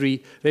 those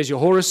three. There's your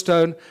Horus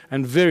stone,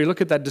 and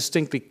look at that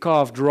distinctly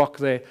carved rock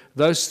there.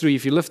 Those three,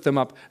 if you lift them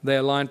up, they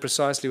align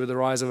precisely with the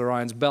rise of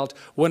Orion's belt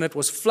when it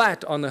was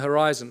flat on the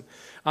horizon.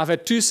 I've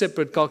had 2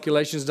 separate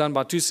calculations done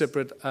by 2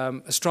 separate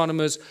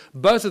astronomers.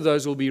 Both of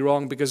those will be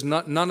wrong, because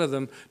none of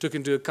them took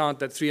into account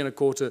that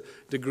 3¼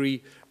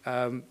 degree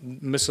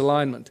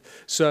misalignment.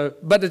 So,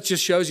 but it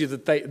just shows you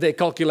that their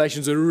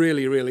calculations are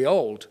really, really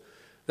old.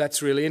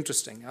 That's really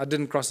interesting. I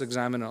didn't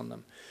cross-examine on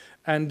them.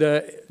 And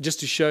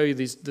just to show you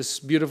this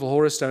beautiful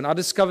Horus stone, I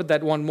discovered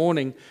that one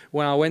morning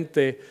when I went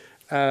there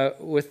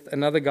with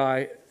another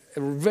guy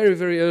very,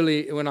 very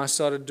early when I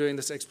started doing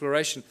this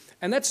exploration.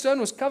 And that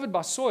stone was covered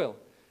by soil.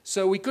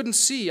 So we couldn't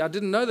see. I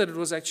didn't know that it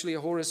was actually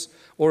a Horus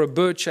or a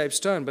bird-shaped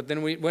stone. But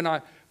then when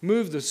I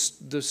moved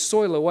the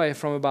soil away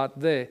from about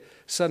there,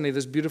 suddenly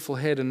this beautiful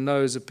head and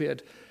nose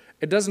appeared.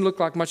 It doesn't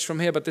look like much from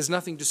here, but there's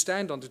nothing to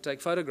stand on to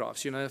take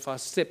photographs. You know, if I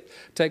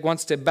take one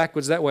step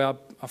backwards that way,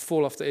 I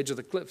fall off the edge of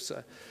the cliff.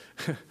 So,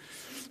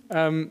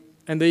 and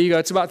there you go.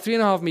 It's about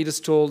 3.5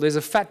 meters tall. There's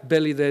a fat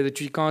belly there that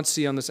you can't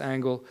see on this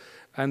angle.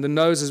 And the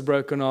nose is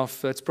broken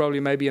off. That's probably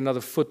maybe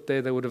another foot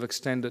there that would have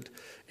extended.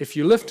 If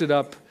you lift it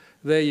up,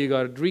 there you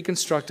got it,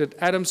 reconstructed.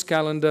 Adam's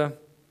calendar.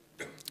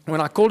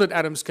 When I called it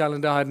Adam's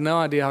calendar, I had no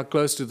idea how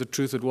close to the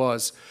truth it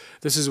was.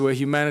 This is where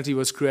humanity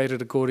was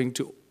created according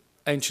to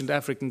ancient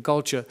African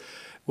culture,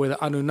 where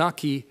the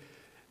Anunnaki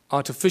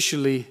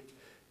artificially,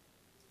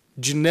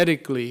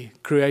 genetically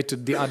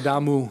created the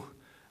Adamu,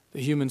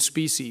 the human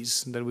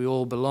species that we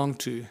all belong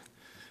to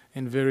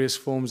in various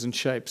forms and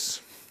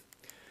shapes.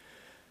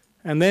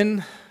 And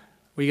then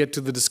we get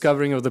to the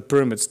discovering of the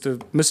pyramids. The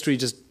mystery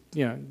just,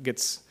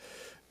 gets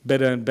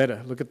better and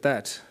better. Look at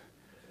that.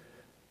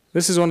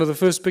 This is one of the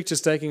first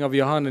pictures taken of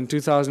Johan in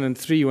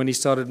 2003 when he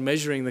started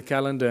measuring the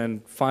calendar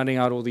and finding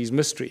out all these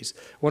mysteries.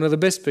 One of the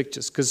best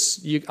pictures,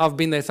 because I've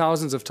been there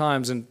thousands of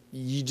times and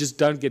you just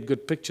don't get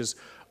good pictures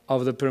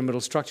of the pyramidal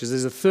structures.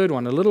 There's a third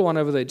one, a little one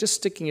over there, just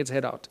sticking its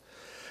head out.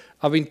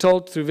 I've been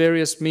told through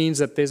various means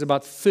that there's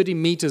about 30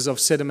 meters of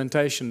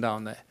sedimentation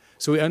down there.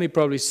 So we're only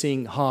probably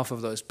seeing half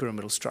of those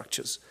pyramidal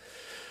structures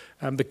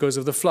because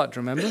of the flood,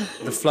 remember?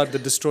 The flood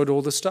that destroyed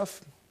all the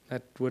stuff.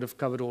 That would have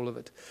covered all of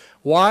it.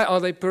 Why are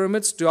they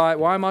pyramids?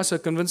 Why am I so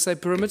convinced they're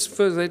pyramids?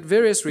 For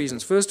various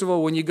reasons. First of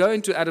all, when you go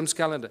into Adam's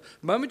calendar,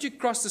 the moment you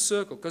cross the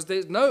circle, because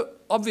there's no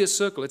obvious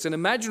circle, it's an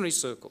imaginary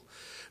circle.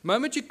 The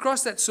moment you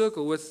cross that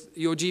circle with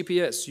your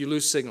GPS, you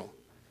lose signal.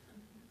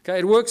 Okay,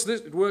 it works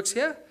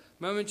here.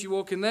 The moment you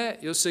walk in there,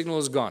 your signal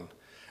is gone.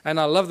 And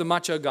I love the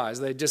macho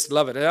guys. They just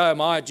love it. Oh,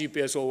 my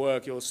GPS will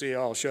work. You'll see.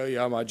 I'll show you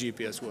how my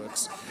GPS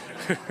works.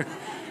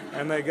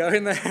 And they go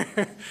in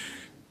there.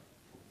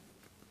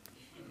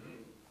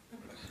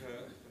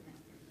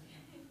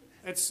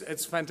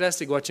 It's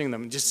fantastic watching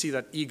them. Just see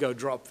that ego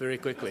drop very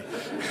quickly.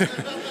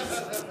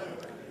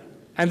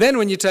 And then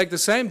when you take the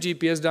same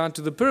GPS down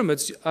to the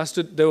pyramids,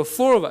 there were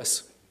 4 of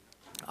us.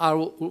 I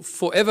will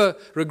forever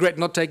regret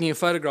not taking a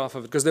photograph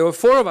of it, because there were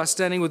 4 of us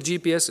standing with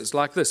GPSs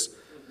like this.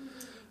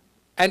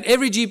 And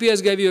every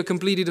GPS gave you a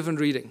completely different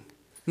reading.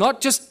 Not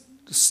just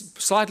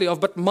slightly off,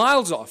 but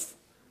miles off.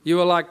 You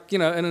were like, you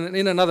know,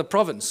 in another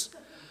province.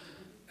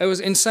 It was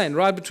insane,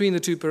 right between the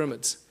two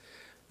pyramids.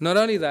 Not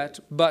only that,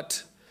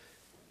 but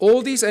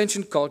all these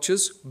ancient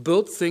cultures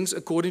built things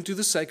according to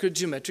the sacred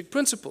geometric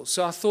principles.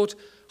 So I thought,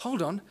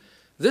 hold on,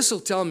 this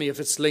will tell me if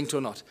it's linked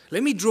or not.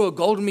 Let me draw a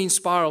golden mean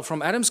spiral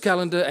from Adam's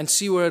calendar and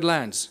see where it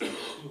lands.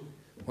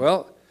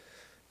 Well,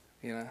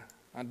 you know,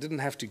 I didn't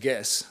have to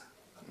guess.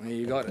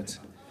 You got it.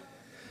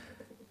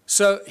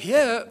 So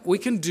here we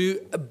can do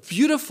a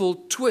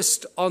beautiful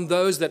twist on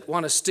those that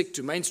want to stick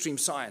to mainstream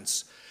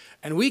science.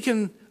 And we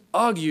can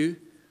argue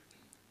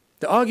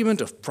the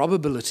argument of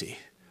probability,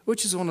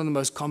 which is one of the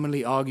most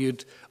commonly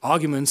argued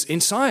arguments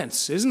in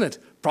science, isn't it?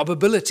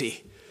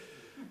 Probability.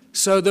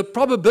 So the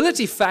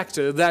probability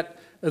factor that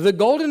the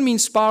golden mean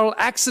spiral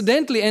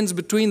accidentally ends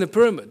between the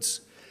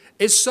pyramids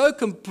is so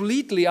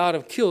completely out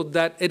of kilter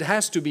that it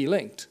has to be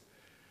linked.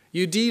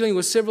 You're dealing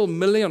with several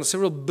million or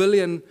several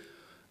billion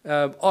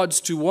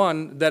odds to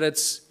one that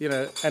it's, you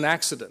know, an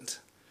accident.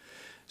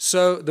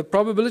 So the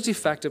probability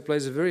factor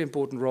plays a very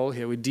important role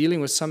here. We're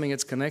dealing with something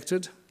that's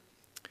connected,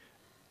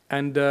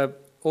 and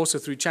also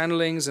through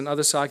channelings and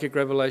other psychic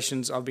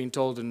revelations, I've been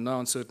told in no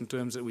uncertain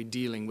terms that we're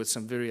dealing with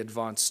some very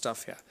advanced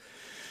stuff here.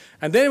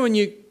 And then when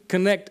you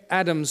connect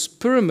Adam's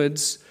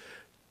pyramids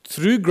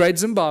through Great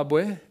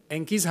Zimbabwe,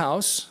 Enki's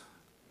house,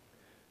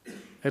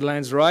 it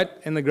lands right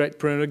in the Great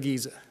Pyramid of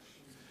Giza.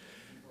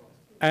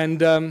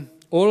 And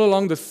all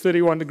along the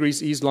 31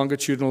 degrees east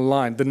longitudinal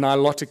line, the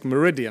Nilotic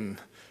meridian,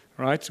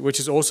 right, which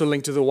is also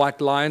linked to the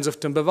white lions of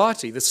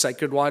Timbavati, the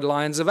sacred white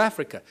lions of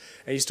Africa.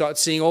 And you start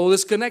seeing all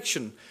this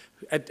connection.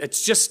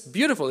 It's just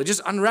beautiful. It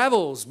just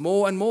unravels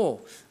more and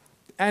more.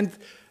 And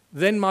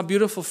then my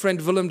beautiful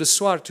friend Willem de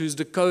Swart, who's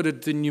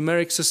decoded the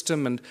numeric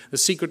system and the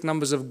secret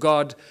numbers of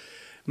God,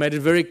 made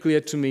it very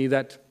clear to me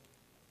that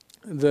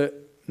the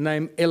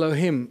name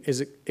Elohim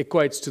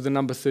equates to the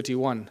number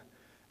 31.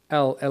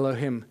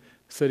 Elohim.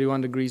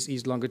 31 degrees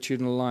east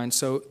longitudinal line.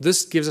 So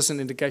this gives us an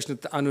indication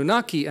that the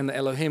Anunnaki and the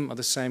Elohim are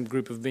the same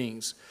group of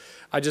beings.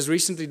 I just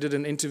recently did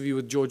an interview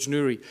with George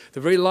Nuri. The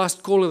very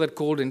last caller that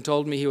called in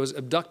told me he was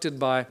abducted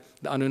by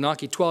the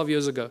Anunnaki 12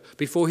 years ago,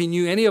 before he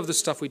knew any of the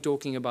stuff we're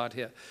talking about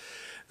here.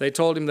 They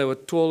told him they were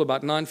tall,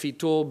 about 9 feet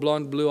tall,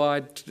 blonde,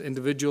 blue-eyed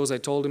individuals. They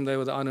told him they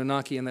were the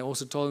Anunnaki, and they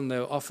also told him they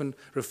were often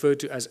referred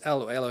to as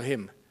El or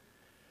Elohim.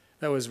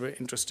 That was very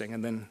interesting,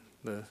 and then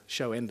the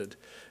show ended.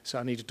 So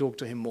I need to talk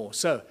to him more.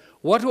 So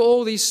what were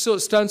all these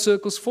stone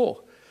circles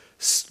for?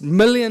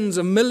 Millions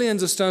and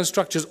millions of stone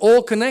structures,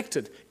 all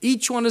connected.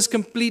 Each one is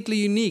completely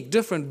unique,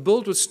 different,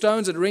 built with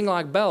stones that ring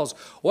like bells.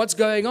 What's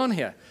going on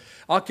here?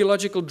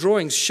 Archaeological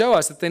drawings show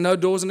us that there are no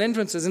doors and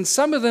entrances, and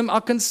some of them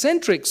are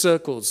concentric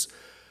circles,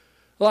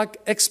 like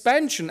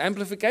expansion,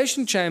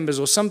 amplification chambers,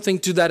 or something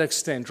to that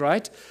extent,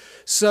 right?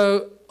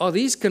 So are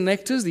these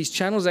connectors, these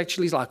channels,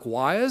 actually like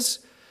wires?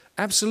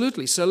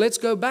 Absolutely. So let's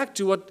go back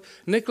to what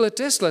Nikola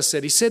Tesla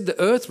said. He said the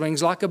earth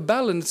rings like a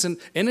bell, and it's an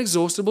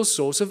inexhaustible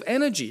source of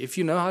energy if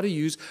you know how to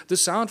use the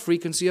sound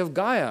frequency of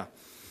Gaia.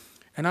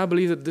 And I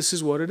believe that this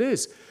is what it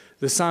is.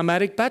 The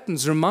cymatic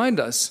patterns remind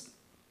us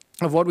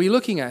of what we're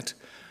looking at.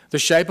 The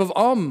shape of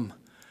Om.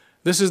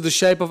 This is the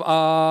shape of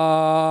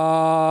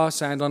Ah,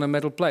 sand on a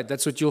metal plate.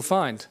 That's what you'll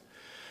find.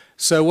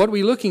 So what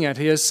we're looking at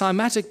here is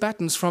cymatic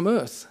patterns from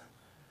Earth.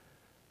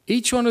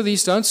 Each one of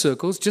these stone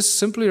circles just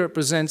simply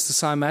represents the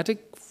cymatic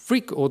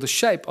or the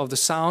shape of the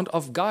sound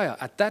of Gaia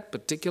at that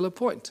particular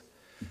point.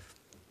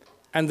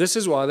 And this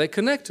is why they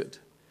connected.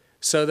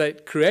 So they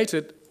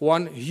created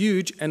one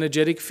huge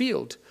energetic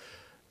field.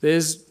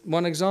 There's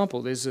one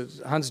example.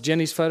 There's Hans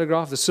Jenny's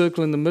photograph, the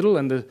circle in the middle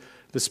and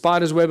the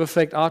spider's web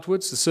effect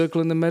outwards, the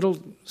circle in the middle,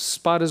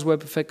 spider's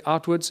web effect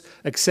outwards,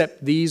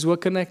 except these were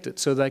connected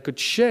so they could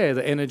share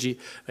the energy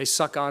they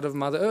suck out of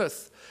Mother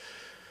Earth.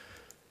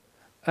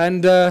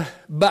 And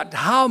but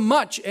how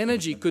much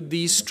energy could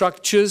these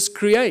structures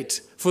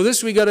create? For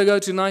this, we got to go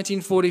to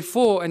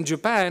 1944 and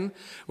Japan,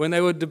 when they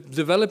were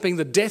developing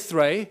the death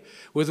ray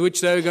with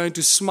which they were going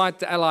to smite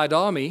the Allied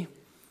army.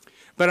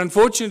 But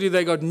unfortunately,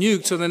 they got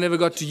nuked, so they never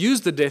got to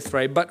use the death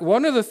ray. But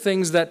one of the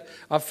things that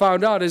I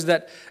found out is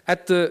that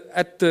at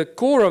the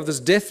core of this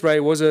death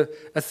ray was a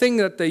thing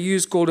that they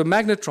used called a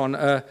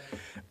magnetron,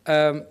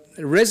 a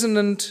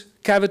resonant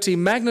cavity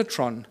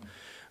magnetron.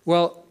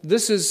 Well,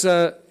 this is,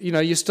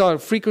 you start a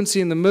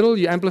frequency in the middle,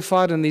 you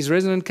amplify it in these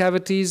resonant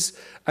cavities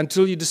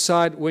until you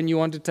decide when you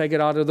want to take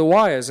it out of the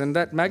wires. And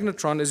that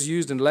magnetron is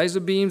used in laser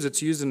beams,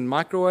 it's used in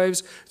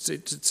microwaves,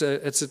 it's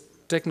a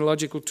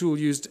technological tool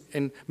used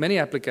in many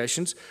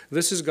applications.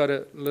 This has got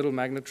a little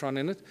magnetron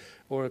in it,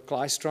 or a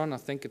klystron, I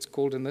think it's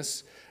called in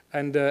this.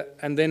 And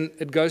then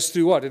it goes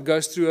through what? It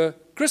goes through a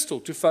crystal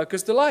to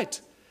focus the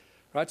light.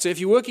 Right? So if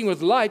you're working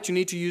with light, you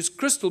need to use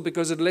crystal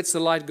because it lets the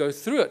light go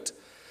through it.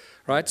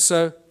 Right?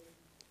 So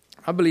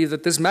I believe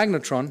that this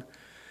magnetron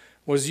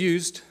was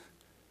used.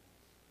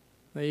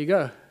 There you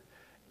go.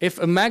 If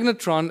a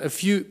magnetron a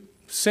few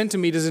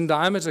centimeters in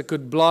diameter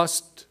could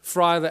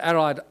fry the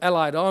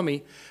Allied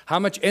army, how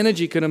much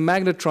energy can a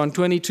magnetron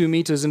 22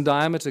 meters in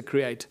diameter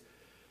create?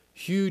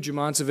 Huge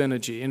amounts of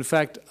energy. In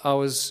fact, I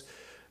was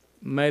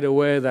made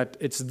aware that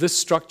it's this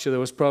structure that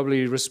was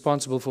probably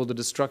responsible for the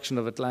destruction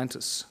of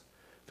Atlantis,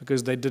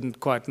 because they didn't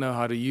quite know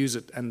how to use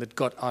it and it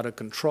got out of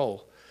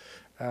control.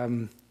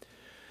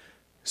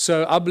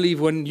 So I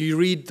believe when you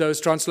read those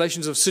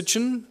translations of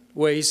Sitchin,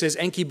 where he says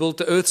Enki built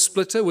the earth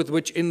splitter with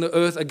which in the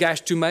earth a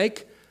gash to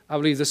make, I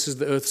believe this is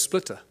the earth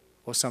splitter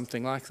or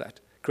something like that,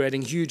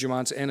 creating huge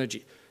amounts of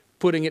energy,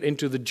 putting it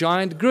into the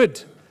giant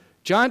grid,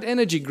 giant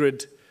energy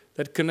grid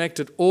that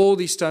connected all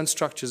these stone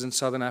structures in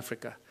southern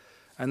Africa.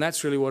 And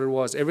that's really what it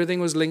was. Everything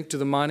was linked to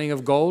the mining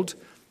of gold.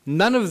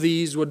 None of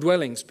these were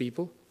dwellings,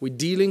 people. We're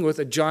dealing with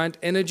a giant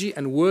energy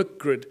and work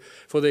grid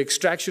for the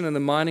extraction and the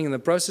mining and the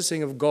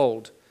processing of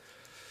gold.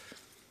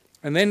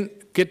 And then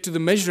get to the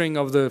measuring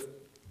of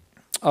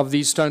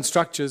these stone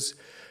structures.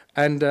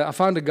 And I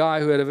found a guy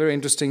who had a very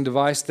interesting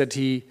device that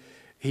he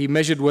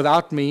measured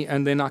without me,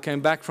 and then I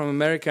came back from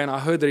America and I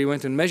heard that he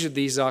went and measured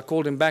these. I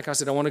called him back. I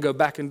said, I want to go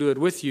back and do it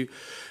with you.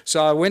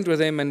 So I went with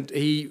him, and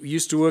he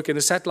used to work in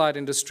the satellite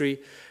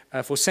industry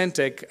for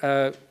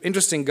Centec.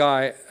 Interesting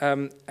guy.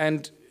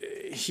 And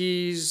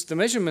the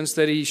measurements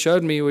that he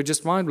showed me were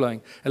just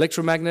mind-blowing.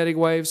 Electromagnetic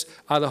waves,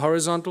 either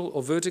horizontal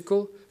or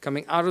vertical,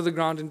 coming out of the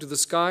ground into the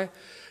sky.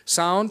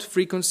 Sound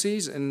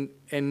frequencies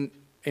in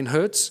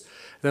hertz.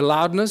 The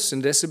loudness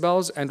in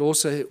decibels, and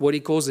also what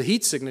he calls the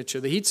heat signature.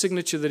 The heat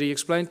signature that he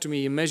explained to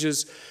me, he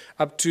measures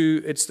up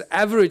to, it's the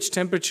average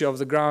temperature of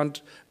the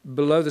ground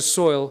below the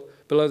soil,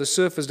 below the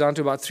surface, down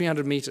to about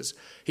 300 meters.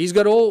 He's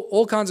got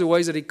all kinds of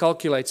ways that he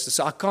calculates this.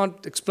 I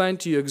can't explain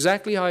to you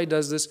exactly how he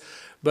does this,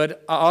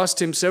 but I asked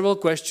him several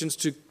questions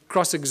to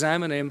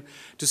cross-examine him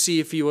to see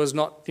if he was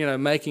not,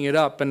 making it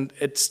up, and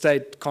it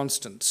stayed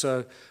constant.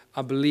 So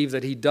I believe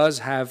that he does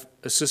have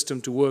a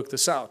system to work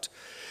this out.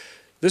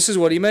 This is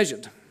what he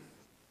measured.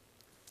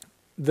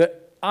 The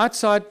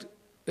outside,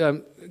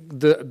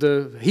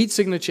 the heat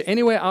signature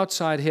anywhere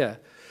outside here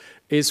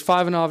is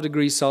 5.5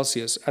 degrees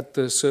Celsius at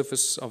the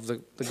surface of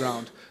the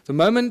ground. The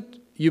moment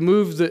you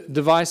move the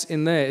device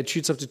in there, it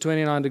shoots up to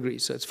 29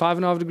 degrees. So it's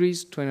 5.5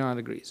 degrees, 29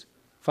 degrees.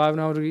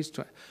 5.5 degrees,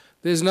 20.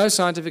 There's no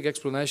scientific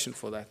explanation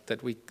for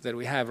that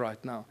we have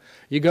right now.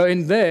 You go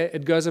in there,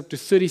 it goes up to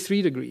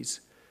 33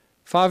 degrees.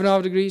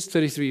 5.5 degrees,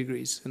 33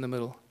 degrees in the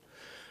middle.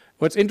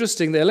 What's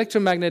interesting, the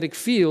electromagnetic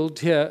field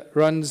here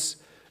runs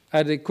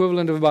at the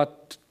equivalent of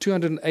about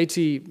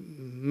 280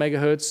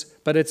 megahertz,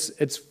 but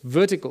it's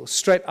vertical,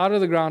 straight out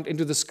of the ground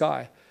into the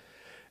sky.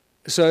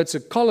 So it's a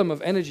column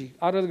of energy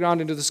out of the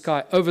ground into the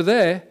sky. Over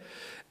there,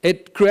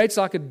 it creates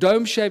like a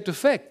dome-shaped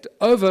effect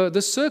over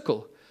the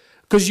circle,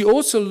 because you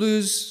also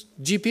lose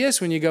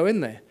GPS when you go in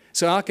there.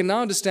 So I can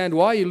now understand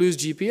why you lose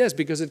GPS,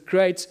 because it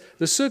creates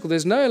the circle.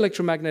 There's no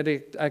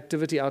electromagnetic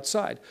activity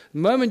outside. The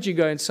moment you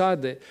go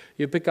inside there,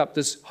 you pick up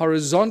this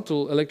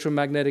horizontal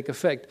electromagnetic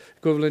effect,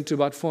 equivalent to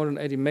about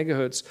 480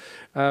 megahertz.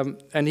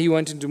 And he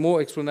went into more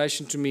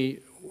explanation to me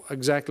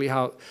exactly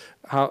how,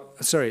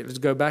 sorry, let's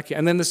go back here.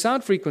 And then the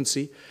sound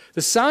frequency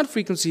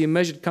he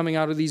measured coming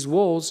out of these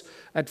walls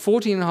at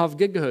 14.5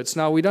 gigahertz.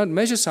 Now, we don't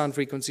measure sound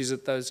frequencies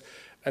at those.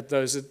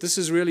 This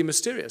is really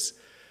mysterious.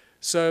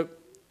 So,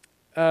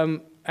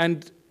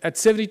 and at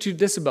 72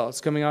 decibels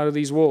coming out of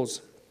these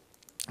walls.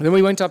 And then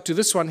we went up to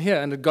this one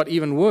here, and it got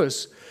even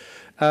worse.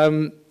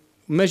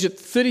 Measured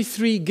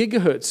 33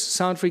 gigahertz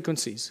sound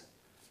frequencies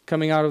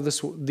coming out of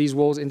these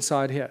walls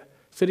inside here.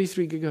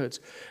 33 gigahertz.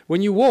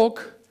 When you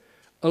walk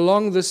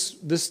along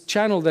this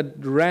channel that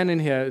ran in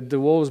here, the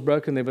wall was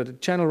broken there, but the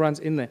channel runs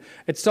in there.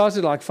 It starts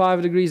at like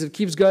 5 degrees. It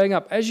keeps going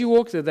up. As you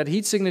walk there, that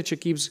heat signature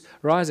keeps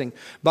rising.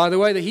 By the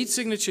way, the heat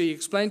signature, he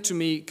explained to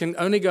me, can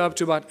only go up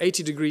to about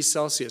 80 degrees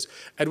Celsius,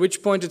 at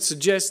which point it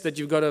suggests that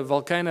you've got a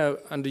volcano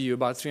under you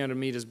about 300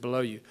 meters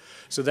below you.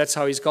 So that's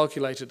how he's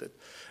calculated it.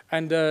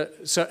 And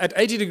so at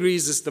 80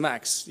 degrees is the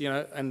max,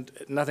 and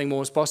nothing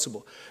more is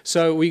possible.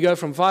 So we go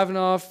from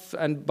 5.5,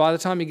 and by the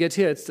time you get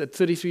here, it's at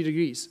 33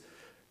 degrees.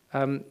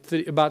 Around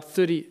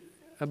 30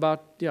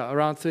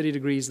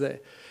 degrees there.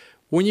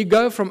 When you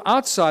go from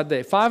outside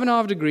there,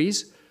 5.5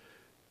 degrees,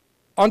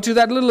 onto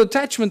that little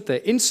attachment there,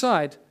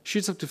 inside,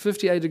 shoots up to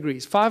 58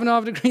 degrees.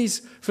 5.5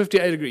 degrees,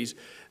 58 degrees.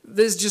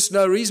 There's just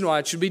no reason why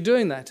it should be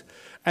doing that.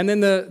 And then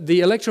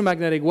the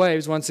electromagnetic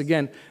waves, once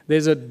again,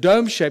 there's a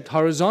dome-shaped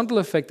horizontal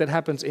effect that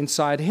happens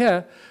inside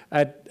here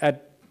at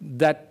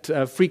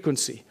that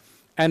frequency.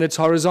 And it's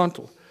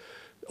horizontal.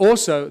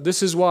 Also,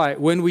 this is why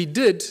when we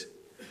did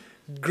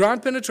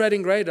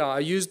ground-penetrating radar, I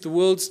used the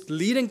world's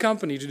leading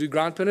company to do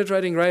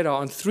ground-penetrating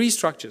radar on 3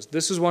 structures.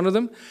 This is one of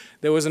them.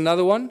 There was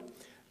another one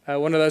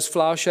of those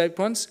flower-shaped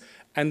ones,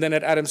 and then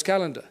at Adams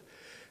Calendar.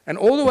 And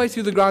all the way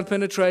through the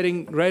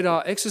ground-penetrating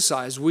radar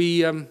exercise,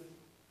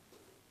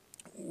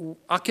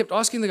 I kept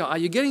asking the guy, are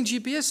you getting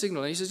GPS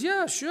signal? And he says,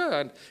 yeah, sure.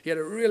 And he had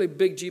a really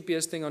big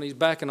GPS thing on his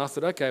back, and I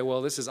thought, okay,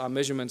 well, our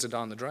measurements are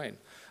down the drain.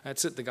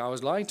 That's it. The guy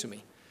was lying to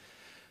me.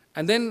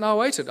 And then I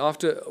waited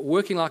after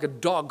working like a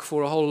dog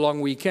for a whole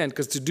long weekend,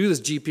 because to do this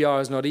GPR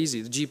is not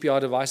easy. The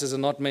GPR devices are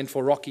not meant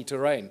for rocky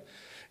terrain.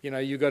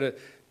 You've got to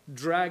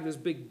drag this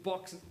big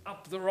box and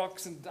up the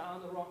rocks and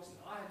down the rocks. And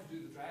I had to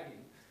do the dragging.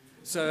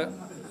 So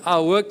I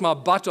worked my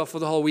butt off for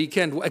the whole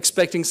weekend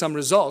expecting some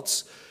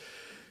results.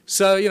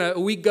 So, a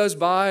week goes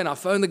by and I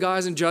phone the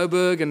guys in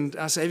Joburg and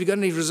I say, have you got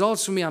any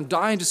results for me? I'm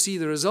dying to see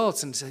the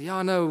results. And they say,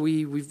 yeah, no,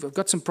 we've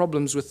got some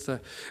problems with,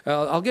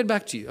 I'll get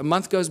back to you. A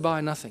month goes by,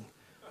 nothing.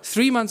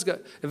 3 months go.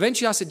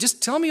 Eventually I said,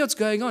 just tell me what's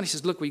going on. He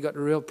says, look, we got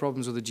real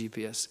problems with the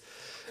GPS.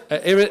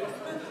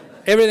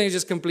 Everything is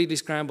just completely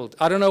scrambled.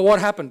 I don't know what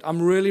happened.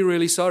 I'm really,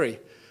 really sorry.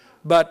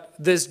 But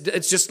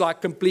it's just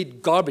like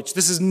complete garbage.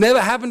 This has never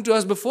happened to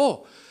us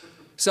before.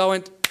 So I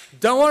went,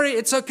 don't worry,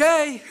 it's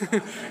okay.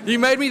 You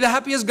made me the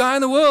happiest guy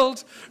in the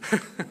world.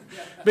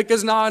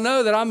 Because now I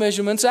know that our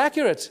measurement's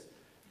accurate.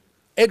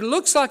 It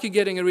looks like you're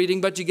getting a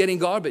reading, but you're getting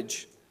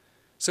garbage.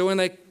 So when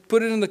they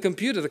put it in the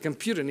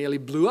computer nearly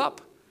blew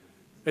up.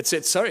 It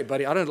said, sorry,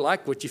 buddy, I don't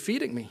like what you're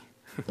feeding me.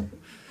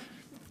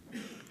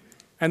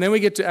 And then we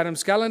get to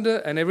Adam's calendar,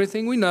 and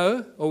everything we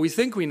know, or we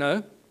think we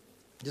know,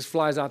 just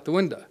flies out the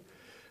window.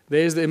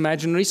 There's the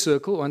imaginary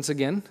circle once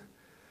again.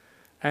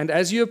 And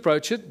as you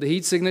approach it, the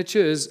heat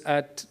signature is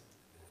at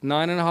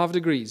 9.5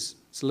 degrees.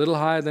 It's a little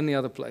higher than the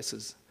other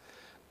places.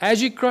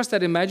 As you cross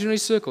that imaginary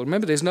circle,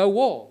 remember there's no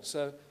wall.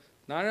 So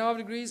 9.5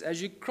 degrees,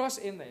 as you cross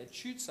in there, it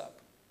shoots up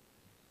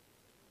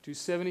to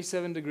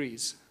 77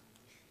 degrees.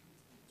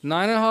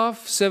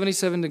 9.5,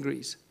 77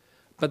 degrees.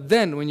 But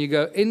then when you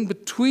go in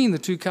between the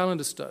two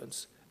calendar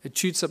stones, it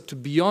shoots up to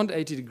beyond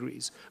 80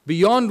 degrees,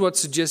 beyond what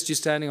suggests you're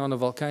standing on a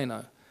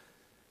volcano.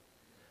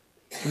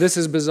 This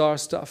is bizarre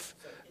stuff.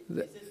 Is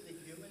it the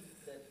human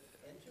that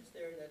enters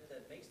there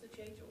that makes the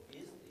change? Or if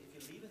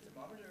you leave a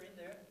thermometer in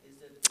there,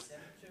 is it the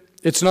temperature?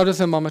 It's not a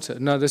thermometer.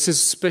 No, this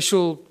is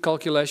special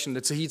calculation.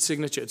 It's a heat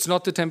signature. It's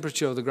not the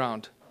temperature of the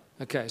ground.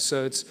 Okay,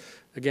 so it's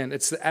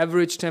the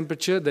average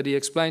temperature that he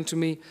explained to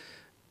me,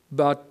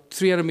 about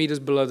 300 meters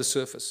below the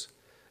surface,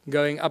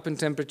 going up in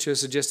temperature,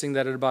 suggesting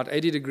that at about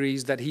 80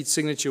 degrees, that heat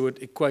signature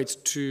would equate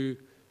to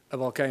a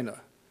volcano,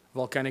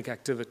 volcanic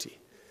activity.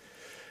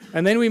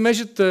 And then we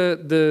measured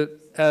the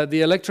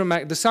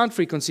sound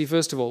frequency,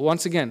 first of all.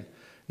 Once again,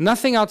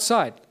 nothing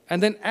outside.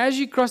 And then as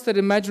you cross that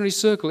imaginary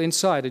circle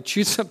inside, it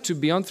shoots up to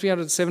beyond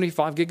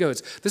 375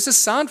 gigahertz. This is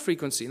sound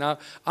frequency. Now,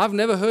 I've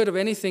never heard of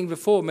anything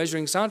before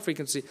measuring sound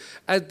frequency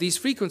at these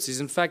frequencies.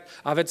 In fact,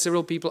 I've had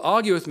several people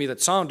argue with me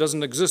that sound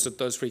doesn't exist at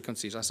those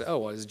frequencies. I say, oh,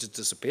 well, it just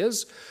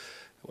disappears.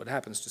 What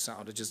happens to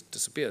sound? It just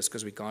disappears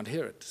because we can't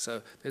hear it.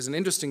 So there's an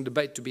interesting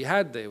debate to be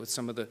had there with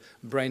some of the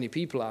brainy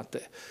people out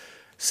there.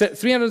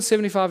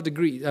 375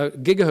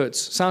 gigahertz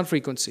sound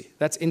frequency.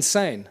 That's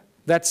insane.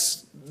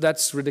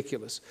 That's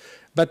ridiculous.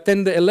 But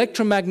then the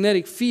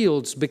electromagnetic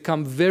fields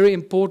become very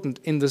important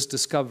in this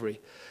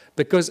discovery,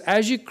 because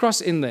as you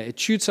cross in there, it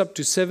shoots up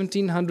to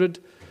 1700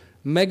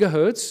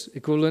 megahertz,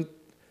 equivalent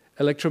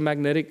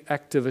electromagnetic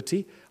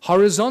activity,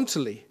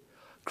 horizontally,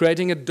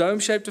 creating a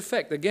dome-shaped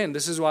effect. Again,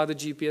 this is why the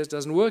GPS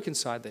doesn't work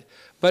inside there.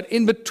 But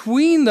in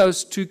between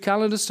those two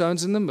calendar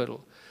stones in the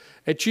middle,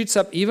 it shoots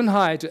up even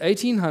higher to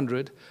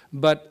 1800,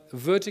 but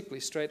vertically,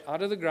 straight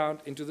out of the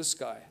ground into the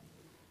sky.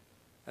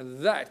 And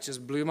that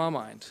just blew my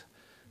mind,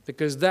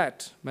 because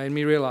that made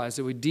me realize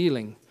that we're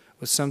dealing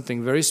with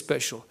something very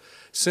special.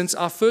 Since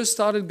I first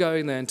started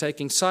going there and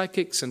taking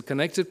psychics and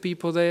connected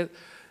people there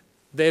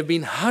have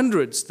been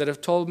hundreds that have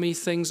told me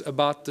things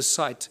about the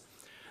site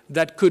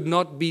that could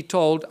not be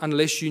told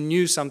unless you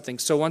knew something.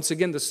 So once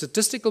again, the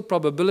statistical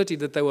probability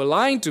that they were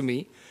lying to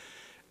me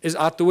is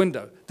out the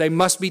window. They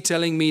must be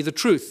telling me the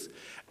truth.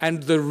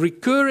 And the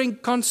recurring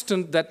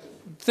constant, that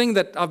thing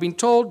that I've been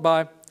told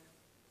by,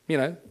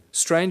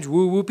 strange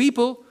woo-woo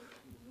people,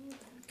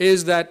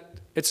 is that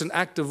it's an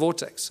active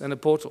vortex and a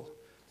portal.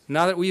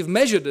 Now that we've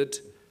measured it,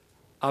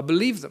 I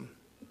believe them,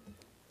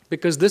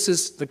 because this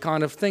is the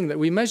kind of thing that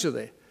we measure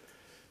there.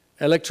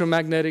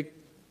 Electromagnetic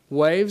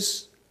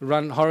waves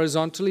run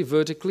horizontally,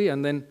 vertically,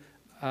 and then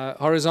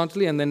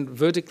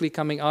vertically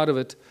coming out of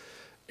it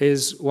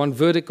is one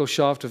vertical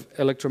shaft of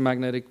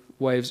electromagnetic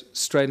waves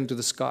straight into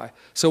the sky.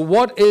 So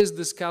what is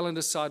this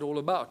calendar site all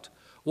about?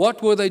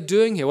 What were they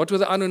doing here? What were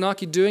the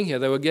Anunnaki doing here?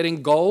 They were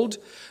getting gold.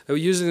 They were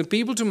using the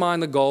people to mine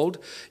the gold,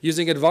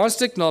 using advanced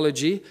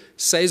technology,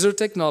 Caesar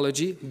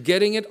technology,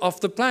 getting it off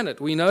the planet.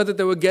 We know that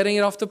they were getting it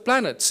off the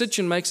planet.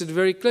 Sitchin makes it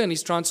very clear in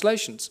his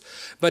translations.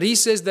 But he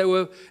says they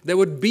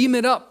would beam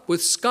it up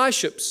with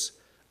skyships.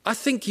 I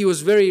think he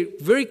was very,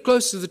 very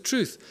close to the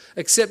truth,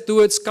 except the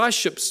word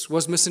skyships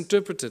was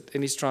misinterpreted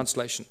in his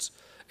translations.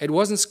 It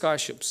wasn't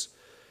skyships.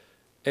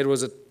 It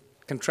was a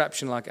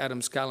contraption like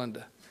Adam's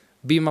calendar.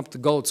 Beam up the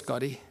gold,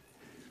 Scotty.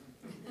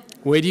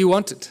 Where do you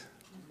want it?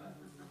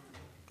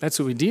 That's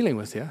what we're dealing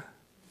with here.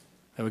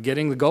 They were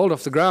getting the gold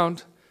off the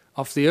ground,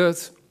 off the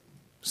earth,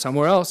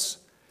 somewhere else.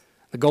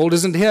 The gold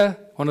isn't here.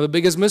 One of the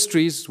biggest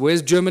mysteries.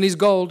 Where's Germany's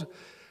gold?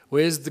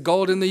 Where's the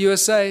gold in the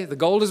USA? The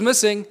gold is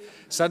missing.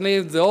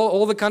 Suddenly,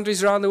 all the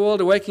countries around the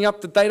world are waking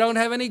up that they don't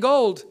have any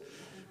gold.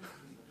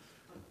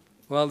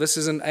 Well, this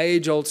is an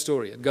age-old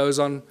story. It goes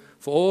on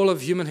for all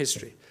of human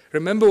history.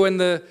 Remember when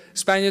the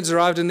Spaniards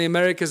arrived in the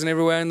Americas and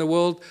everywhere in the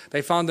world,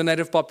 they found the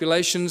native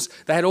populations,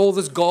 they had all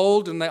this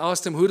gold, and they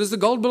asked them, who does the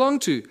gold belong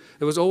to?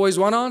 There was always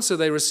one answer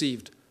they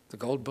received: The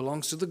gold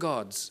belongs to the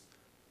gods.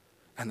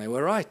 And they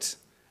were right.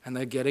 And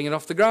they're getting it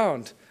off the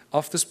ground,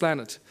 off this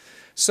planet.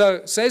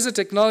 So, Caesar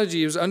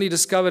technology was only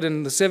discovered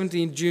in the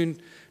 17th June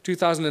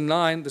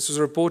 2009. This was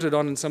reported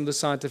on in some of the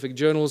scientific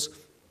journals,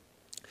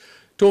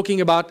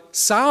 talking about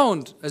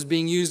sound as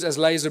being used as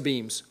laser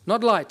beams.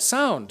 Not light,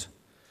 sound.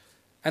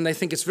 And they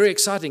think it's very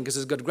exciting because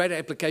it's got great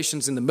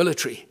applications in the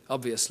military,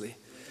 obviously.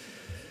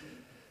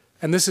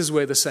 And this is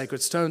where the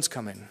sacred stones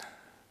come in.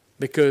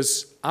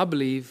 Because I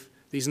believe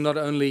these are not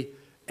only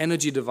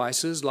energy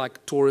devices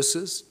like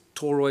toruses,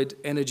 toroid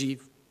energy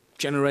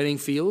generating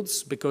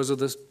fields because of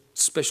the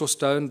special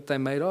stone that they're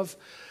made of,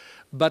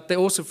 but they're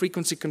also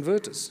frequency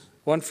converters.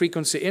 One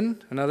frequency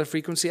in, another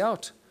frequency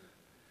out.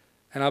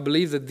 And I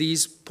believe that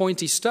these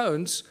pointy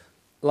stones,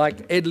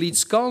 like Ed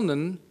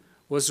Leedskalnin,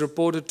 was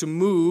reported to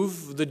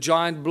move the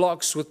giant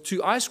blocks with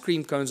 2 ice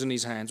cream cones in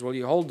his hands. Well,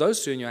 you hold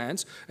those 2 in your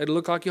hands, it'll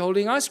look like you're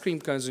holding ice cream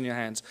cones in your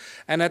hands.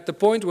 And at the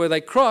point where they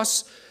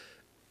cross,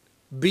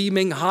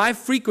 beaming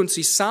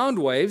high-frequency sound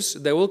waves,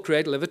 they will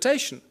create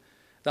levitation.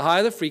 The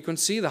higher the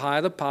frequency, the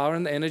higher the power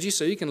and the energy,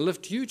 so you can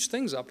lift huge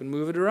things up and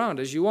move it around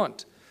as you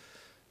want.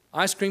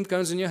 Ice cream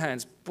cones in your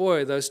hands.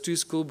 Boy, those 2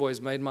 schoolboys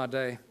made my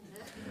day.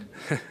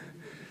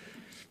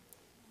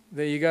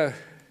 There you go.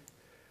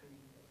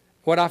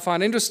 What I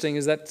find interesting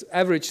is that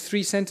average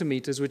 3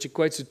 centimeters, which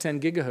equates to 10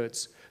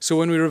 gigahertz. So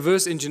when we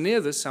reverse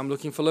engineer this, I'm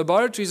looking for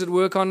laboratories that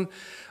work on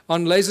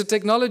laser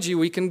technology.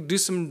 We can do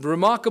some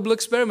remarkable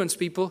experiments,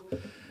 people.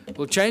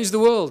 We'll change the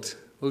world.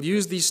 We'll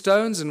use these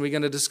stones, and we're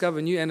going to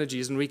discover new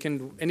energies. And we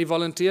can, any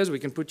volunteers, we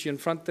can put you in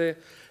front there,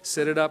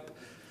 set it up,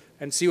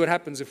 and see what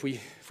happens if we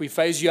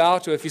phase you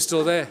out or if you're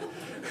still there.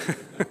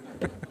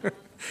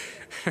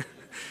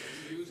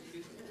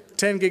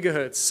 10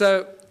 gigahertz.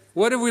 So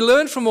what have we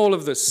learned from all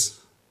of this?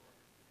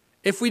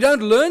 If we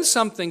don't learn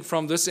something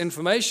from this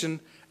information,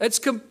 it's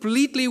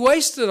completely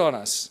wasted on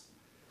us.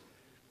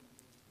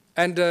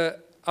 And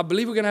I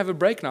believe we're going to have a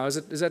break now. Is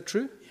that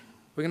true?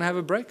 We're going to have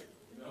a break?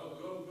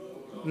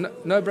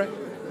 No break?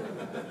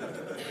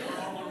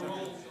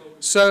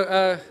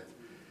 So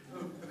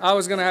I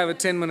was going to have a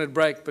 10-minute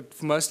break,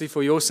 but mostly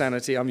for your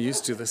sanity, I'm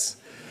used to this.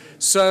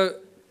 So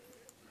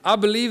I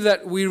believe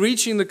that we're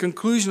reaching the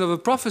conclusion of a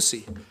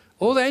prophecy.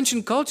 All the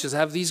ancient cultures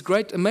have these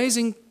great,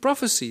 amazing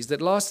prophecies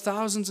that last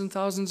thousands and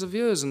thousands of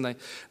years, and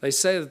they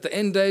say that the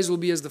end days will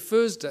be as the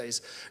first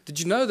days. Did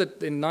you know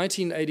that in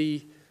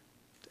 1980,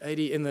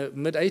 in the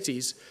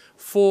mid-80s,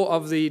 4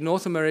 of the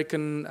North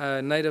American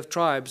native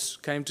tribes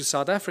came to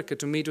South Africa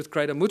to meet with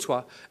Creator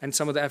Mutwa and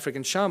some of the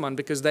African shaman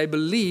because they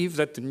believe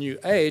that the new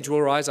age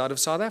will rise out of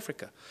South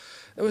Africa.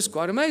 It was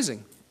quite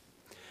amazing.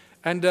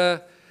 And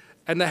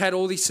they had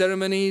all these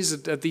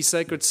ceremonies at these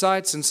sacred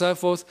sites and so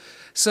forth.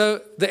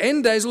 So the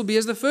end days will be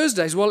as the first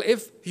days. Well,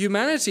 if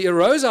humanity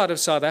arose out of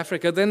South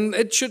Africa, then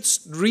it should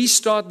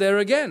restart there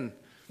again.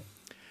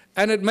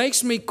 And it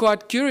makes me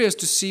quite curious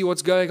to see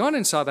what's going on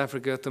in South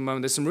Africa at the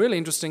moment. There's some really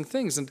interesting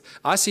things, and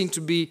I seem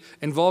to be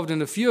involved in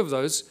a few of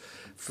those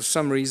for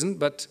some reason,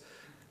 but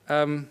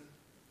we're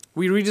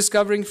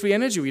rediscovering free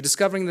energy. We're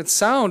discovering that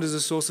sound is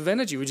a source of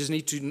energy. We just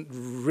need to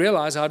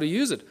realize how to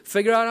use it,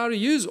 figure out how to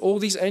use all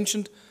these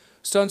ancient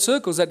stone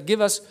circles that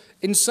give us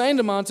insane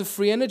amounts of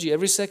free energy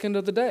every second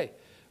of the day.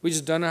 We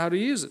just don't know how to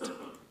use it.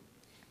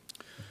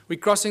 We're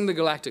crossing the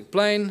galactic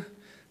plane.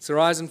 It's the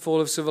rise and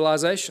fall of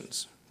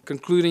civilizations,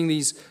 concluding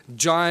these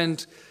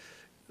giant,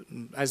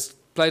 as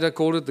Plato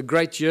called it, the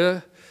great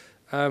year.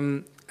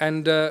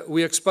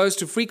 We're exposed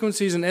to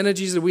frequencies and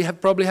energies that we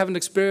probably haven't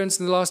experienced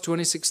in the last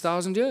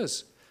 26,000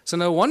 years. So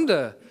no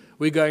wonder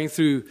we're going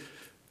through,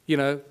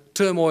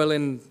 turmoil,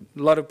 and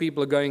a lot of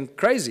people are going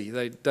crazy.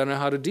 They don't know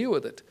how to deal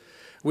with it.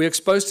 We're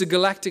exposed to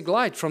galactic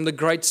light from the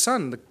great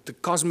sun, the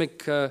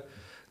cosmic, the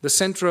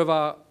center of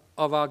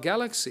our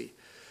galaxy.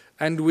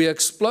 And we're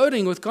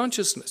exploding with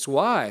consciousness.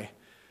 Why?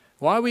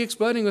 Why are we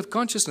exploding with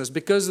consciousness?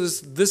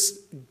 Because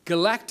this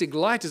galactic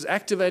light is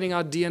activating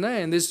our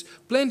DNA, and there's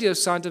plenty of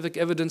scientific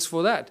evidence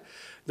for that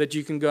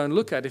you can go and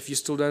look at if you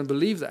still don't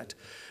believe that.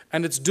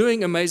 And it's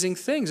doing amazing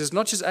things. It's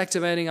not just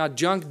activating our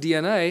junk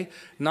DNA,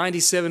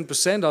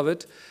 97% of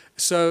it.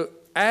 So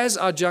as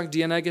our junk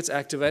DNA gets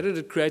activated,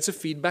 it creates a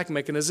feedback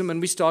mechanism, and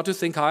we start to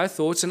think higher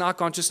thoughts, and our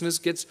consciousness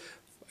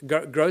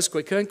grows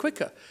quicker and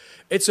quicker.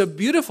 It's a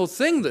beautiful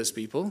thing, this,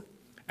 people.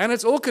 And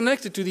it's all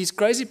connected to these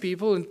crazy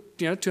people, and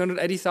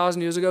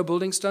 280,000 years ago,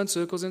 building stone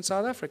circles in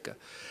South Africa.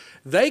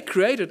 They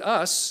created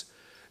us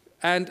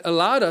and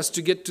allowed us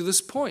to get to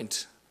this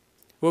point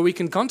where we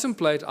can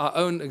contemplate our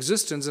own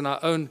existence and our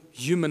own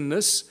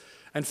humanness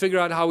and figure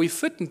out how we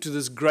fit into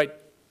this great,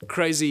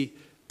 crazy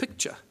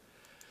picture.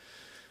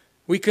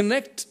 We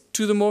connect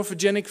to the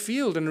morphogenic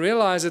field and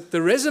realize that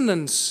the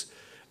resonance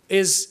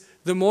is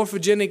the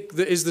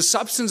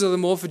substance of the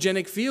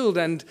morphogenic field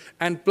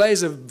and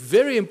plays a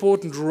very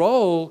important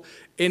role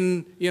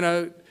in,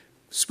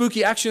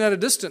 spooky action at a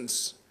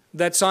distance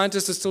that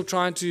scientists are still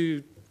trying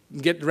to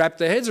wrap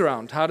their heads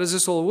around. How does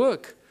this all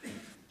work?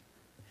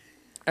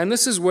 And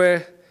this is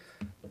where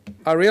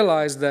I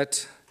realized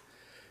that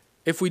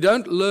if we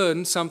don't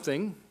learn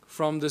something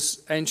from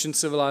this ancient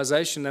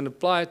civilization and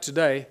apply it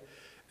today,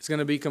 it's going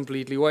to be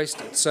completely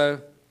wasted. So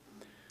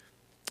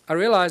I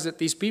realized that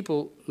these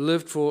people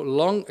lived for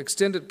long,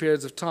 extended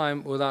periods of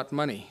time without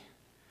money.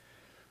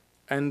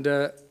 And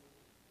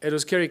it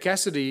was Kerry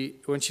Cassidy,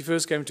 when she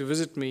first came to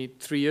visit me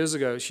 3 years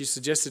ago, she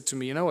suggested to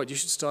me, you know what, you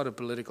should start a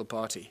political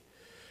party.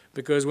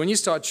 Because when you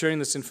start sharing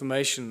this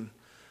information,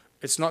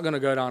 it's not going to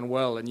go down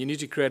well, and you need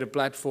to create a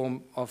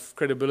platform of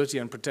credibility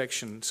and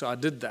protection. So I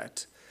did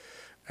that.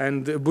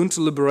 And the Ubuntu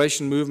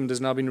Liberation Movement has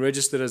now been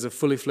registered as a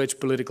fully fledged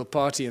political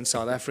party in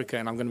South Africa,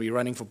 and I'm going to be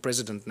running for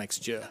president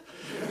next year.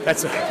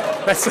 That's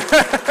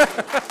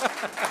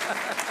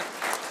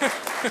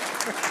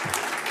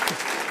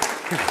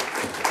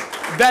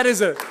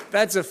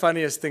the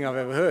funniest thing I've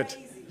ever heard.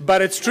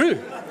 But it's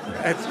true.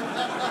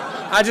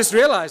 I just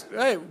realized,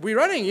 hey, we're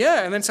running,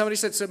 yeah. And then somebody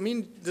said, so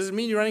does it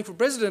mean you're running for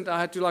president? I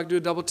had to do a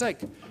double take.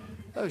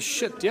 Oh,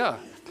 shit, yeah.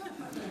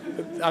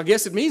 I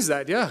guess it means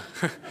that, yeah.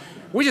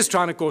 We're just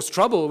trying to cause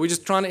trouble. We're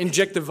just trying to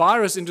inject the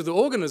virus into the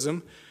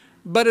organism,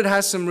 but it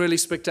has some really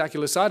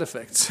spectacular side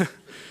effects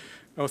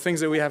or things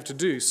that we have to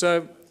do.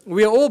 So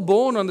we are all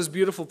born on this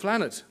beautiful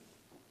planet,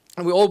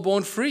 and we're all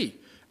born free.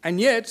 And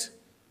yet,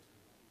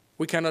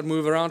 we cannot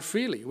move around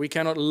freely. We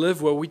cannot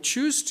live where we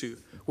choose to.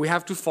 We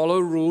have to follow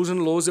rules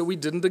and laws that we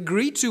didn't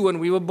agree to when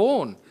we were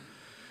born.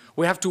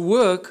 We have to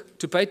work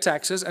to pay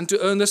taxes and to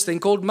earn this thing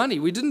called money.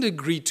 We didn't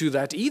agree to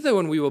that either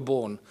when we were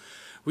born.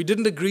 We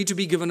didn't agree to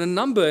be given a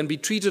number and be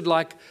treated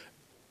like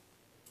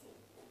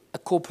a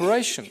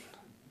corporation.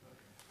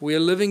 We are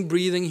living,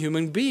 breathing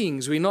human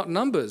beings. We're not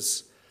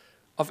numbers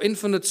of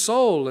infinite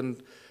soul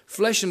and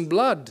flesh and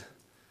blood.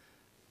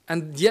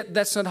 And yet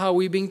that's not how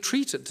we're being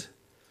treated.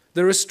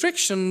 The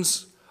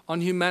restrictions on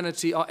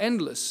humanity are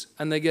endless,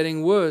 and they're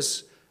getting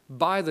worse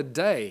by the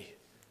day.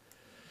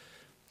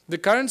 The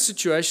current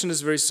situation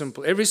is very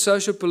simple. Every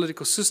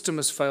socio-political system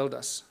has failed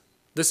us.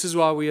 This is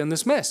why we're in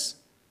this mess.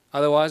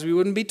 Otherwise, we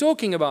wouldn't be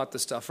talking about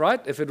this stuff, right?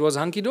 If it was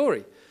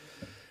hunky-dory.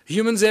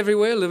 Humans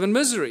everywhere live in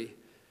misery.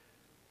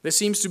 There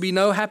seems to be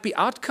no happy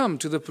outcome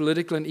to the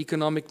political and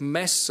economic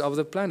mess of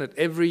the planet.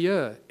 Every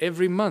year,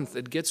 every month,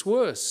 it gets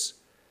worse.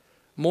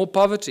 More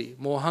poverty,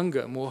 more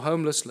hunger, more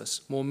homelessness,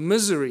 more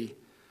misery.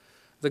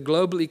 The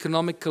global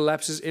economic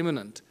collapse is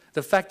imminent.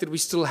 The fact that we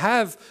still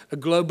have a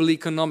global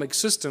economic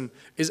system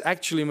is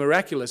actually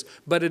miraculous,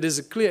 but it is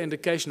a clear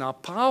indication how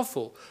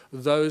powerful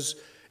those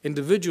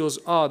individuals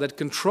are that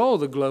control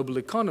the global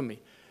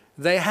economy.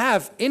 They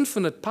have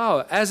infinite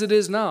power as it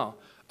is now.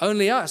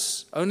 Only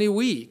us, only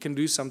we can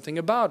do something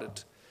about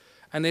it.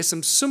 And there's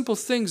some simple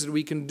things that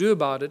we can do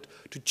about it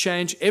to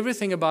change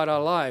everything about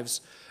our lives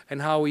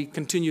and how we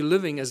continue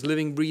living as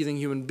living, breathing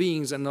human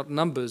beings and not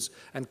numbers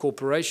and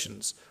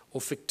corporations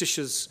or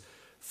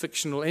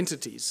fictional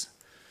entities.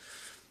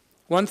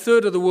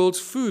 1/3 of the world's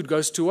food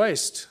goes to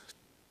waste.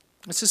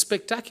 This is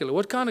spectacular.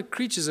 What kind of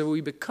creatures have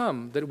we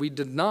become that we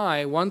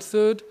deny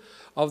 1/3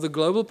 of the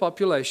global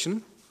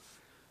population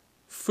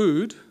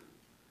food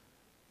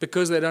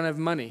because they don't have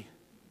money?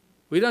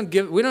 We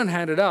don't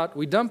hand it out,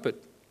 we dump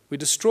it, we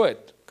destroy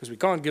it, because we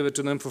can't give it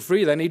to them for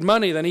free. They need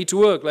money, they need to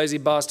work, lazy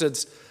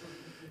bastards.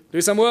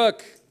 Do some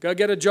work, go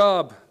get a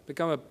job,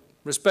 become a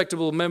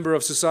respectable member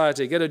of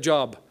society, get a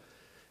job.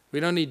 We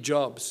don't need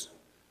jobs.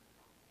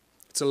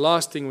 It's the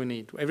last thing we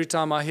need. Every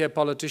time I hear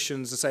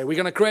politicians say,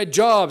 we're going to create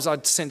jobs, I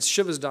sense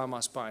shivers down my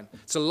spine.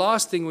 It's the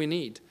last thing we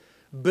need.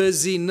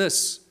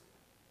 Busyness.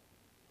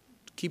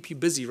 Keep you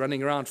busy,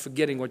 running around,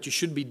 forgetting what you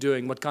should be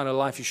doing, what kind of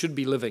life you should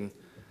be living.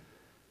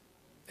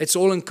 It's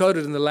all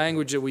encoded in the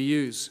language that we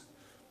use.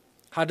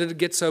 How did it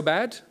get so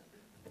bad?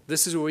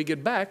 This is where we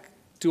get back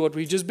to what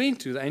we've just been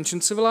to, the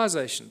ancient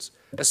civilizations.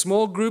 A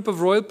small group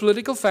of royal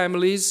political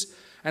families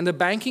and the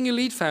banking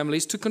elite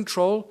families took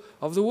control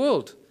of the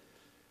world.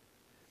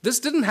 This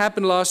didn't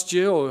happen last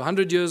year or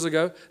 100 years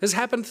ago. This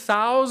happened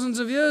thousands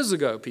of years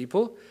ago,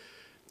 people.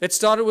 It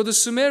started with the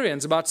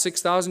Sumerians about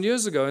 6,000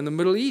 years ago in the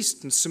Middle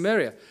East, in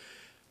Sumeria.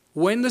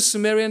 When the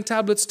Sumerian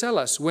tablets tell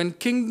us, when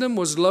kingdom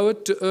was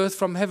lowered to earth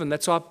from heaven,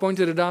 that's why I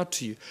pointed it out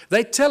to you.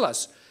 They tell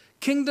us,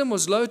 kingdom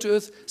was lowered to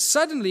earth.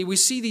 Suddenly we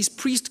see these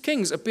priest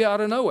kings appear out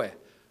of nowhere.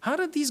 How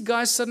did these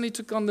guys suddenly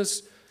took on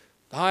this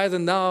higher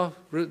than thou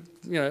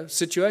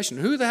situation?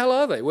 Who the hell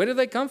are they? Where did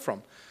they come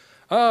from?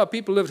 Oh,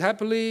 people lived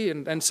happily,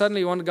 and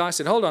suddenly one guy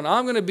said, hold on,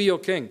 I'm going to be your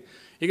king.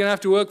 You're going to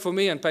have to work for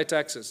me and pay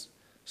taxes.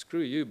 Screw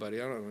you, buddy.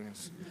 I don't know.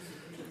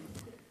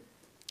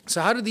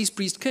 So how did these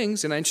priest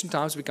kings in ancient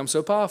times become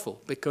so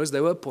powerful? Because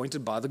they were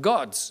appointed by the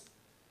gods.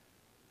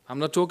 I'm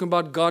not talking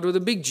about God with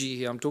a big G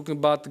here. I'm talking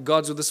about the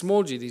gods with a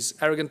small g, these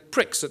arrogant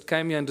pricks that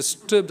came here and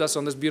disturbed us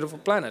on this beautiful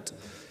planet.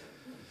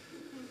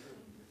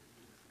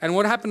 And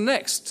what happened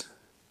next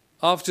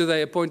after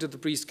they appointed the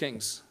priest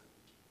kings?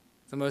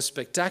 The most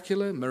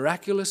spectacular,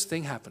 miraculous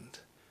thing happened.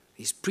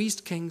 These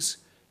priest kings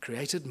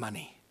created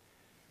money.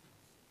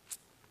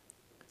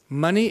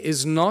 Money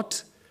is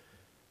not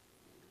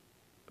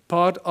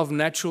part of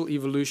natural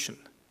evolution.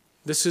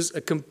 This is a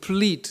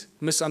complete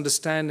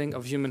misunderstanding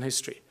of human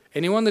history.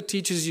 Anyone that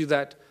teaches you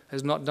that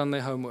has not done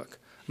their homework.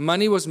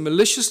 Money was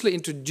maliciously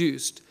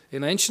introduced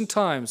in ancient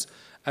times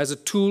as a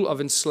tool of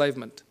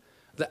enslavement,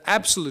 the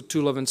absolute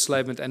tool of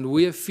enslavement, and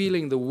we are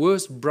feeling the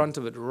worst brunt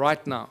of it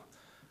right now.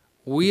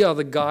 We are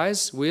the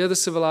guys, we are the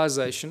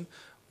civilization,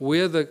 we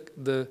are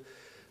the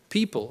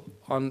people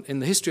in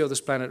the history of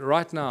this planet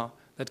right now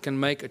that can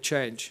make a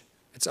change.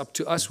 It's up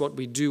to us what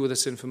we do with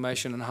this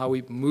information and how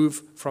we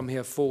move from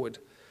here forward.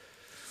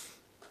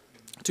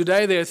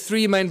 Today, there are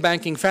three main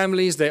banking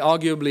families. There are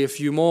arguably a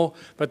few more,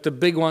 but the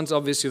big ones,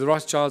 obviously, the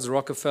Rothschilds, the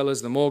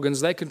Rockefellers, the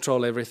Morgans, they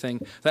control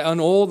everything. They own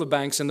all the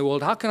banks in the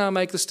world. How can I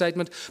make the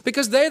statement?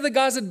 Because they're the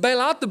guys that bail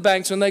out the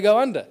banks when they go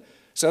under.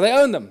 So they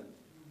own them.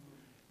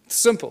 It's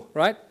simple,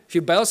 right? If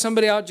you bail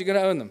somebody out, you're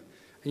going to own them.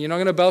 And you're not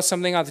going to bail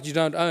something out that you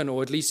don't own,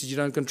 or at least that you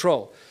don't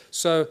control.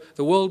 So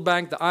the World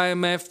Bank, the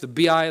IMF, the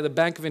BI, the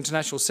Bank of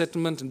International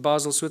Settlement in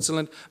Basel,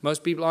 Switzerland,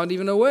 most people aren't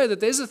even aware that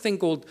there's a thing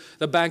called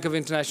the Bank of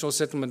International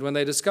Settlement. When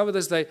they discover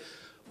this, they,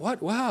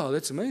 what? Wow,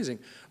 that's amazing.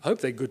 I hope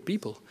they're good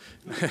people.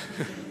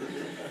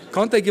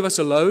 Can't they give us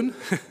a loan?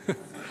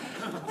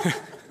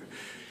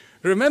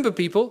 Remember,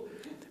 people,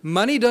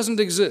 money doesn't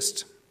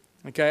exist.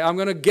 Okay, I'm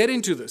going to get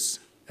into this.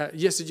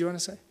 Yes, did you want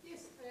to say?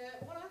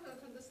 What I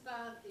don't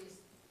understand is,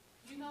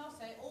 you now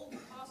say all the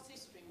past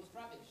history was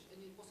rubbish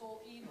and it was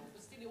all evil,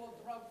 but still you want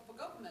the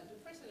government, the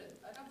president.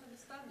 I don't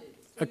understand it.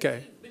 So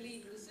okay. You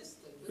believe in the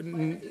system, but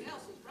everything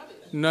else is rubbish.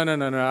 No. I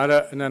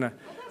don't. No. Well,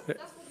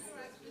 that's what you're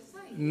actually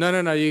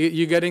saying. No.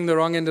 You're getting the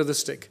wrong end of the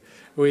stick.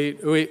 We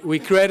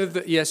created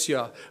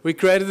the we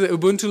created the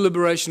Ubuntu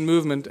Liberation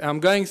Movement. I'm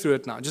going through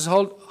it now. Just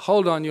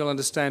hold on. You'll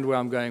understand where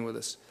I'm going with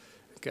this.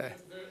 Okay.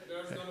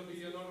 There's going to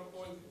be another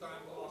point in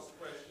time to ask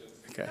questions.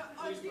 Okay. No,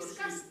 I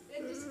discussed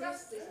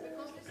this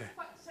because this is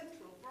quite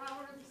central for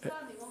our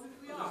understanding of who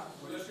we are.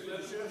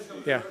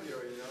 Yeah.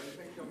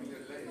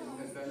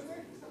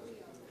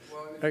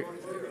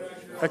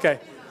 Okay.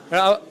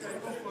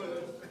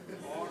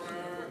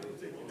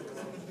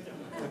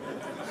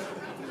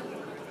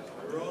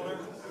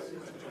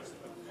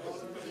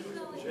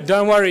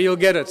 Don't worry, you'll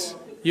get it.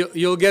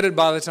 You'll get it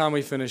by the time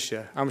we finish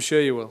here. I'm sure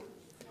you will.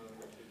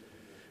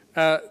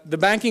 The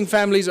banking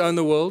families own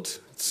the world.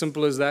 It's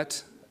simple as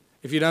that.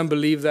 If you don't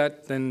believe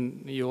that,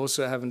 then you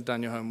also haven't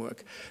done your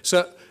homework.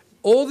 So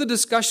all the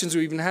discussions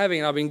we've been having,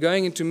 and I've been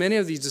going into many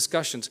of these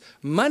discussions,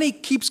 money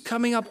keeps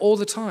coming up all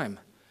the time.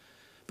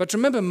 But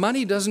remember,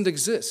 money doesn't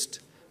exist.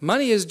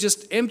 Money is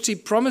just empty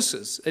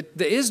promises.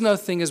 There is no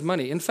thing as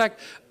money. In fact,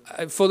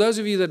 for those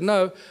of you that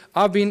know,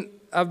 I've been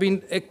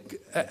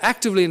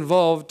actively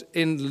involved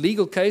in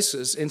legal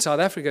cases in South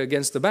Africa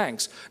against the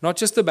banks. Not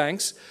just the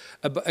banks,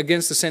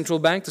 against the central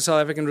bank, the South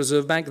African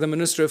Reserve Bank, the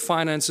Minister of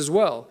Finance as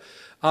well.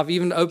 I've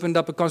even opened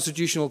up a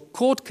constitutional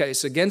court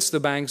case against the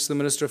banks, the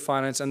Minister of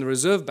Finance, and the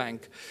Reserve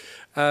Bank,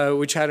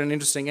 which had an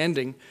interesting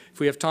ending. If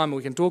we have time,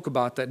 we can talk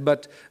about that.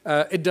 But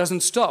it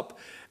doesn't stop.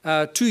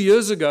 2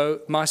 years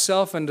ago,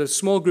 myself and a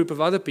small group of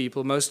other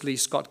people, mostly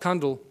Scott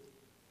Kundell,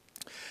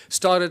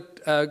 started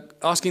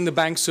asking the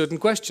banks certain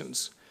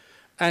questions.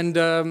 And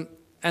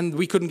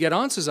we couldn't get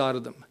answers out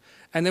of them.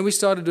 And then we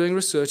started doing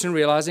research and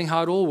realizing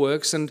how it all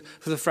works. And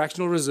for the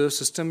fractional reserve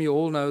system, you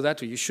all know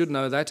that, or you should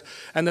know that.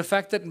 And the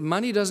fact that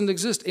money doesn't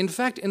exist. In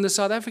fact, in the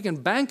South African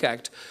Bank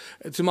Act,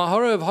 to my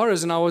horror of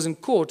horrors, and I was in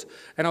court,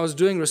 and I was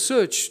doing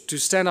research to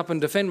stand up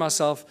and defend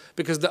myself,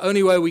 because the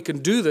only way we can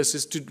do this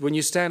is when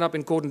you stand up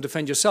in court and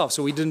defend yourself.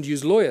 So we didn't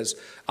use lawyers.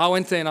 I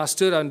went there and I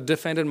stood and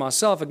defended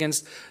myself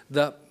against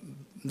the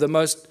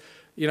most,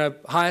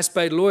 highest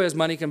paid lawyers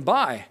money can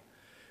buy.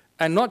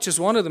 And not just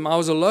one of them. I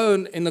was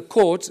alone in the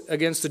court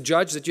against a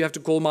judge that you have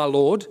to call my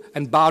lord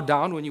and bow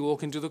down when you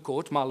walk into the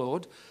court, my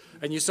lord.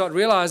 And you start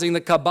realizing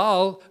the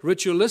cabal,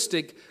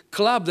 ritualistic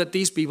club that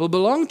these people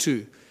belong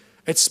to.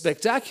 It's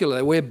spectacular.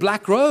 They wear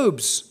black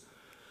robes.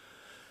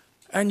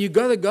 And you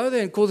go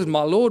there and call it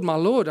my lord, my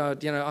lord. I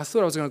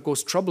thought I was going to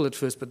cause trouble at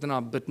first, but then I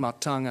bit my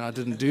tongue and I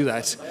didn't do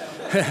that.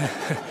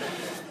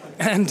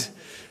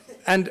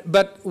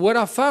 But what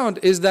I found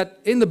is that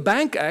in the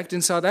Bank Act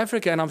in South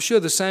Africa, and I'm sure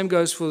the same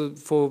goes for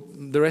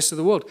the rest of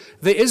the world,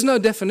 there is no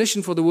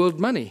definition for the world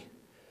money.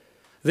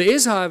 There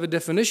is, however, a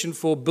definition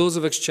for bills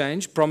of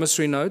exchange,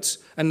 promissory notes,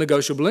 and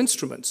negotiable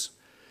instruments.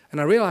 And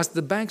I realized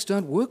the banks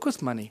don't work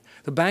with money.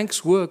 The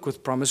banks work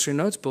with promissory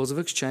notes, bills of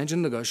exchange,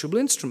 and negotiable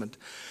instrument.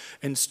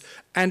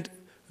 And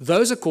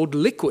those are called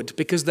liquid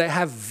because they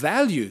have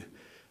value.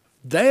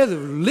 They are the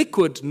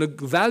liquid,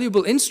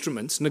 valuable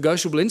instruments,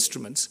 negotiable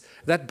instruments,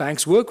 that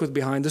banks work with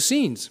behind the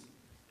scenes.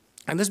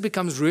 And this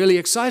becomes really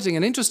exciting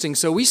and interesting.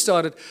 So we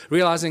started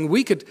realizing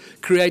we could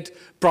create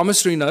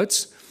promissory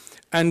notes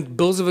and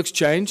bills of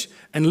exchange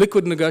and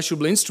liquid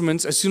negotiable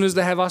instruments as soon as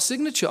they have our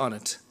signature on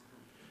it.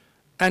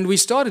 And we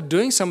started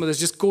doing some of this,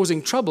 just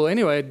causing trouble.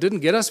 Anyway, it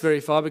didn't get us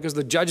very far because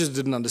the judges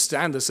didn't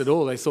understand this at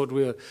all. They thought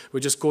we were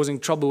just causing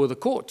trouble with the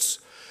courts.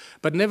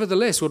 But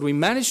nevertheless, what we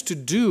managed to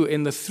do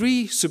in the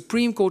 3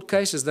 Supreme Court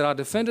cases that I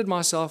defended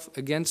myself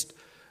against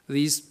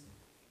these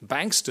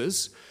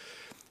banksters,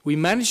 we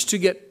managed to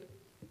get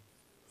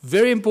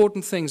very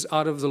important things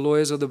out of the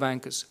lawyers or the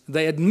bankers.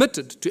 They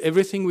admitted to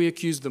everything we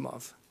accused them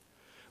of.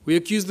 We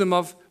accuse them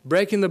of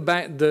breaking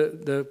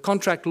the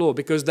contract law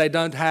because they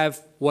don't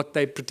have what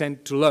they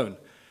pretend to loan.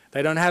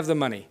 They don't have the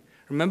money.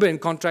 Remember, in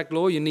contract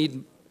law,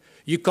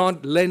 you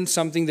can't lend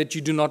something that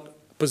you do not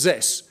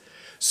possess.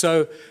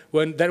 So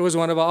that was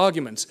one of our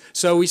arguments.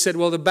 So we said,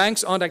 well, the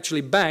banks aren't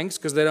actually banks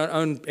because they don't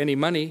own any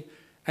money.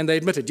 And they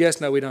admitted,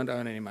 yes, no, we don't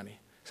own any money.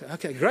 So,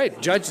 okay,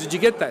 great. Judge, did you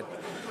get that?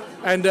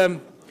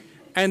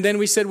 And then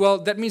we said, well,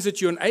 that means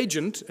that you're an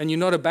agent and you're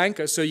not a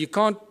banker, so you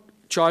can't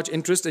charge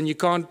interest and you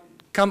can't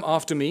come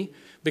after me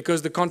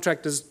because the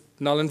contract is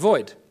null and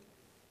void.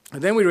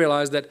 And then we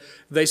realized that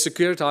they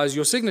securitize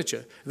your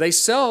signature. They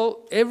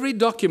sell every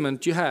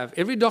document you have,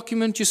 every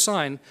document you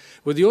sign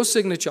with your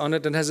signature on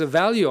it and has a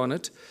value on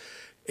it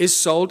is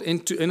sold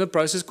in a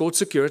process called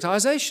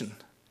securitization.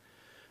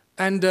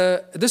 And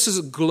this is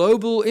a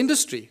global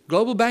industry.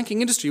 Global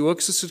banking industry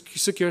works with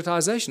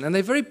securitization. And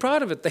they're very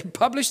proud of it. They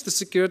publish the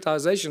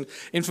securitization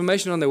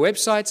information on their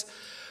websites.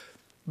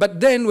 But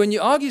then when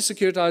you argue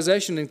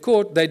securitization in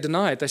court, they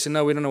deny it. They say,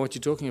 no, we don't know what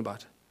you're talking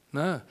about.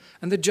 No.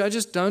 And the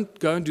judges don't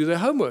go and do their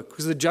homework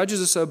because the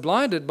judges are so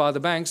blinded by the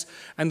banks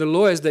and the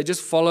lawyers, they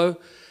just follow.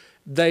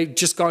 They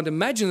just can't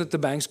imagine that the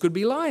banks could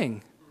be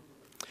lying.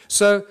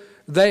 So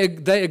they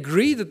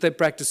agree that they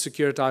practice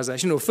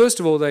securitization. Well, first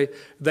of all, they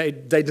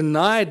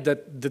denied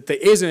that there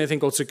is anything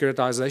called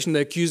securitization.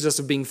 They accused us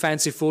of being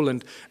fanciful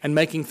and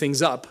making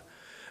things up,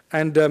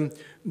 and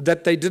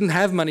that they didn't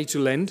have money to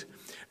lend.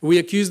 We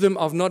accused them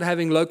of not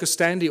having locus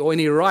standi or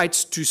any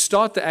rights to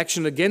start the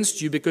action against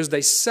you because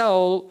they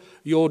sell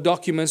your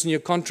documents and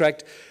your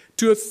contract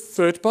to a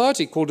third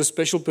party called a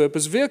special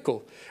purpose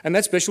vehicle. And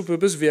that special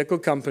purpose vehicle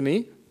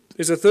company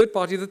is a third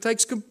party that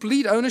takes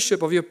complete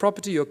ownership of your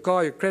property, your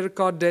car, your credit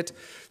card debt,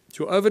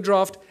 your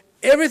overdraft.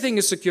 Everything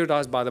is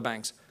securitized by the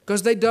banks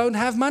because they don't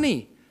have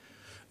money.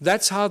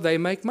 That's how they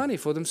make money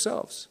for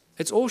themselves.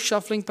 It's all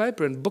shuffling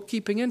paper and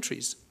bookkeeping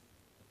entries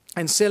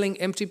and selling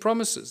empty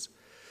promises.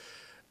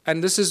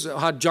 And this is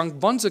how junk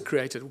bonds are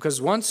created, because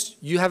once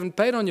you haven't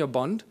paid on your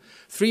bond,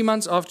 3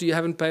 months after you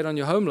haven't paid on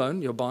your home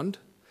loan, your bond,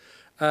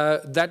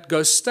 that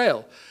goes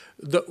stale.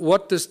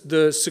 What the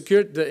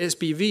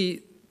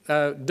SPV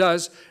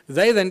does,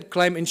 they then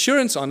claim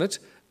insurance on it,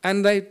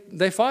 and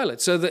they file it.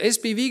 So the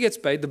SPV gets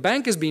paid, the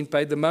bank has been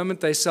paid the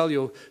moment they sell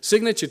your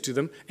signature to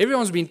them.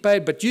 Everyone's been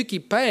paid, but you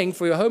keep paying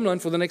for your home loan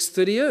for the next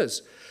 30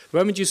 years. The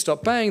moment you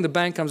stop paying, the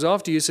bank comes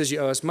after you, says you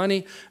owe us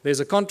money. There's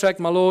a contract,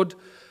 my lord.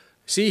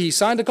 See, he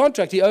signed a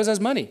contract, he owes us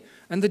money.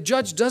 And the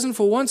judge doesn't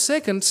for 1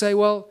 second say,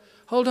 well,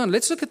 hold on,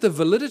 let's look at the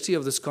validity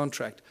of this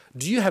contract.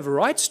 Do you have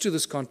rights to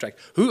this contract?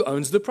 Who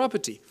owns the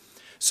property?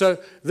 So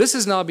this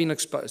has now been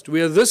exposed.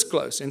 We are this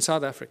close in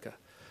South Africa.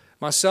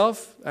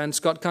 Myself and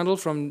Scott Kundle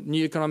from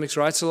New Economics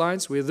Rights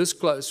Alliance, we're this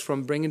close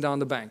from bringing down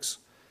the banks.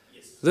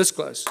 Yes. This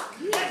close.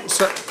 Yes.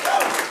 So,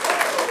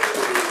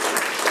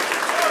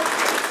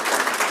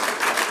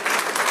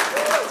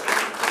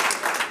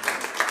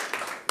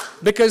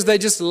 because they're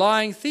just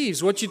lying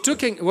thieves. What you're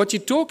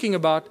talking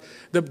about,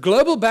 the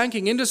global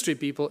banking industry,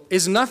 people,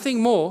 is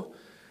nothing more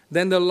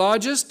than the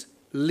largest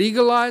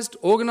legalized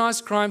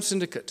organized crime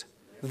syndicate.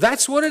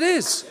 That's what it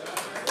is.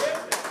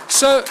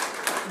 So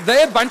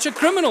they're a bunch of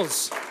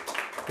criminals.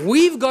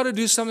 We've got to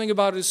do something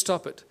about it to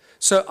stop it.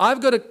 So I've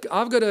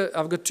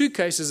got 2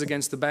 cases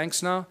against the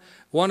banks now.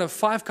 One of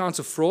 5 counts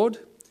of fraud,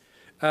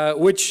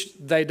 which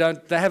they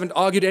haven't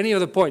argued any of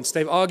the points.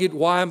 They've argued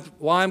why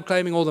I'm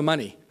claiming all the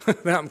money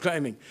that I'm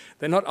claiming.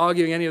 They're not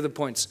arguing any of the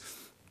points.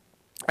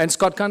 And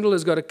Scott Kundle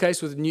has got a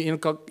case with the New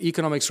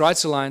Economics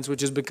Rights Alliance,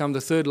 which has become the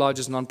 3rd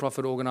largest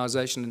non-profit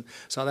organization in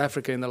South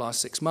Africa in the last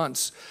 6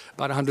 months,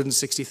 about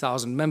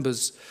 160,000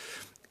 members.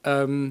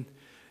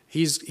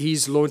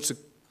 He's launched a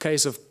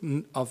case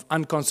of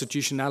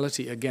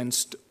unconstitutionality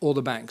against all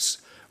the banks.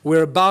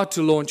 We're about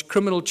to launch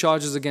criminal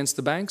charges against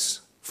the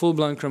banks,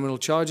 full-blown criminal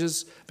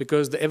charges,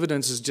 because the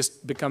evidence is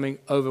just becoming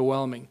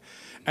overwhelming.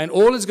 And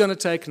all it's going to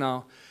take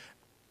now,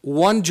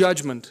 one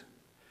judgment.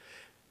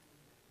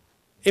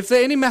 If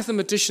there are any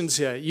mathematicians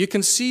here, you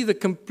can see the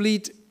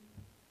complete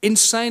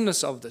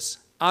insaneness of this.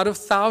 Out of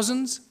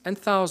thousands and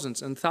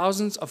thousands and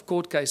thousands of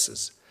court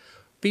cases,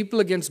 people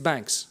against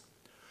banks,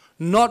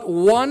 not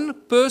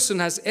one person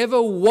has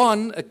ever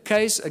won a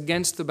case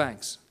against the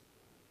banks.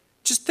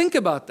 Just think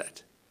about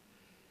that.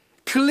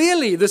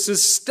 Clearly, this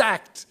is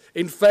stacked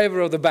in favor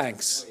of the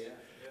banks. Oh, yeah.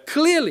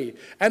 Clearly.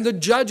 And the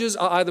judges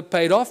are either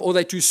paid off or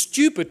they're too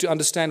stupid to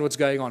understand what's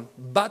going on.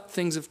 But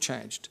things have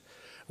changed.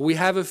 We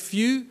have a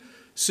few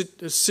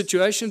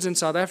situations in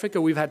South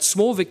Africa. We've had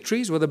small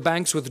victories where the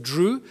banks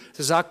withdrew. This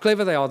is how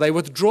clever they are. They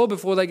withdraw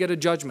before they get a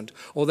judgment,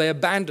 or they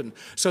abandon.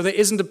 So there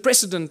isn't a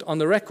precedent on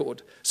the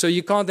record. So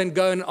you can't then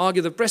go and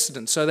argue the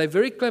precedent. So they're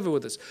very clever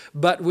with this.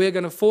 But we're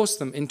going to force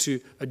them into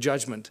a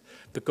judgment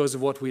because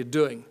of what we're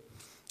doing.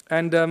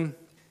 And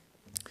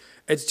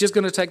it's just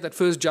going to take that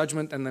first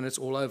judgment, and then it's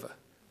all over.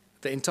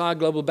 The entire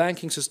global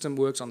banking system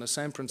works on the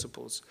same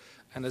principles,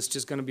 and it's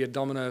just going to be a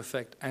domino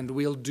effect. And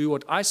we'll do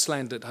what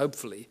Iceland did,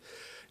 hopefully.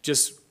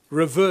 Just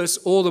reverse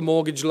all the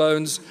mortgage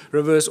loans,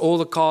 reverse all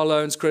the car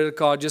loans, credit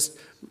card, just,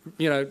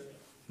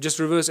 just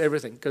reverse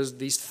everything, because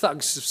these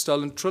thugs have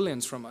stolen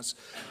trillions from us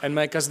and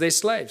make us their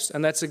slaves.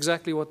 And that's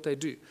exactly what they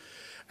do.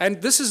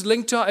 And this is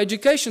linked to our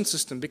education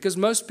system, because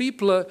most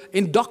people are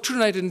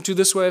indoctrinated into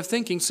this way of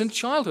thinking since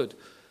childhood.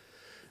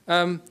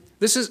 Our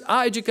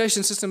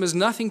education system has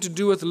nothing to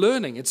do with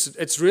learning.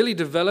 It's really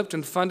developed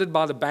and funded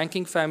by the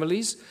banking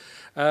families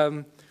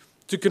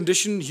to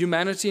condition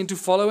humanity into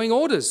following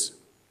orders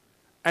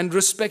and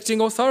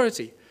respecting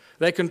authority.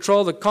 They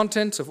control the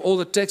contents of all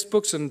the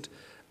textbooks and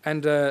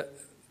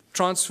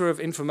transfer of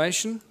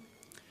information.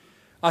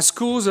 Our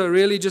schools are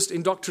really just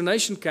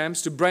indoctrination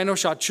camps to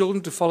brainwash our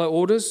children to follow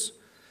orders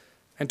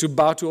and to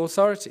bow to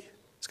authority.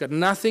 It's got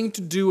nothing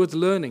to do with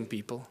learning,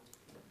 people.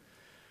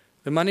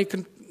 The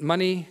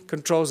money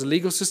controls the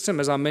legal system,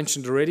 as I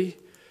mentioned already.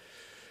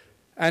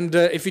 And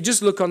if you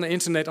just look on the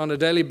internet on a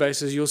daily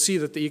basis, you'll see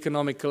that the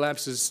economic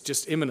collapse is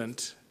just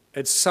imminent.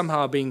 It's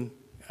somehow being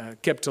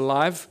kept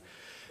alive.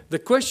 The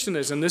question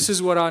is, and this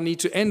is what I need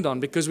to end on,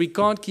 because we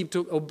can't keep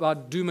talking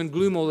about doom and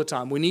gloom all the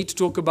time. We need to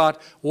talk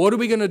about what are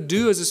we going to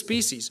do as a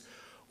species?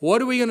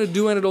 What are we going to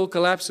do when it all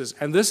collapses?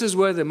 And this is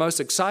where the most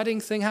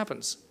exciting thing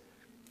happens.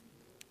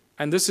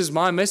 And this is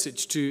my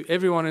message to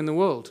everyone in the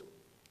world.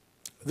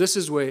 This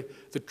is where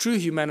the true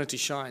humanity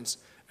shines,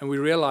 and we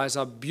realize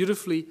how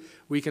beautifully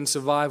we can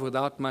survive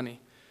without money.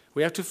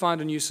 We have to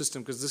find a new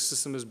system, because this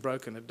system is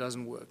broken. It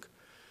doesn't work.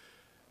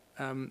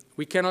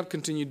 We cannot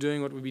continue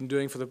doing what we've been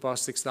doing for the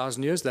past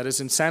 6,000 years. That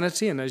is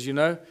insanity, and as you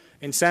know,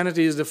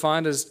 insanity is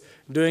defined as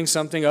doing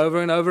something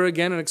over and over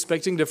again and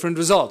expecting different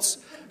results.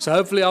 So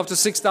hopefully after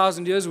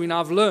 6,000 years we now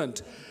have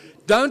learned.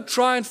 Don't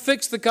try and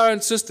fix the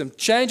current system.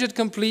 Change it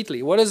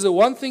completely. What is the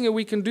one thing that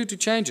we can do to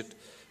change it?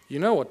 You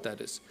know what that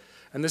is.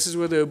 And this is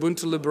where the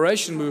Ubuntu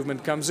Liberation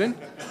Movement comes in.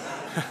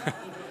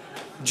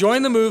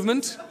 Join the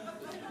movement.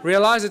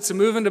 Realize it's a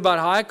movement about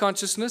higher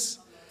consciousness.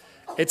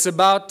 It's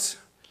about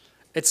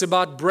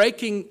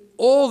breaking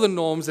all the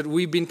norms that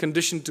we've been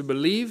conditioned to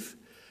believe,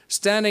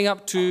 standing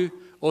up to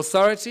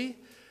authority,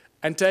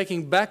 and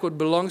taking back what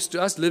belongs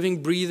to us,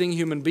 living, breathing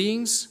human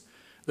beings.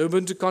 The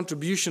Ubuntu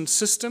contribution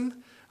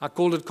system, I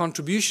called it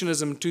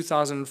contributionism in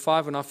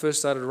 2005 when I first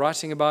started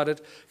writing about it.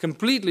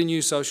 Completely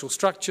new social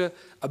structure,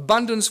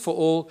 abundance for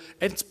all.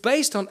 It's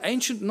based on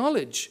ancient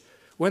knowledge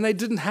when they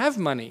didn't have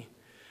money,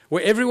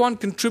 where everyone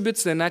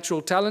contributes their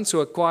natural talents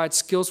or acquired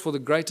skills for the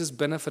greatest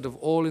benefit of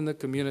all in the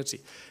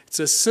community. It's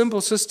a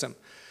simple system.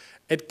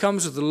 It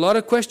comes with a lot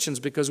of questions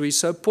because we're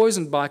so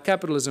poisoned by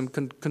capitalism,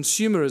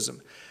 consumerism.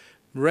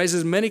 It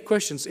raises many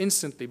questions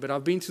instantly, but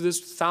I've been through this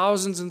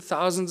thousands and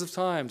thousands of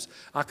times.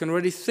 I can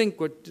already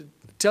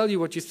tell you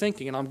what you're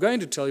thinking, and I'm going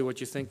to tell you what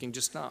you're thinking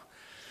just now.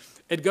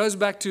 It goes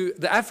back to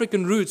the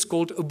African roots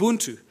called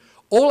Ubuntu.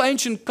 All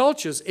ancient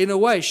cultures, in a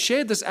way,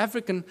 shared this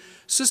African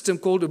system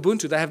called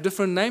Ubuntu. They have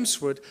different names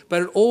for it,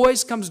 but it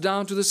always comes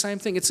down to the same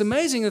thing. It's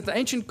amazing that the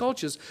ancient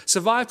cultures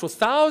survived for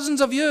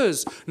thousands of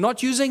years,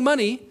 not using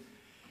money,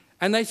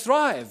 and they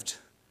thrived,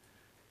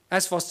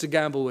 as Foster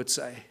Gamble would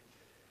say.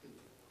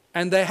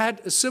 And they had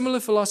a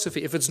similar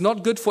philosophy. If it's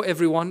not good for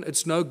everyone,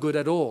 it's no good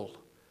at all.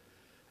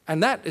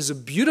 And that is a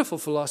beautiful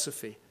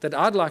philosophy that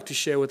I'd like to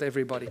share with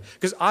everybody,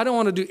 because I don't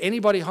want to do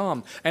anybody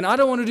harm, and I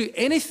don't want to do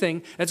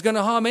anything that's going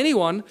to harm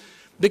anyone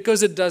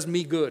because it does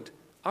me good.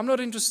 I'm not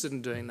interested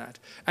in doing that.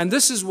 And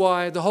this is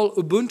why the whole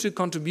Ubuntu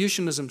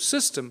contributionism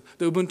system,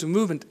 the Ubuntu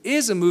movement,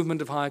 is a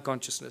movement of higher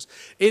consciousness.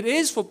 It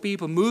is for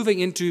people moving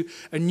into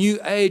a new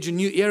age, a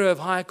new era of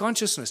higher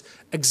consciousness.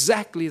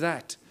 Exactly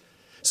that.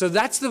 So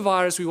that's the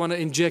virus we want to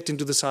inject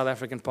into the South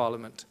African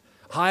Parliament.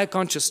 Higher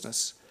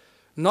consciousness.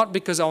 Not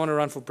because I want to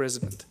run for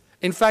president.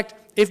 In fact,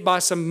 if by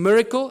some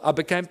miracle I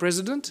became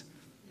president,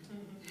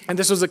 and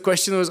this was a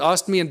question that was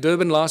asked me in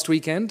Durban last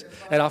weekend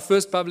at our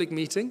first public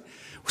meeting.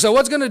 So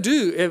what are you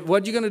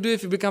going to do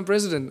if you become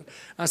president?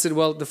 I said,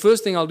 well, the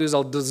first thing I'll do is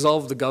I'll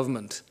dissolve the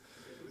government.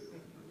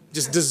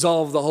 Just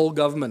dissolve the whole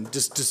government.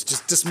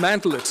 Just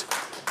dismantle it.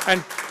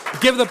 And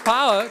give the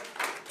power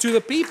to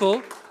the people,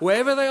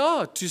 wherever they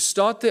are, to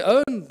start their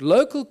own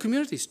local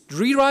communities.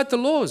 Rewrite the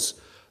laws.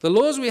 The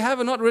laws we have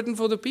are not written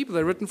for the people,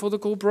 they're written for the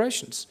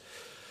corporations.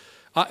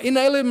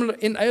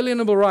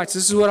 Inalienable rights,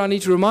 this is what I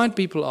need to remind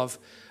people of.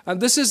 And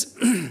this is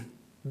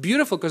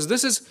beautiful, because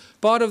this is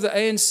part of the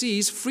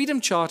ANC's Freedom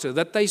Charter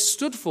that they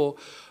stood for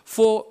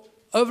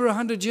over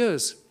 100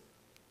 years.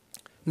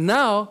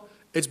 Now,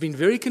 it's been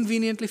very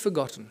conveniently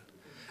forgotten.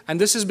 And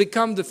this has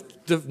become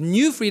the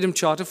new Freedom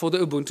Charter for the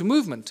Ubuntu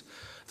movement.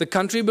 The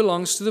country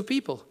belongs to the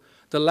people.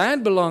 The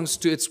land belongs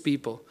to its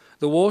people.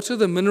 The water,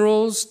 the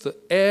minerals, the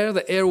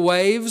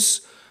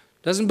airwaves,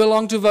 doesn't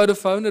belong to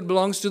Vodafone, it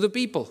belongs to the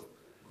people.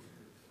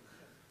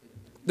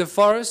 The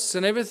forests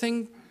and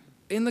everything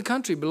in the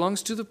country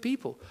belongs to the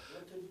people.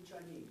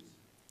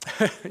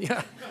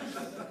 Yeah.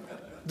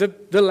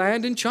 The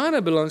land in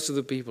China belongs to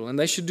the people, and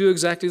they should do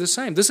exactly the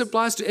same. This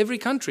applies to every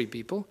country,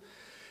 people.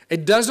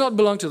 It does not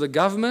belong to the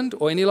government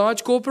or any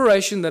large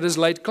corporation that has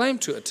laid claim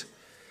to it.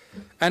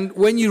 And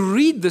when you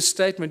read this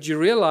statement, you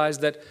realize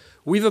that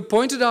we've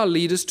appointed our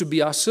leaders to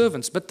be our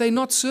servants, but they're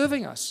not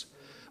serving us.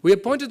 We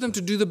appointed them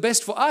to do the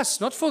best for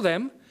us, not for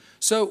them.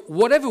 So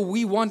whatever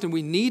we want and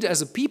we need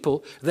as a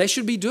people, they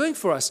should be doing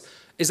for us.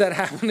 Is that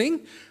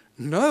happening?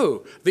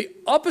 No. The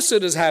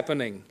opposite is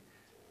happening.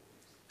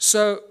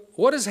 So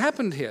what has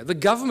happened here? The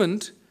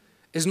government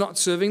is not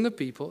serving the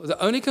people. The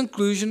only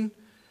conclusion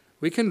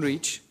we can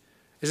reach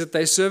is that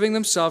they're serving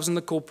themselves and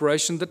the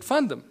corporations that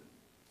fund them.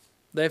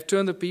 They have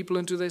turned the people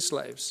into their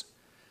slaves.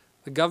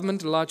 The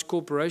government and large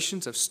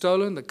corporations have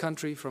stolen the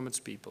country from its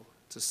people.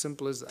 It's as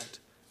simple as that.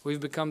 We've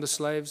become the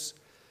slaves,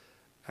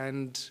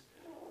 and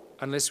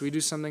unless we do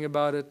something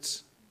about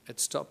it, it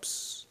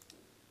stops.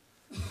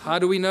 How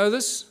do we know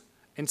this?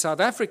 In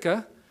South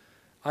Africa,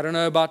 I don't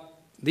know about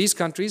these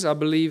countries. I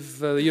believe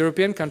the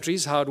European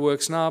countries, how it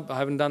works now. I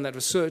haven't done that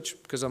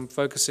research because I'm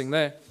focusing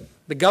there.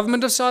 The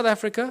government of South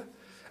Africa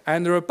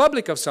and the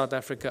Republic of South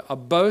Africa are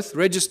both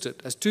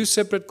registered as two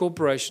separate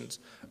corporations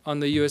on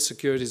the US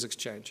Securities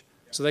Exchange.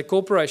 So they're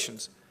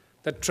corporations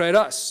that trade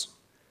us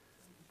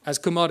as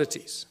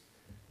commodities.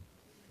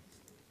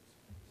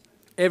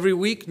 Every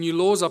week, new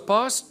laws are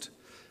passed.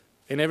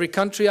 In every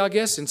country, I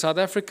guess. In South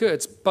Africa,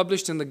 it's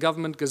published in the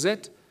Government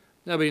Gazette.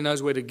 Nobody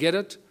knows where to get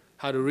it,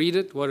 how to read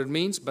it, what it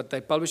means, but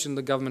they publish it in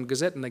the Government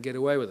Gazette and they get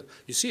away with it.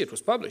 You see, it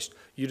was published.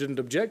 You didn't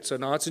object, so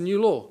now it's a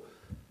new law.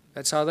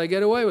 That's how they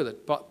get away with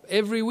it. But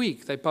every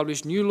week, they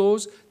publish new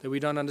laws that we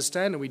don't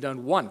understand and we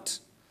don't want.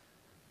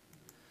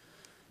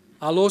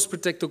 Our laws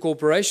protect the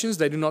corporations.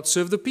 They do not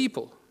serve the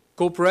people.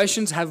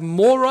 Corporations have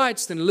more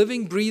rights than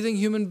living, breathing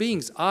human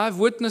beings. I've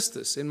witnessed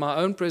this in my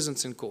own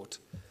presence in court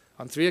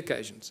on 3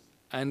 occasions.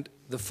 And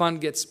the fun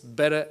gets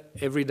better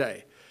every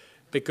day.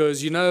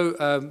 Because, you know,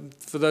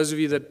 for those of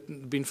you that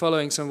have been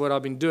following some of what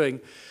I've been doing,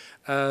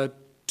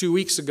 2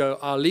 weeks ago,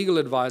 our legal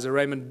advisor,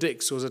 Raymond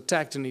Dix, was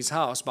attacked in his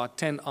house by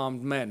 10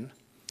 armed men,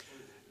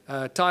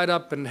 tied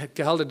up and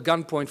held at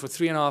gunpoint for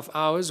 3.5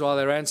 hours while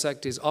they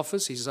ransacked his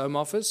office, his home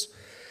office.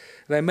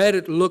 They made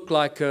it look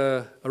like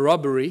a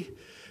robbery,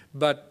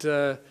 but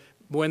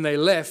when they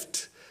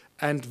left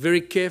and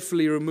very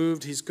carefully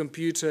removed his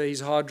computer, his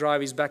hard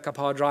drive, his backup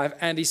hard drive,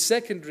 and his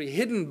secondary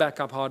hidden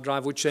backup hard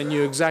drive, which they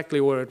knew exactly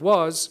where it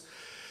was,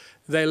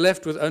 they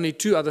left with only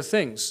 2 other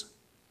things.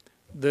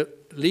 The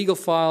legal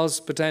files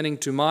pertaining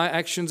to my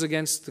actions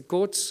against the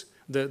courts,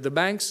 the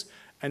banks,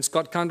 and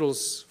Scott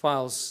Kundal's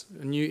files,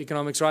 New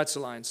Economics Rights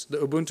Alliance, the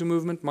Ubuntu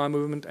movement, my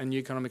movement, and New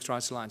Economics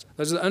Rights Alliance.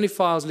 Those are the only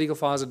files, legal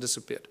files, that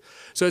disappeared.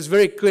 So it's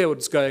very clear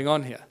what's going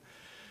on here.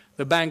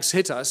 The banks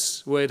hit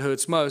us where it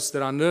hurts most,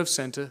 that our nerve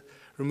center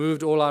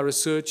removed all our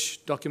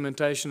research,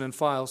 documentation, and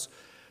files,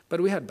 but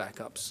we had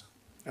backups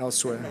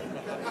elsewhere.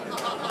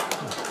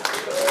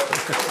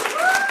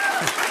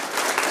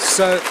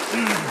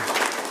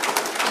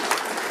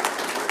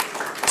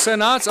 So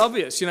now it's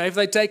obvious, you know, if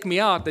they take me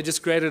out, they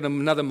just created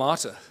another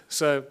martyr.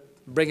 So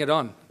bring it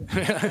on.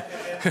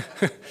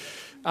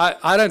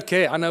 I don't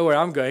care. I know where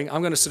I'm going.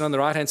 I'm going to sit on the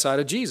right-hand side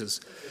of Jesus.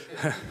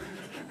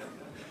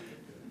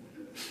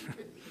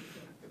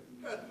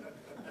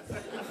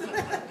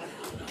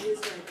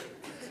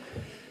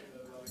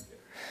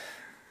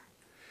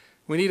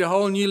 We need a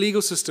whole new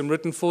legal system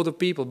written for the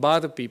people, by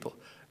the people,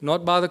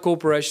 not by the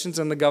corporations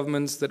and the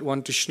governments that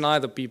want to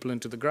schneid the people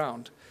into the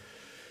ground.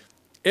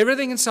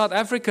 Everything in South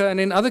Africa and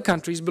in other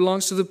countries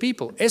belongs to the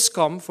people.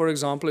 Eskom, for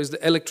example, is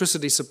the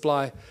electricity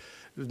supply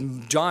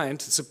giant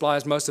that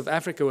supplies most of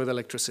Africa with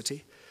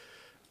electricity.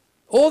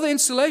 All the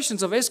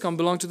installations of Eskom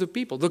belong to the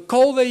people. The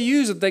coal they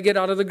use that they get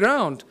out of the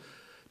ground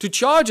to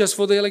charge us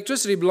for the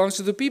electricity belongs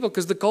to the people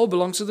because the coal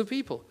belongs to the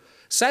people.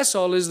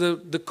 Sasol is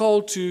the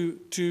coal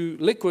to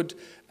liquid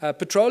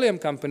petroleum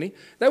company.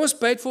 That was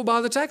paid for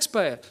by the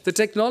taxpayer. The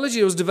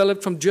technology was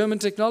developed from German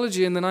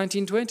technology in the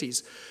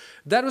 1920s.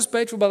 That was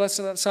paid for by the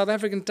South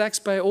African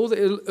taxpayer, all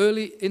the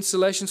early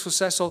installations for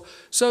Sasol.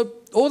 So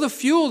all the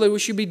fuel that we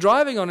should be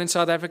driving on in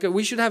South Africa,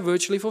 we should have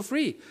virtually for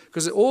free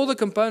because all the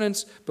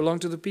components belong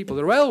to the people.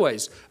 The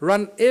railways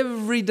run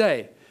every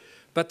day,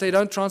 but they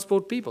don't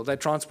transport people. They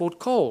transport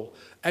coal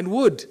and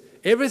wood.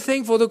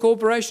 Everything for the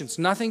corporations,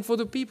 nothing for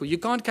the people. You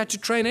can't catch a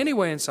train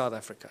anywhere in South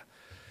Africa.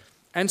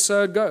 And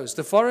so it goes.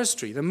 The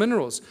forestry, the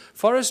minerals.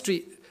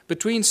 Forestry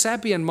between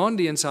Sappi and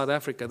Mondi in South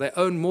Africa, they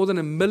own more than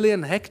 1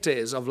 million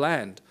hectares of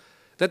land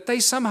that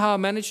they somehow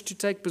managed to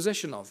take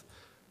possession of.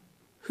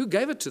 Who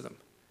gave it to them?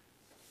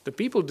 The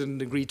people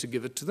didn't agree to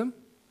give it to them,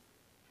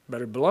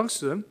 but it belongs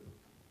to them.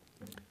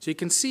 So you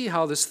can see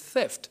how this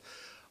theft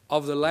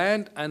of the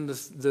land and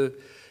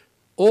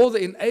all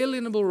the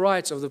inalienable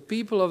rights of the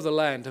people of the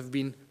land have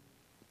been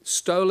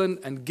stolen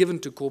and given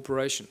to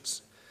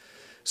corporations.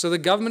 So the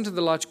government and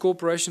the large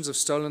corporations have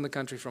stolen the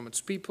country from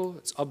its people.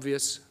 It's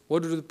obvious.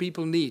 What do the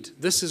people need?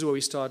 This is where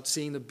we start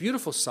seeing the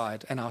beautiful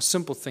side and how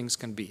simple things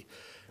can be.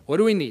 What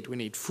do we need? We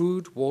need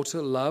food,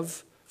 water,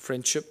 love,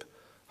 friendship,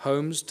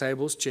 homes,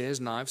 tables,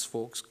 chairs, knives,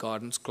 forks,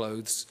 gardens,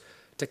 clothes,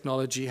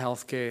 technology,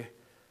 healthcare,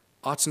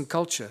 arts and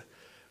culture.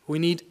 We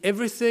need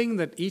everything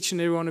that each and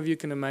every one of you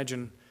can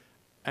imagine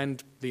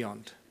and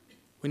beyond.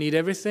 We need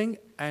everything,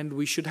 and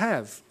we should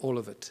have all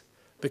of it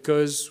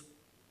because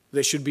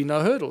there should be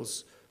no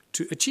hurdles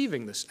to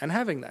achieving this and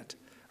having that,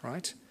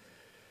 right?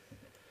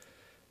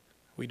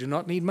 We do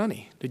not need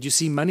money. Did you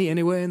see money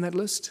anywhere in that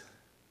list?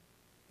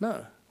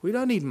 No, we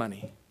don't need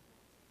money.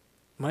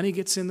 Money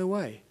gets in the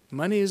way.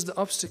 Money is the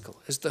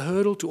obstacle, is the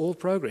hurdle to all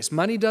progress.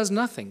 Money does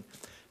nothing.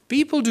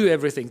 People do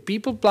everything.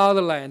 People plow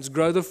the lands,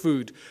 grow the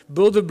food,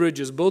 build the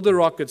bridges, build the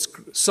rockets,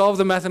 solve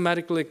the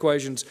mathematical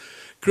equations,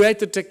 create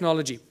the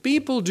technology.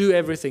 People do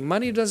everything.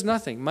 Money does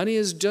nothing. Money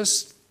is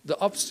just the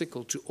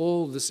obstacle to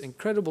all this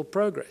incredible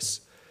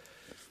progress.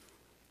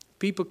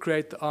 People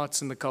create the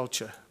arts and the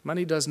culture.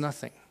 Money does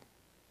nothing.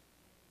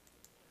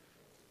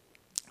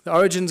 The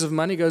origins of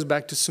money goes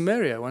back to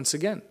Sumeria once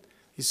again.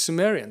 These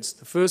Sumerians,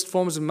 the first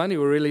forms of money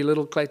were really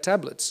little clay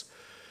tablets.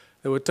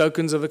 They were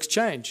tokens of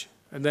exchange.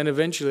 And then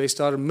eventually they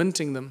started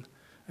minting them,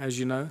 as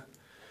you know.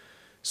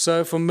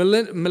 So for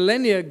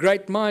millennia,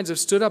 great minds have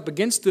stood up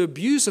against the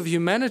abuse of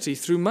humanity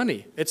through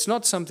money. It's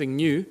not something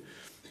new.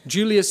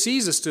 Julius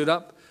Caesar stood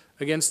up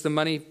against the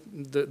money,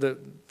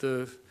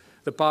 the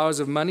powers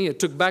of money. It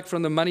took back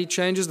from the money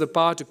changers the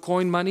power to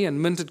coin money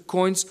and minted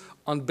coins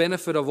on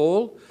benefit of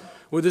all.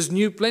 With this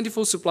new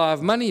plentiful supply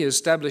of money, he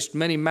established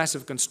many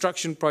massive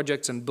construction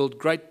projects and built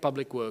great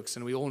public works.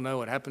 And we all know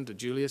what happened to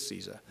Julius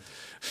Caesar.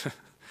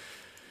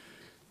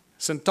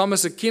 St.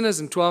 Thomas Aquinas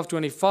in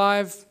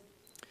 1225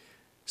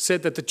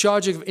 said that the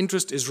charging of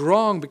interest is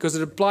wrong because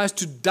it applies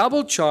to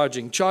double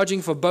charging,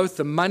 charging for both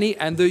the money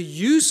and the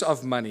use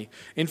of money.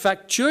 In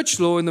fact, church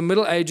law in the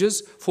Middle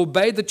Ages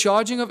forbade the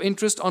charging of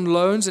interest on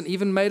loans and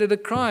even made it a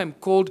crime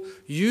called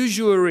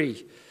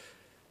usury,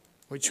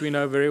 which we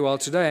know very well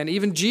today. And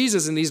even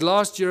Jesus in his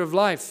last year of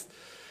life,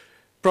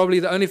 probably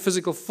the only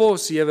physical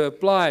force he ever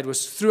applied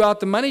was threw out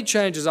the money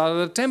changers out of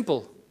the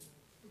temple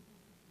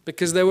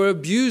because they were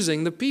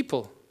abusing the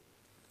people.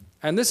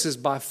 And this is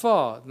by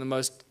far the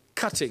most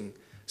cutting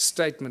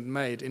statement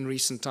made in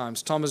recent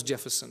times, Thomas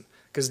Jefferson,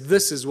 because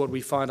this is what we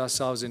find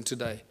ourselves in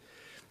today.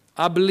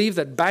 I believe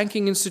that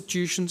banking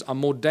institutions are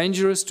more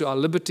dangerous to our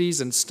liberties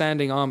than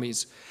standing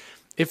armies.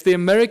 If the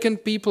American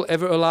people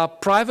ever allow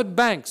private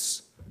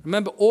banks,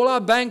 remember all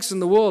our banks in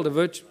the world,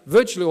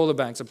 virtually all the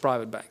banks are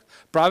private banks,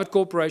 private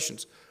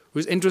corporations,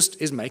 whose interest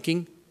is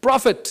making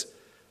profit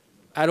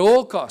at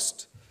all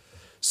cost.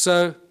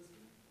 So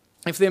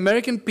if the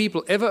American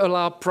people ever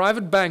allow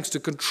private banks to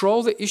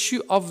control the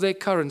issue of their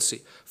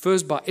currency,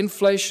 first by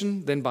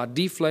inflation, then by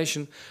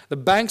deflation, the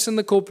banks and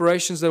the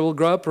corporations that will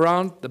grow up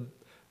around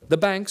the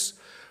banks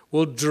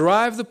will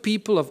drive the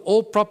people of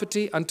all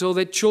property until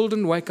their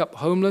children wake up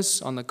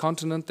homeless on the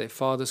continent their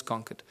fathers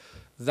conquered.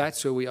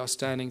 That's where we are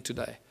standing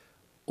today.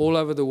 All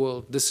over the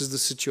world, this is the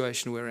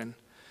situation we're in.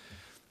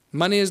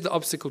 Money is the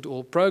obstacle to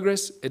all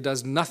progress. It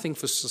does nothing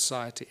for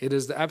society. It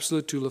is the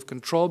absolute tool of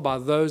control by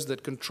those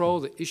that control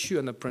the issue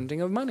and the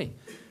printing of money.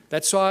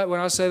 That's why when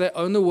I say they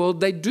own the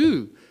world, they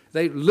do.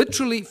 They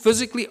literally,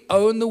 physically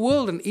own the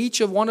world and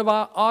each of one of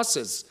our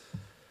asses.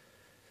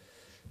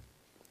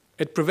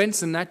 It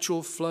prevents the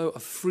natural flow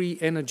of free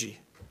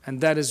energy.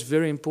 And that is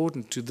very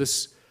important to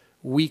this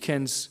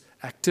weekend's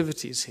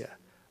activities here.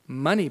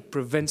 Money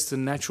prevents the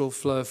natural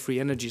flow of free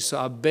energy. So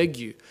I beg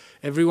you,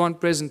 everyone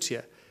present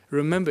here,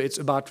 remember, it's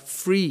about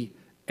free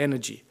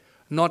energy,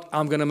 not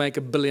I'm going to make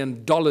 $1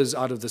 billion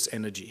out of this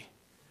energy.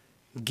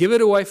 Give it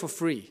away for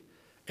free.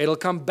 It'll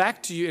come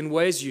back to you in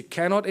ways you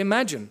cannot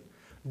imagine.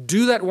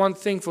 Do that one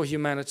thing for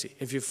humanity.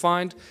 If you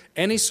find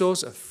any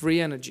source of free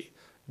energy,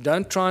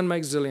 don't try and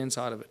make zillions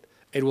out of it.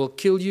 It will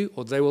kill you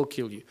or they will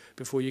kill you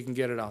before you can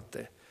get it out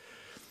there.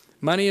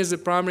 Money is the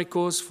primary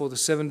cause for the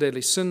 7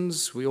 deadly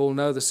sins. We all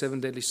know the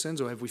 7 deadly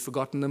sins, or have we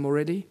forgotten them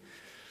already?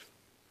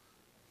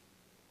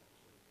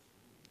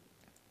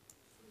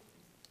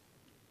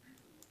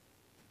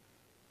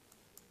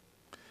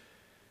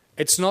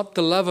 It's not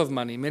the love of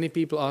money. Many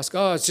people ask,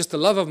 oh, it's just the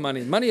love of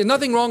money. Money, there's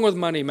nothing wrong with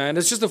money, man.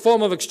 It's just a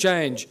form of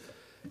exchange.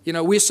 You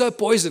know, we're so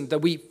poisoned that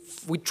we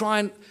try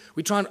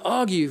and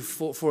argue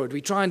for it.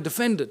 We try and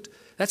defend it.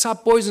 That's how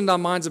poisoned our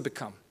minds have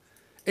become.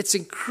 It's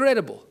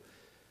incredible.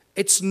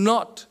 It's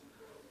not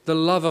the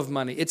love of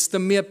money. It's the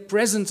mere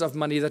presence of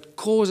money that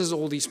causes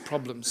all these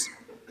problems.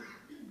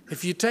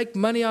 If you take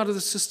money out of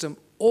the system,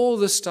 all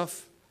this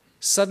stuff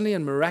suddenly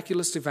and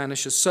miraculously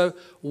vanishes. So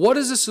what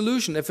is the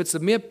solution? If it's the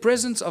mere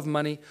presence of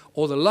money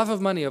or the love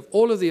of money, of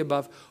all of the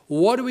above,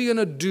 what are we going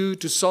to do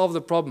to solve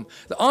the problem?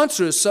 The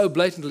answer is so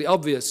blatantly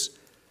obvious.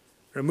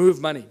 Remove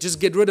money. Just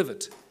get rid of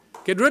it.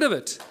 Get rid of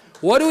it.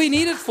 What do we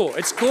need it for?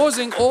 It's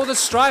causing all the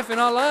strife in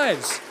our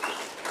lives.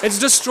 It's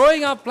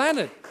destroying our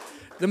planet.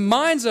 The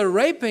mines are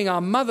raping our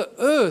Mother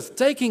Earth,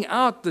 taking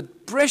out the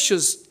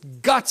precious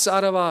guts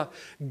out of our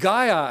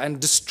Gaia and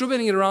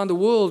distributing it around the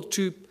world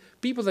to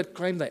people that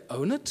claim they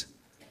own it.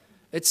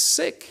 It's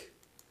sick.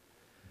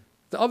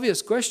 The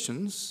obvious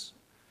questions,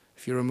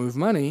 if you remove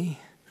money,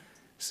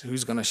 so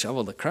who's going to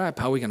shovel the crap?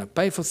 How are we going to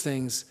pay for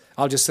things?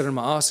 I'll just sit on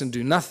my ass and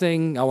do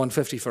nothing. I want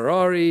 50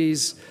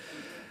 Ferraris.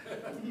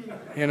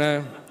 You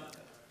know,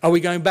 are we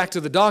going back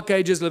to the dark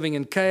ages, living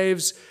in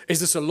caves? Is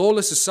this a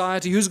lawless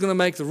society? Who's going to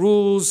make the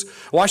rules?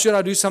 Why should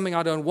I do something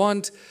I don't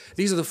want?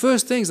 These are the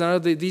first things. I know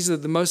these are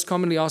the most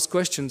commonly asked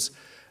questions,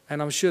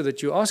 and I'm sure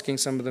that you're asking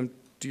some of them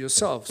to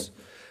yourselves.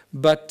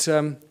 But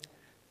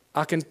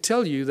I can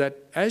tell you that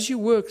as you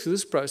work through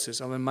this process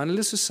of a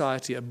moneyless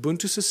society, a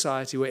Ubuntu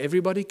society, where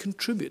everybody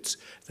contributes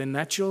their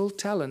natural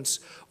talents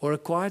or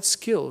acquired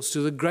skills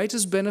to the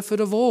greatest benefit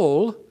of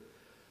all,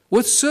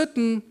 with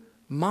certain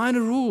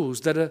minor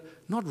rules that are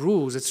not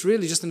rules, it's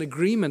really just an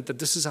agreement that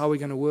this is how we're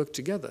going to work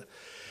together.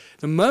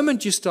 The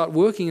moment you start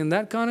working in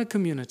that kind of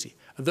community,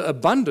 the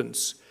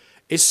abundance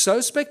is so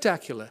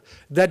spectacular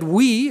that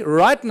we,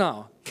 right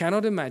now,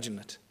 cannot imagine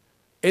it.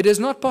 It is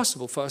not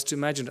possible for us to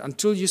imagine it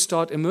until you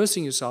start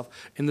immersing yourself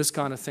in this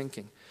kind of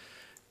thinking.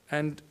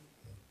 And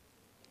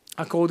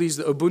I call these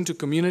the Ubuntu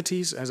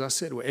communities, as I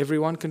said, where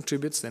everyone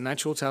contributes their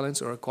natural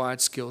talents or acquired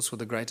skills for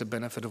the greater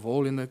benefit of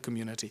all in the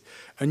community.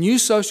 A new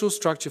social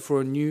structure for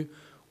a new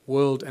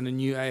world and a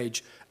new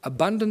age.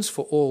 Abundance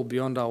for all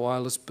beyond our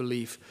wildest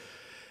belief.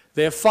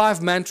 There are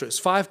 5 mantras,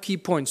 5 key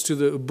points to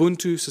the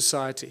Ubuntu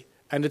society.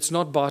 And it's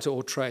not barter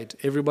or trade.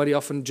 Everybody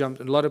often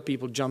jumps, a lot of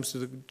people jump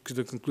to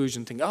the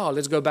conclusion, think, oh,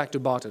 let's go back to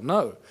barter.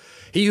 No.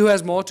 He who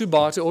has more to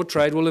barter or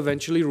trade will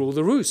eventually rule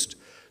the roost.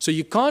 So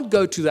you can't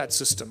go to that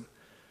system.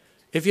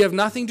 If you have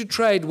nothing to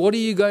trade, what are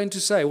you going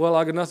to say? Well,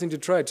 I got nothing to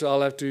trade, so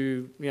I'll have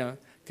to,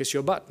 kiss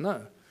your butt.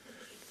 No.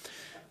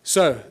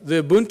 So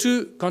the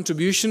Ubuntu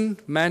contribution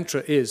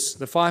mantra is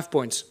the 5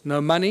 points. No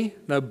money,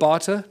 no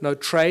barter, no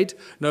trade,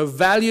 no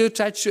value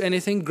attached to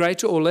anything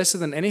greater or lesser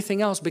than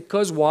anything else.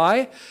 Because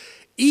why?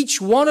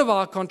 Each one of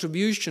our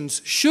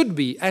contributions should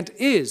be and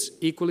is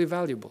equally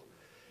valuable.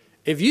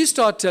 If you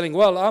start telling,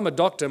 well, I'm a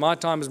doctor, my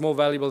time is more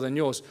valuable than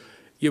yours,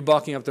 you're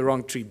barking up the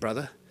wrong tree,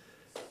 brother.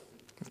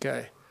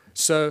 Okay.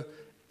 So,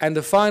 and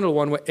the final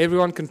one, where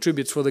everyone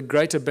contributes for the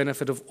greater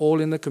benefit of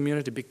all in the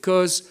community,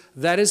 because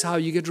that is how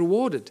you get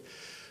rewarded.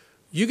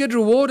 You get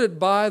rewarded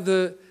by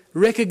the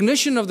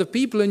recognition of the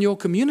people in your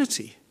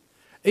community.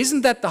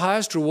 Isn't that the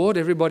highest reward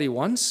everybody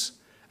wants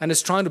and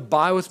is trying to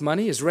buy with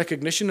money, is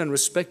recognition and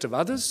respect of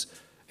others?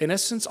 In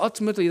essence,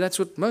 ultimately, that's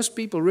what most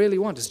people really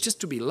want, is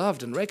just to be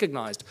loved and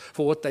recognized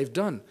for what they've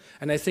done.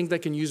 And they think they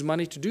can use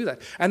money to do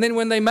that. And then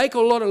when they make a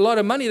lot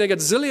of money, they get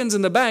zillions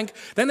in the bank,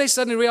 then they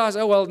suddenly realize,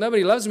 oh, well,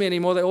 nobody loves me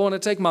anymore. They all want to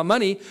take my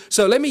money.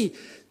 So let me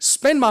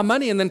spend my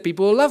money and then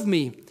people will love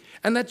me.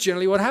 And that's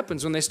generally what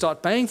happens when they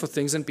start paying for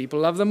things and people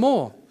love them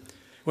more,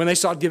 when they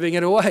start giving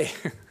it away.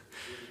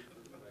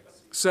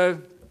 So,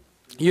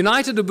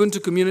 united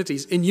Ubuntu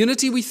communities. In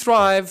unity we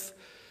thrive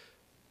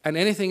and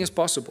anything is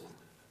possible.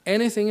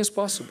 Anything is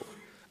possible.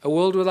 A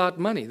world without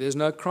money. There's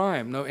no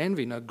crime, no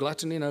envy, no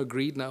gluttony, no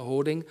greed, no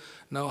hoarding,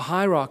 no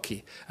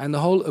hierarchy. And the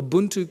whole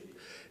Ubuntu,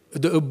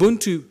 the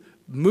Ubuntu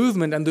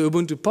movement and the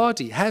Ubuntu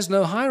party has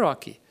no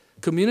hierarchy.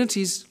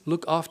 Communities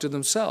look after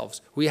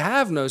themselves. We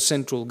have no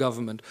central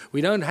government.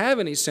 We don't have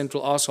any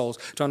central assholes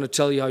trying to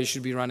tell you how you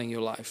should be running your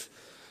life.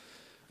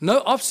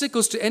 No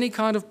obstacles to any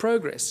kind of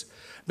progress,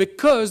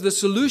 because the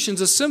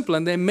solutions are simple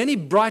and there are many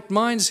bright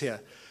minds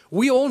here.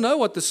 We all know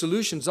what the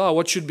solutions are,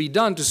 what should be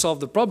done to solve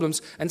the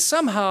problems, and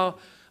somehow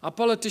our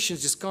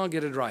politicians just can't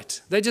get it right.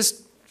 They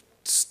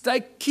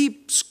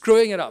keep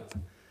screwing it up,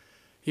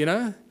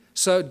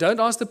 So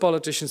don't ask the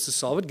politicians to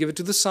solve it. Give it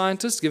to the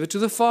scientists, give it to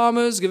the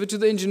farmers, give it to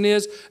the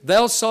engineers.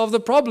 They'll solve the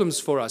problems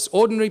for us.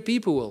 Ordinary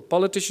people will.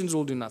 Politicians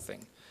will do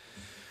nothing.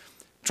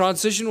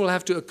 Transition will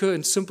have to occur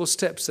in simple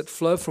steps that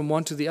flow from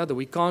one to the other.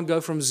 We can't go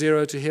from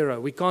zero to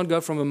hero. We can't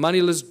go from a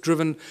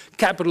moneyless-driven,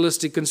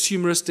 capitalistic,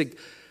 consumeristic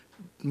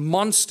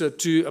monster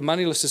to a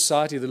moneyless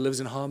society that lives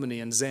in harmony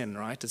and zen,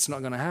 right? It's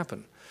not going to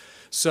happen.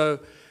 So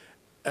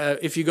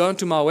if you go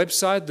onto my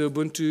website, the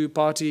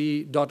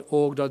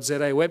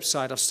ubuntuparty.org.za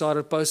website, I've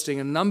started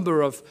posting a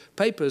number of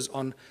papers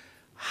on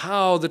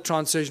how the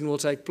transition will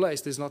take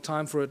place. There's not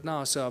time for it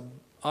now, so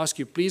I ask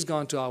you, please go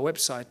onto our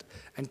website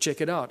and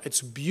check it out.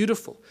 It's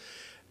beautiful.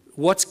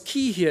 What's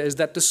key here is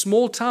that the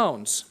small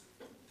towns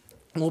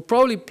will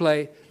probably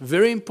play a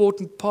very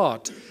important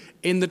part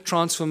in the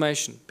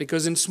transformation,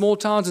 because in small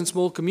towns and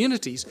small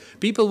communities,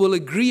 people will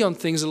agree on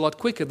things a lot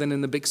quicker than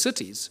in the big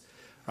cities.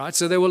 Right?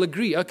 So they will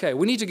agree, okay,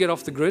 we need to get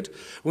off the grid,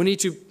 we need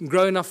to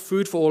grow enough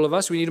food for all of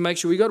us, we need to make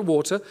sure we got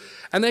water,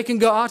 and they can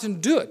go out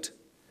and do it.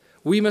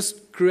 We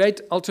must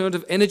create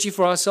alternative energy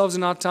for ourselves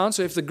in our town,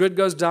 so if the grid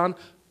goes down,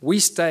 we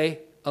stay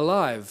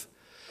alive.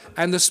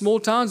 And the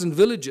small towns and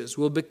villages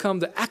will become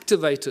the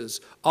activators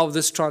of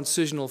this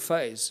transitional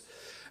phase.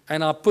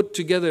 And I put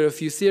together a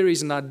few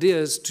theories and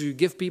ideas to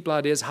give people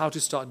ideas how to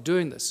start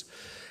doing this.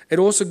 It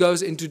also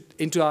goes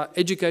into our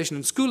education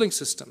and schooling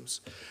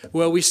systems,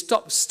 where we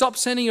stop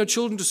sending your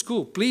children to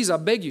school. Please, I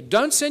beg you,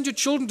 don't send your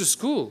children to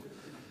school.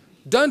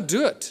 Don't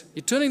do it.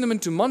 You're turning them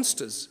into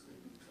monsters.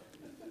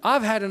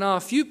 I've had a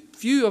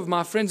few of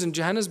my friends in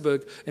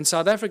Johannesburg, in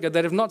South Africa,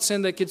 that have not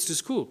sent their kids to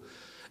school.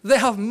 They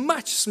are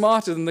much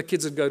smarter than the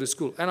kids that go to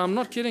school. And I'm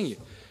not kidding you.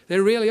 They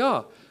really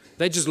are.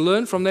 They just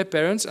learn from their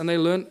parents, and they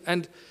learn.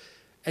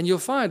 And you'll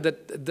find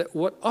that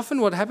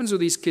often what happens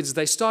with these kids,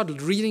 they start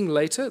reading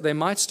later. They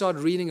might start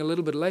reading a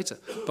little bit later.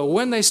 But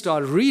when they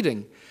start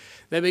reading,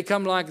 they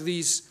become like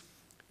these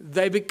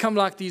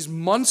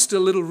monster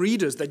little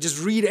readers. They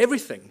just read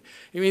everything.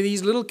 I mean,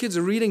 these little kids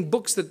are reading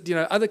books that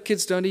other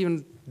kids don't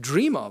even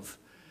dream of.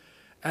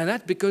 And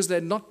that's because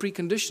they're not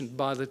preconditioned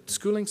by the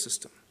schooling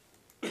system.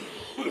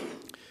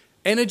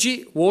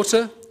 Energy,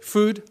 water,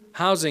 food,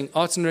 housing,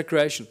 arts and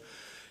recreation.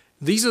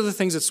 These are the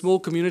things that small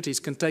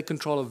communities can take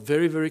control of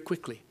very, very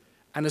quickly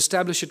and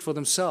establish it for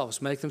themselves,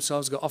 make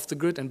themselves go off the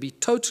grid and be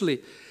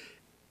totally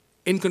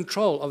in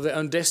control of their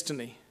own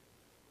destiny.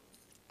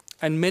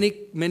 And many,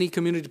 many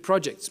community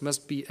projects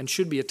must be and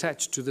should be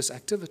attached to this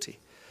activity.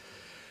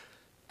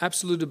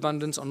 Absolute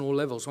abundance on all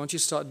levels. Once you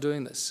start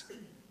doing this,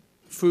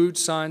 food,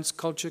 science,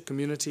 culture,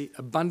 community,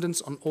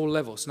 abundance on all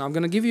levels. Now I'm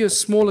going to give you a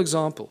small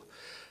example.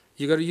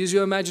 You've got to use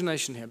your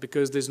imagination here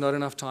because there's not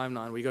enough time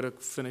now and we've got to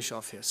finish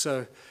off here.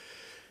 So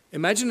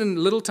imagine in a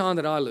little town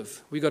that I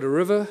live, we've got a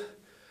river,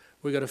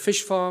 we've got a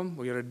fish farm,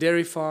 we've got a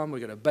dairy farm,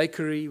 we've got a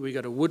bakery, we've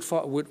got a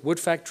wood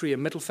factory, a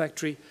metal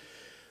factory.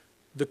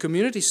 The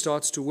community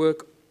starts to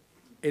work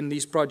in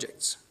these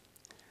projects.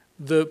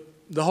 The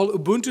whole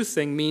Ubuntu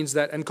thing means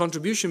that, and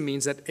contribution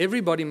means that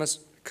everybody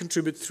must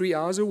contribute 3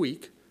 hours a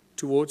week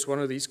towards one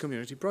of these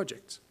community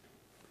projects.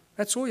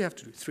 That's all you have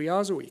to do, 3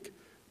 hours a week.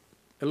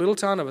 A little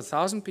town of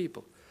 1,000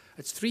 people,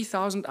 it's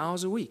 3,000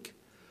 hours a week.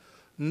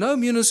 No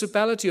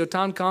municipality or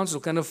town council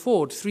can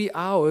afford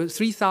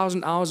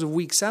 3,000 hours a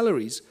week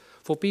salaries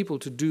for people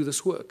to do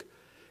this work.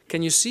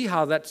 Can you see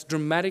how that's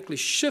dramatically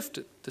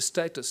shifted the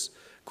status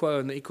quo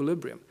and the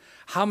equilibrium?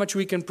 How much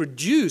we can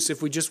produce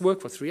if we just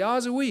work for 3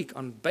 hours a week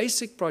on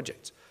basic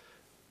projects.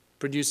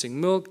 Producing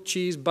milk,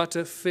 cheese,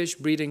 butter, fish,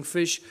 breeding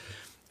fish,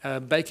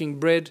 baking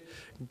bread,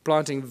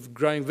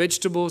 growing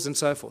vegetables, and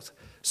so forth.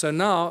 So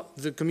now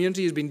the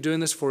community has been doing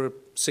this for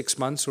 6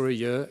 months or a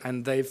year,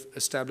 and they've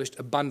established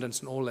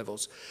abundance on all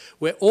levels,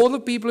 where all the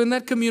people in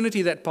that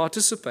community that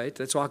participate,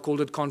 that's why I called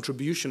it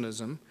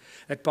contributionism,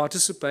 that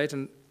participate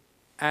and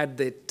add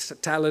their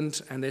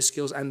talent and their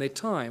skills and their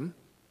time,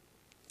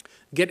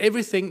 get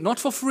everything, not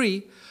for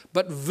free,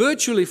 but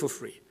virtually for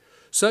free,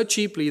 so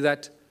cheaply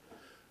that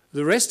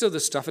the rest of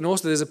the stuff, and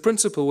also there's a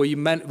principle where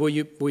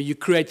you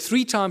create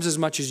 3 times as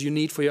much as you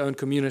need for your own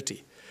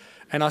community.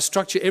 And I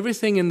structure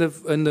everything in the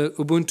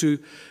Ubuntu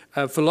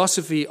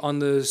philosophy on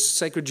the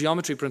sacred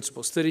geometry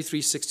principles,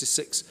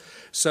 3366.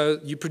 So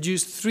you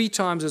produce 3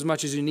 times as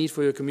much as you need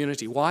for your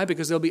community. Why?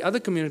 Because there'll be other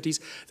communities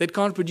that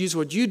can't produce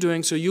what you're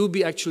doing, so you'll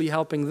be actually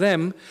helping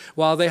them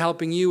while they're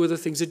helping you with the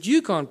things that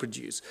you can't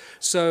produce.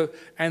 So,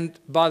 and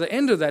by the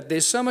end of that,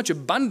 there's so much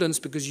abundance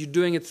because you're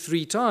doing it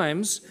 3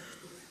 times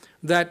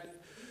that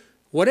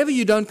whatever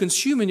you don't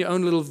consume in your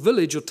own little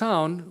village or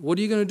town, what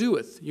are you going to do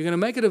with? You're going to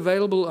make it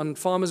available on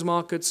farmers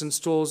markets and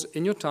stores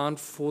in your town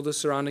for the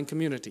surrounding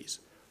communities.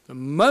 The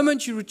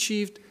moment you've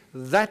achieved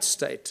that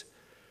state,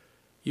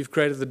 you've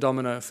created the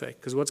domino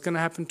effect. Because what's going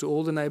to happen to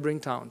all the neighboring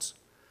towns?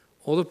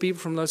 All the people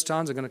from those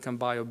towns are going to come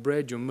buy your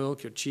bread, your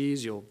milk, your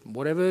cheese, your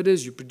whatever it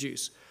is you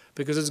produce.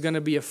 Because it's going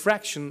to be a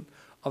fraction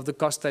of the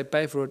cost they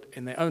pay for it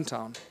in their own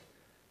town.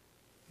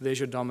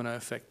 There's your domino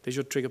effect. There's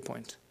your trigger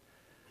point.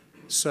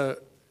 So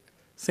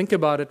think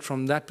about it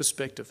from that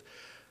perspective.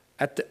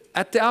 At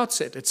the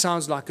outset, it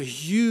sounds like a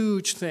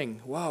huge thing.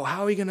 Wow,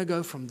 how are we going to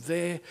go from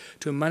there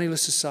to a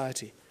moneyless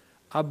society?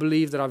 I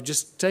believe that I've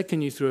just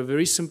taken you through a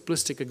very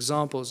simplistic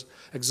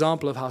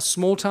example of how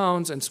small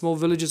towns and small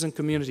villages and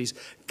communities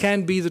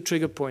can be the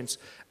trigger points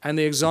and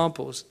the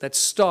examples that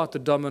start the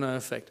domino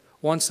effect.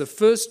 Once the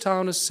first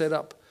town is set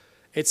up,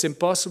 it's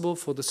impossible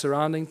for the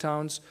surrounding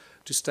towns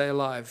to stay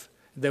alive.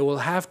 They will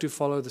have to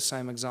follow the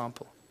same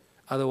example.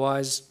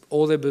 Otherwise,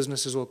 all their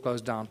businesses will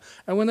close down.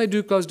 And when they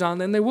do close down,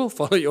 then they will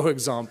follow your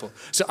example.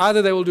 So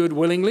either they will do it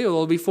willingly or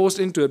they'll be forced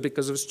into it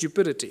because of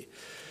stupidity.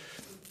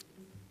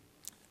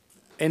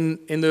 In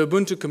the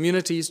Ubuntu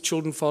communities,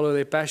 children follow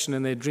their passion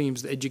and their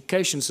dreams. The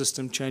education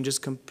system changes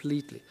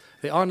completely.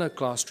 There are no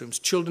classrooms.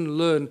 Children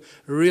learn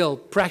real,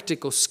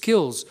 practical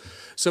skills.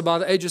 So by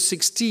the age of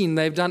 16,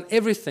 they've done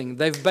everything.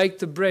 They've baked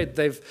the bread.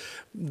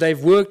 They've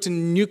worked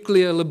in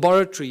nuclear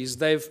laboratories.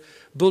 They've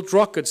built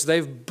rockets.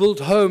 They've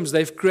built homes.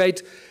 They've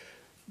built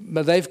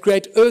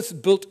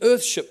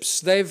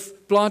earthships.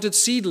 They've planted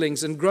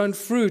seedlings and grown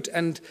fruit.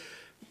 And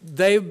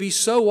they'll be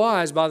so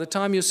wise by the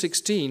time you're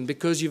 16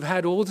 because you've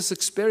had all this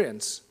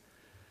experience.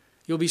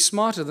 You'll be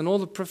smarter than all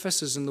the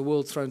professors in the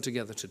world thrown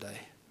together today.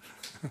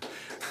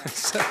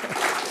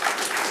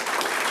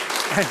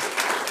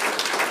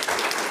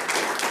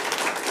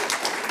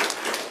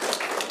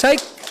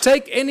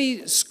 Take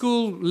any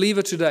school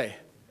leaver today,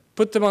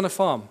 put them on a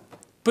farm,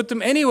 put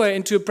them anywhere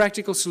into a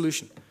practical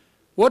solution.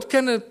 What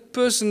can a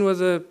person with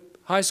a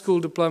high school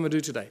diploma do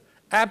today?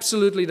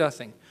 Absolutely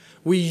nothing.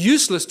 We're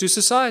useless to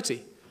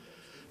society.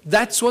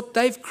 That's what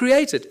they've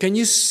created. Can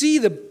you see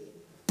the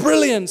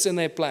brilliance in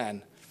their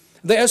plan?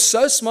 They are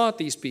so smart,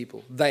 these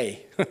people.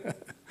 They.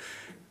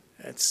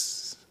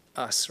 It's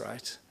us,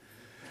 right?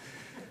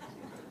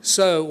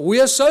 So we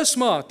are so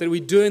smart that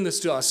we're doing this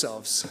to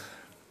ourselves,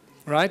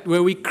 right?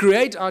 Where we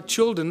create our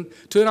children,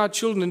 turn our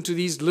children into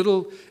these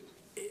little,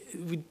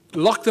 we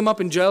lock them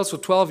up in jails for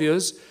 12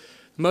 years,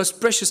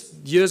 most precious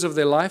years of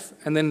their life,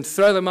 and then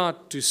throw them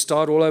out to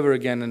start all over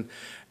again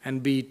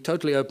and be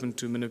totally open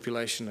to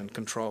manipulation and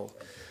control.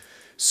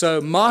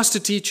 So master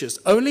teachers,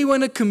 only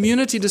when a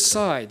community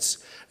decides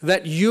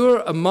that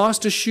you're a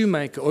master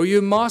shoemaker, or you're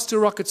a master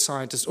rocket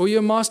scientist, or you're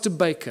a master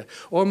baker,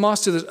 or a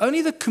master this,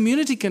 only the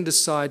community can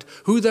decide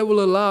who they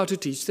will allow to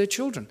teach their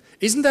children.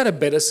 Isn't that a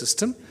better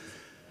system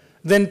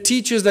than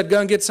teachers that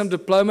go and get some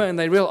diploma and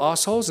they're real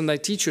assholes and they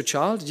teach your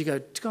child? You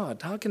go,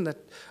 God, how can that?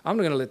 I'm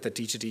not going to let the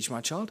teacher teach my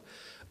child.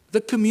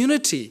 The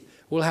community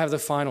will have the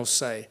final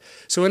say.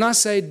 So when I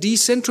say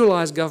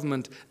decentralized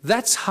government,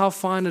 that's how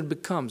fine it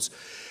becomes.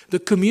 The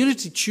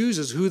community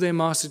chooses who their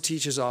master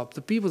teachers are,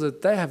 the people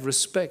that they have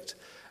respect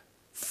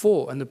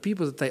for, and the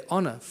people that they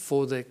honor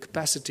for their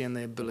capacity and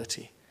their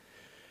ability.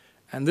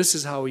 And this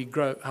is how we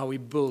grow, how we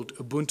build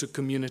Ubuntu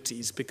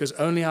communities, because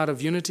only out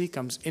of unity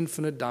comes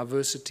infinite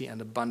diversity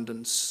and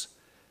abundance.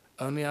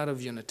 Only out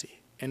of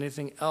unity.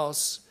 Anything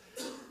else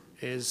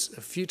is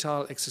a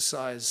futile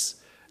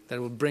exercise that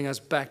will bring us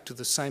back to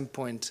the same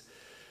point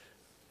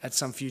at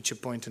some future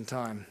point in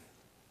time.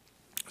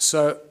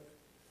 So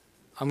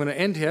I'm going to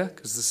end here,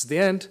 because this is the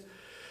end.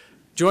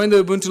 Join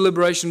the Ubuntu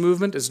Liberation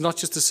Movement. It's not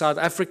just a South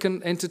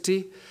African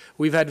entity.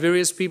 We've had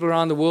various people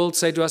around the world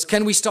say to us,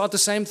 can we start the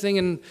same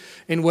thing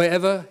in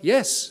wherever?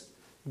 Yes.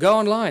 Go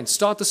online.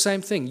 Start the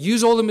same thing.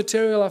 Use all the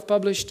material I've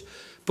published.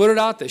 Put it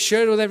out there.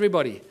 Share it with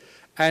everybody.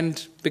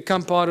 And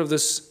become part of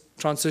this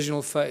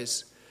transitional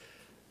phase.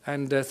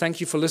 And thank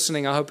you for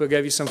listening. I hope I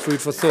gave you some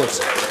food for thought.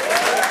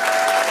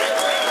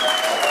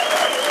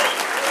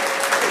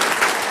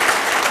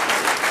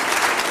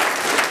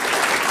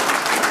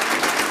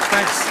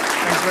 Thanks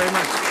very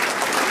much.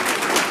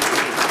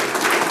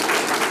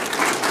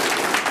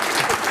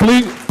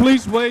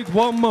 Please wait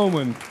one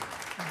moment.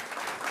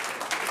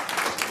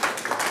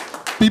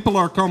 People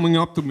are coming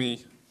up to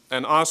me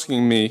and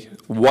asking me,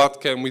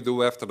 what can we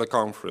do after the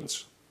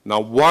conference? Now,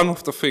 one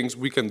of the things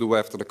we can do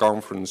after the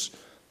conference,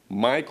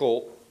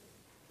 Michael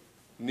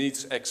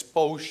needs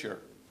exposure,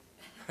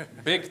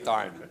 big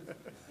time.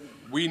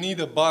 We need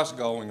a bus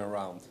going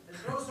around. And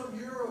throw some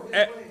euro his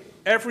way.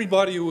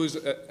 Everybody who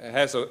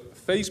has a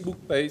Facebook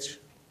page,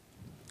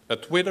 a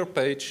Twitter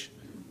page,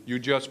 you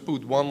just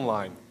put one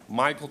line,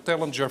 Michael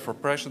Tellinger for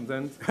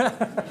president,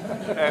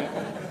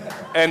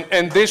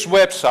 and this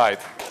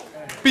website.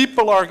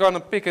 People are going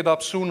to pick it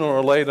up sooner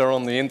or later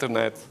on the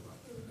internet,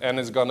 and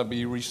it's going to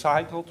be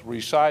recycled,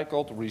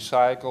 recycled,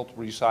 recycled,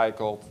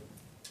 recycled.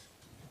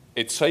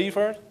 It's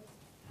safer,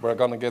 we're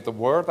going to get the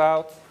word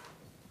out,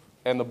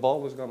 and the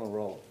ball is going to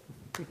roll.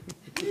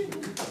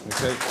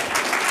 Okay.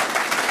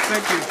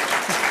 Thank you.